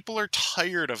 right? People are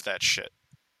tired of that shit.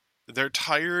 They're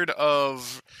tired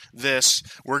of this.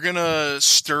 We're gonna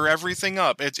stir everything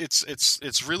up.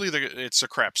 It's really it's a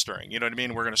crap stirring. You know what I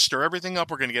mean? We're gonna stir everything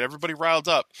up. We're gonna get everybody riled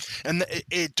up, and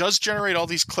it does generate all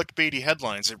these clickbaity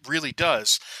headlines. It really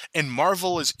does. And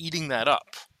Marvel is eating that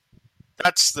up.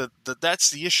 That's the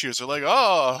issue. Is they're like,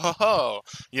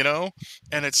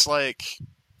 and it's like,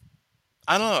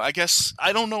 I don't know. I guess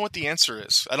I don't know what the answer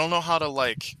is. I don't know how to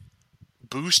like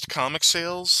boost comic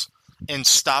sales and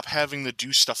stop having to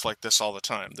do stuff like this all the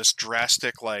time. This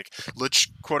drastic, like, let's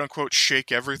quote-unquote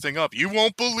shake everything up. You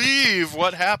won't believe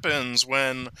what happens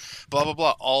when blah, blah,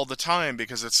 blah all the time,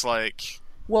 because it's like...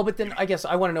 Well, but then I guess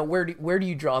I want to know, where do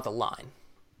you draw the line?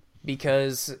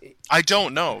 Because... I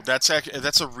don't know. That's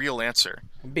a real answer.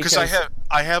 Because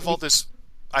I have all this...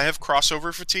 I have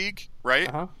crossover fatigue, right?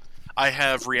 Uh-huh. I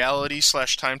have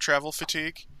reality/time travel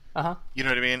fatigue. Uh-huh. You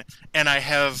know what I mean? And I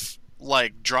have...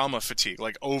 like drama fatigue,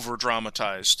 like over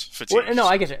dramatized fatigue. Well, no,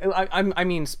 I get it. I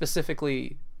mean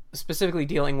specifically specifically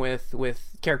dealing with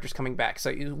characters coming back.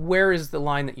 So where is the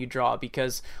line that you draw?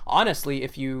 Because honestly,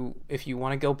 if you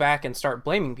want to go back and start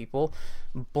blaming people,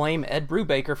 blame Ed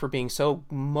Brubaker for being so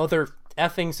mother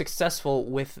effing successful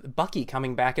with Bucky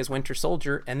coming back as Winter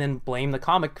Soldier, and then blame the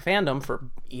comic fandom for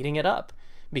eating it up,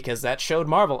 because that showed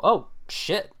Marvel, oh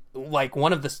shit, like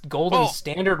one of the golden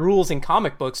standard rules in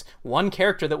comic books, one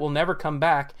character that will never come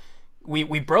back, we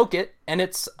broke it, and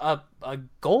it's a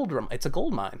gold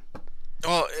mine.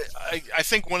 Well, I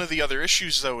think one of the other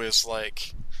issues, though, is,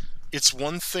 like, it's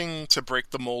one thing to break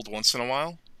the mold once in a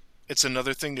while. It's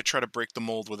another thing to try to break the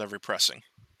mold with every pressing.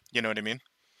 You know what I mean?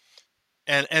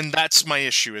 And that's my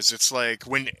issue, is it's like,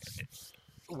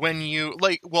 when you,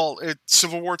 like, well,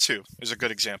 Civil War 2 is a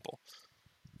good example.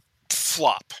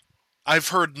 Flop. I've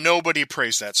heard nobody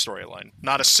praise that storyline.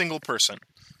 Not a single person.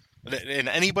 And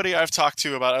anybody I've talked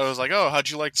to about it, I was like, oh, how'd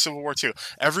you like Civil War 2?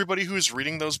 Everybody who's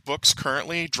reading those books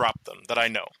currently dropped them, that I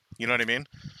know. You know what I mean?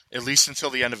 At least until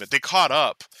the end of it. They caught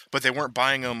up, but they weren't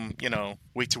buying them,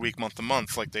 week to week, month to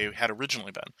month, like they had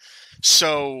originally been.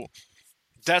 So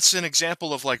that's an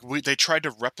example of, like, they tried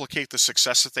to replicate the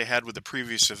success that they had with the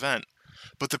previous event,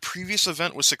 but the previous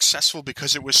event was successful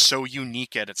because it was so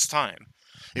unique at its time.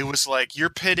 It was like,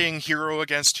 you're pitting hero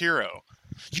against hero.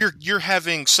 You're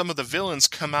having some of the villains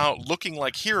come out looking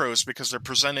like heroes because they're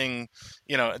presenting,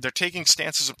 they're taking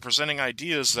stances and presenting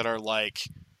ideas that are like,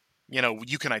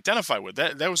 you can identify with.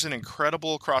 That was an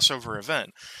incredible crossover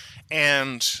event.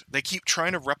 And they keep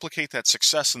trying to replicate that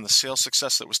success and the sales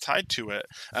success that was tied to it.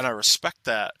 And I respect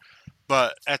that.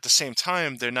 But at the same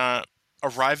time, they're not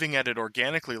arriving at it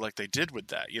organically like they did with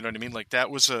that. You know what I mean? Like,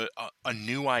 that was a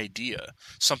new idea,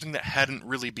 something that hadn't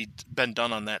really been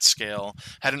done on that scale,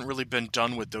 hadn't really been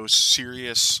done with those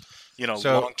serious,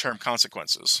 long-term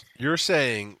consequences. You're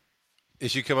saying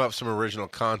if you come up with some original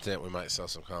content, we might sell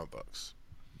some comic books.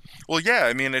 Well, yeah,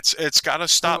 I mean, it's got to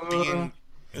stop being...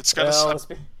 It's got to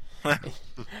stop...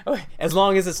 As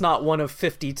long as it's not one of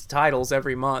 50 titles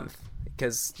every month.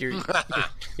 Because you're going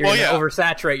to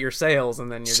oversaturate your sales,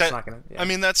 and then you're just not going to... Yeah. I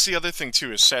mean, that's the other thing,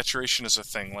 too, is saturation is a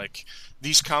thing. Like,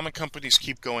 these comic companies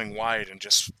keep going wide and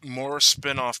just more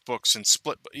spin-off books and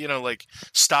split...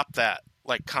 stop that.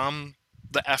 Like, calm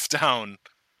the F down.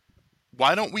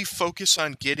 Why don't we focus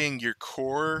on getting your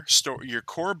core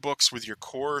books with your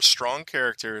core strong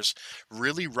characters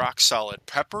really rock solid?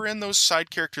 Pepper in those side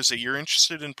characters that you're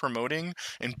interested in promoting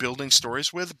and building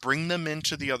stories with. Bring them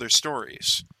into the other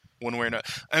stories. One way or another.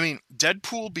 I mean,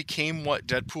 Deadpool became what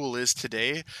Deadpool is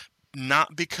today,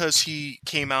 not because he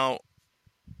came out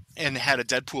and had a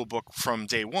Deadpool book from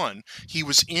day one. He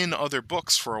was in other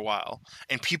books for a while,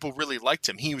 and people really liked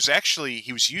him. He was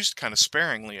used kind of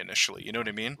sparingly initially, you know what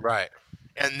I mean? Right.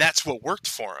 And that's what worked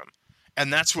for him.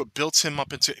 And that's what built him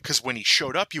up into... Because when he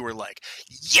showed up, you were like,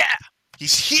 yeah,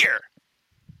 he's here.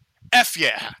 F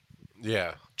yeah.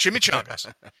 Yeah.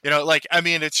 Chimichangas.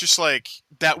 It's just like,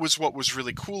 that was what was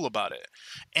really cool about it.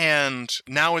 And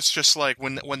now it's just like,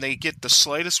 when they get the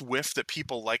slightest whiff that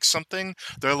people like something,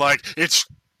 they're like,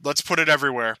 let's put it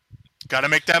everywhere. Gotta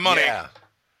make that money.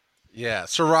 Yeah.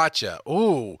 Sriracha.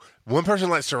 Ooh, one person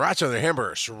likes sriracha on their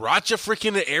hamburger. Sriracha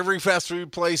freaking at every fast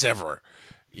food place ever.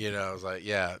 I was like,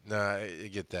 yeah, no, I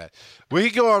get that. We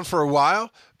could go on for a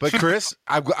while, but Chris,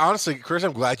 I'm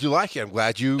glad you like it. I'm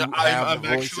glad you have a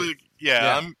voice.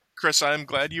 Chris, I'm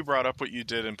glad you brought up what you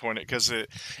did and pointed, because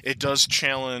it does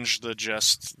challenge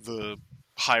the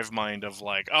hive mind of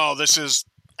like, oh, this is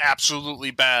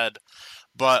absolutely bad.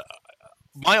 But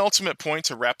my ultimate point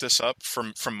to wrap this up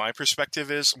from my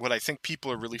perspective is, what I think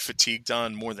people are really fatigued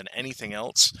on more than anything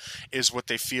else is what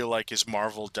they feel like is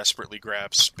Marvel desperately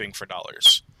grabs bang for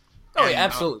dollars. Oh, yeah,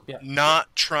 absolutely. Yeah.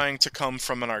 Not trying to come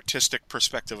from an artistic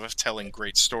perspective of telling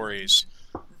great stories.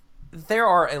 There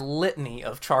are a litany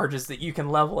of charges that you can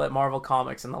level at Marvel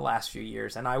Comics in the last few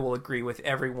years, and I will agree with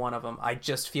every one of them. I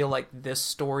just feel like this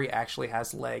story actually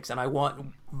has legs,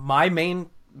 and my main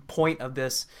point of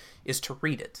this is to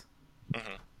read it.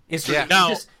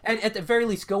 Mm-hmm. And at the very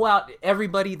least, go out,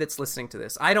 everybody that's listening to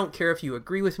this. I don't care if you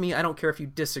agree with me. I don't care if you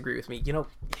disagree with me.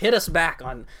 Hit us back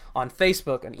on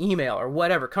Facebook, an email, or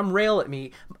whatever. Come rail at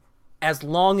me, as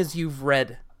long as you've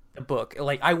read the book.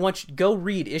 Like, I want you to go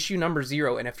read issue number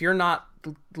 0, and if you're not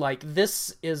like,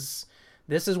 this is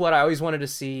what I always wanted to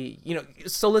see.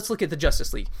 So let's look at the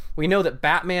Justice League. We know that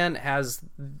Batman has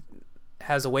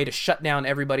a way to shut down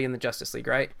everybody in the Justice League,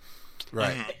 right?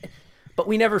 Right. But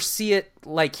we never see it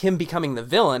like him becoming the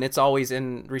villain. It's always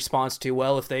in response to,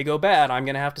 well, if they go bad, I'm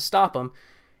going to have to stop them.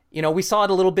 We saw it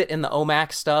a little bit in the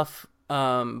OMAC stuff,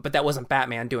 but that wasn't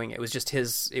Batman doing it. It was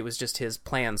just his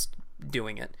plans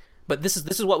doing it. But this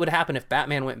is what would happen if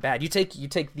Batman went bad. You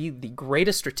take the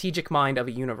greatest strategic mind of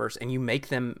a universe and you make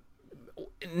them.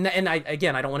 And I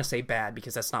don't want to say bad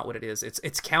because that's not what it is.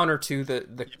 It's counter to the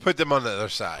you put them on the other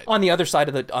side. On the other side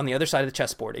of the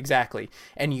chessboard, exactly.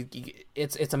 And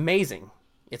it's amazing.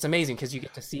 It's amazing because you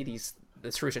get to see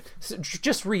this fruition. So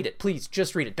just read it, please.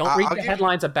 Just read it. Don't read the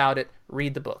headlines about it.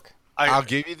 Read the book. I'll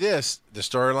give you this: the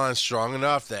storyline's strong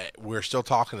enough that we're still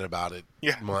talking about it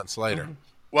months later. Mm-hmm.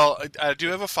 Well, I do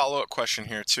have a follow-up question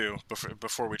here too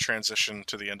before we transition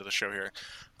to the end of the show here.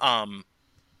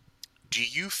 Do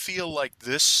you feel like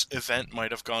this event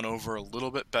might have gone over a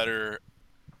little bit better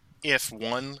if,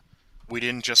 one, we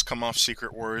didn't just come off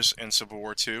Secret Wars and Civil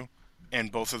War II,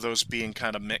 and both of those being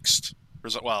kind of mixed?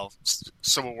 Well,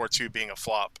 Civil War II being a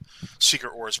flop,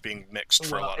 Secret Wars being mixed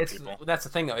for a lot of people. That's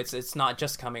the thing, though. It's not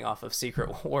just coming off of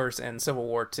Secret Wars and Civil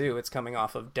War II. It's coming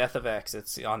off of Death of X.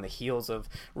 It's on the heels of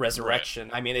Resurrection.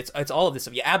 Right. I mean, it's all of this.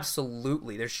 Yeah,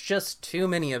 absolutely. There's just too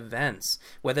many events,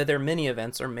 whether they're mini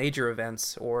events or major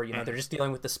events, or they're just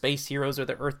dealing with the space heroes or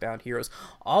the Earthbound heroes.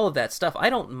 All of that stuff. I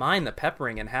don't mind the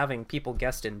peppering and having people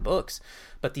guest in books,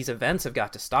 but these events have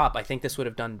got to stop. I think this would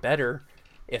have done better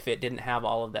if it didn't have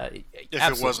all of that. If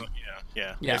it wasn't,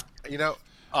 yeah.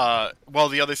 Well,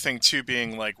 the other thing too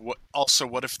being like, what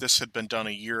if this had been done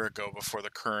a year ago before the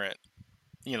current,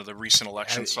 the recent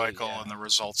election cycle and the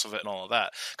results of it and all of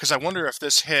that? Because I wonder if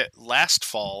this hit last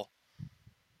fall,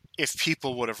 if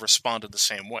people would have responded the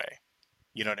same way.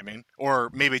 You know what I mean? Or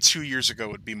maybe 2 years ago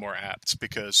would be more apt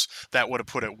because that would have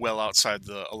put it well outside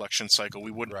the election cycle.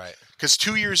 We wouldn't, right? Because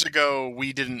 2 years ago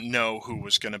we didn't know who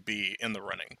was going to be in the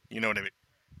running. You know what I mean?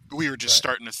 We were just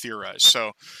starting to theorize.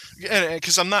 So,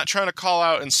 because I'm not trying to call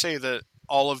out and say that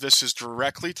all of this is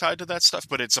directly tied to that stuff,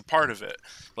 but it's a part of it.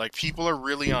 Like, people are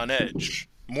really on edge,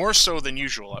 more so than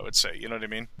usual, I would say. You know what I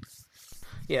mean?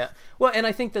 Yeah. Well, and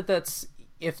I think that's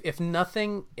if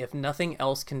nothing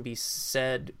else can be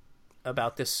said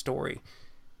about this story,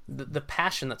 the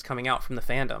passion that's coming out from the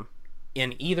fandom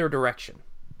in either direction,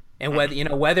 and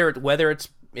whether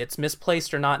it's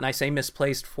misplaced or not, and I say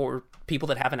misplaced for people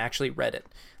that haven't actually read it.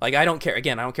 Like, I don't care.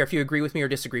 Again, I don't care if you agree with me or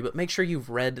disagree, but make sure you've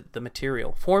read the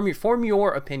material. Form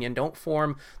your opinion. Don't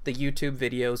form the YouTube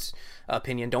videos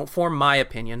opinion. Don't form my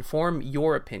opinion. Form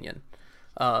your opinion.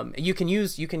 You can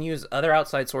use other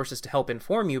outside sources to help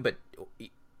inform you, but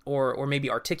or maybe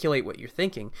articulate what you're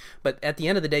thinking. But at the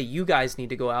end of the day, you guys need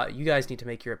to go out. You guys need to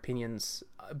make your opinions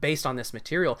based on this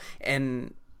material,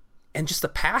 and just the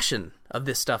passion of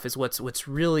this stuff is what's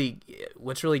really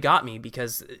got me,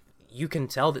 because you can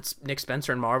tell that Nick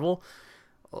Spencer and Marvel,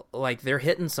 like, they're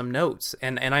hitting some notes,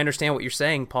 and I understand what you're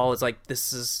saying, Paul. Is like,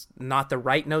 this is not the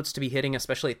right notes to be hitting,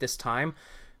 especially at this time,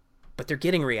 but they're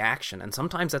getting reaction, and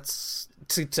sometimes that's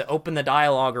to open the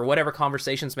dialogue or whatever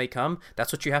conversations may come.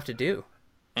 That's what you have to do,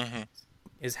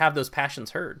 is have those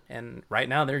passions heard, and right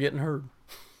now they're getting heard.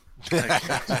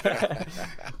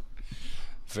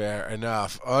 Fair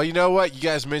enough. Oh, you know what? You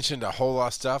guys mentioned a whole lot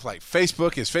of stuff. Like,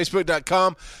 Facebook is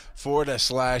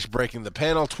facebook.com/breaking the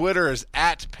panel. Twitter is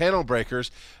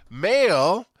 @panelbreakers.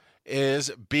 Mail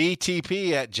is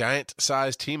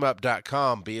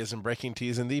btp@giantsizeteamup.com. B as in breaking, T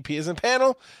as in the, P as in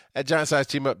panel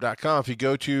 @giantsizeteamup.com. If you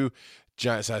go to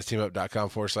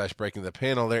giantsizeteamup.com/breaking the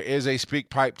panel, there is a speak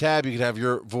pipe tab. You can have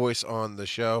your voice on the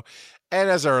show. And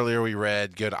as earlier we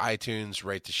read, go to iTunes,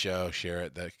 rate the show, share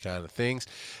it, that kind of things.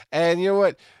 And you know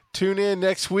what? Tune in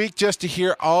next week just to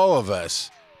hear all of us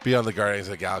be on the Guardians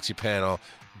of the Galaxy panel,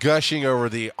 gushing over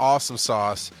the awesome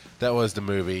sauce that was the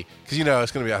movie. Because,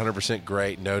 it's going to be 100%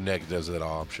 great, no negatives at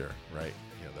all, I'm sure, right?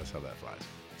 That's how that flies.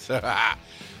 So,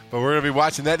 but we're going to be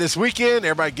watching that this weekend.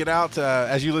 Everybody get out.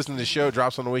 As you listen to the show, it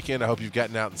drops on the weekend. I hope you've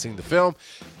gotten out and seen the film.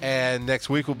 And next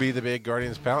week will be the big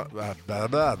Guardians panel.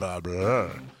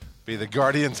 Be the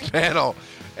Guardians panel,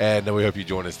 and we hope you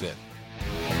join us then.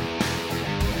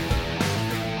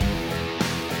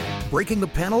 Breaking the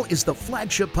Panel is the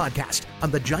flagship podcast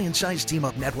on the Giant Size Team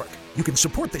Up Network. You can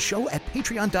support the show at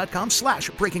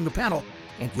patreon.com/breaking the panel,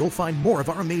 and you'll find more of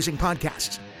our amazing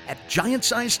podcasts at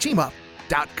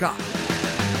giantsizeteamup.com.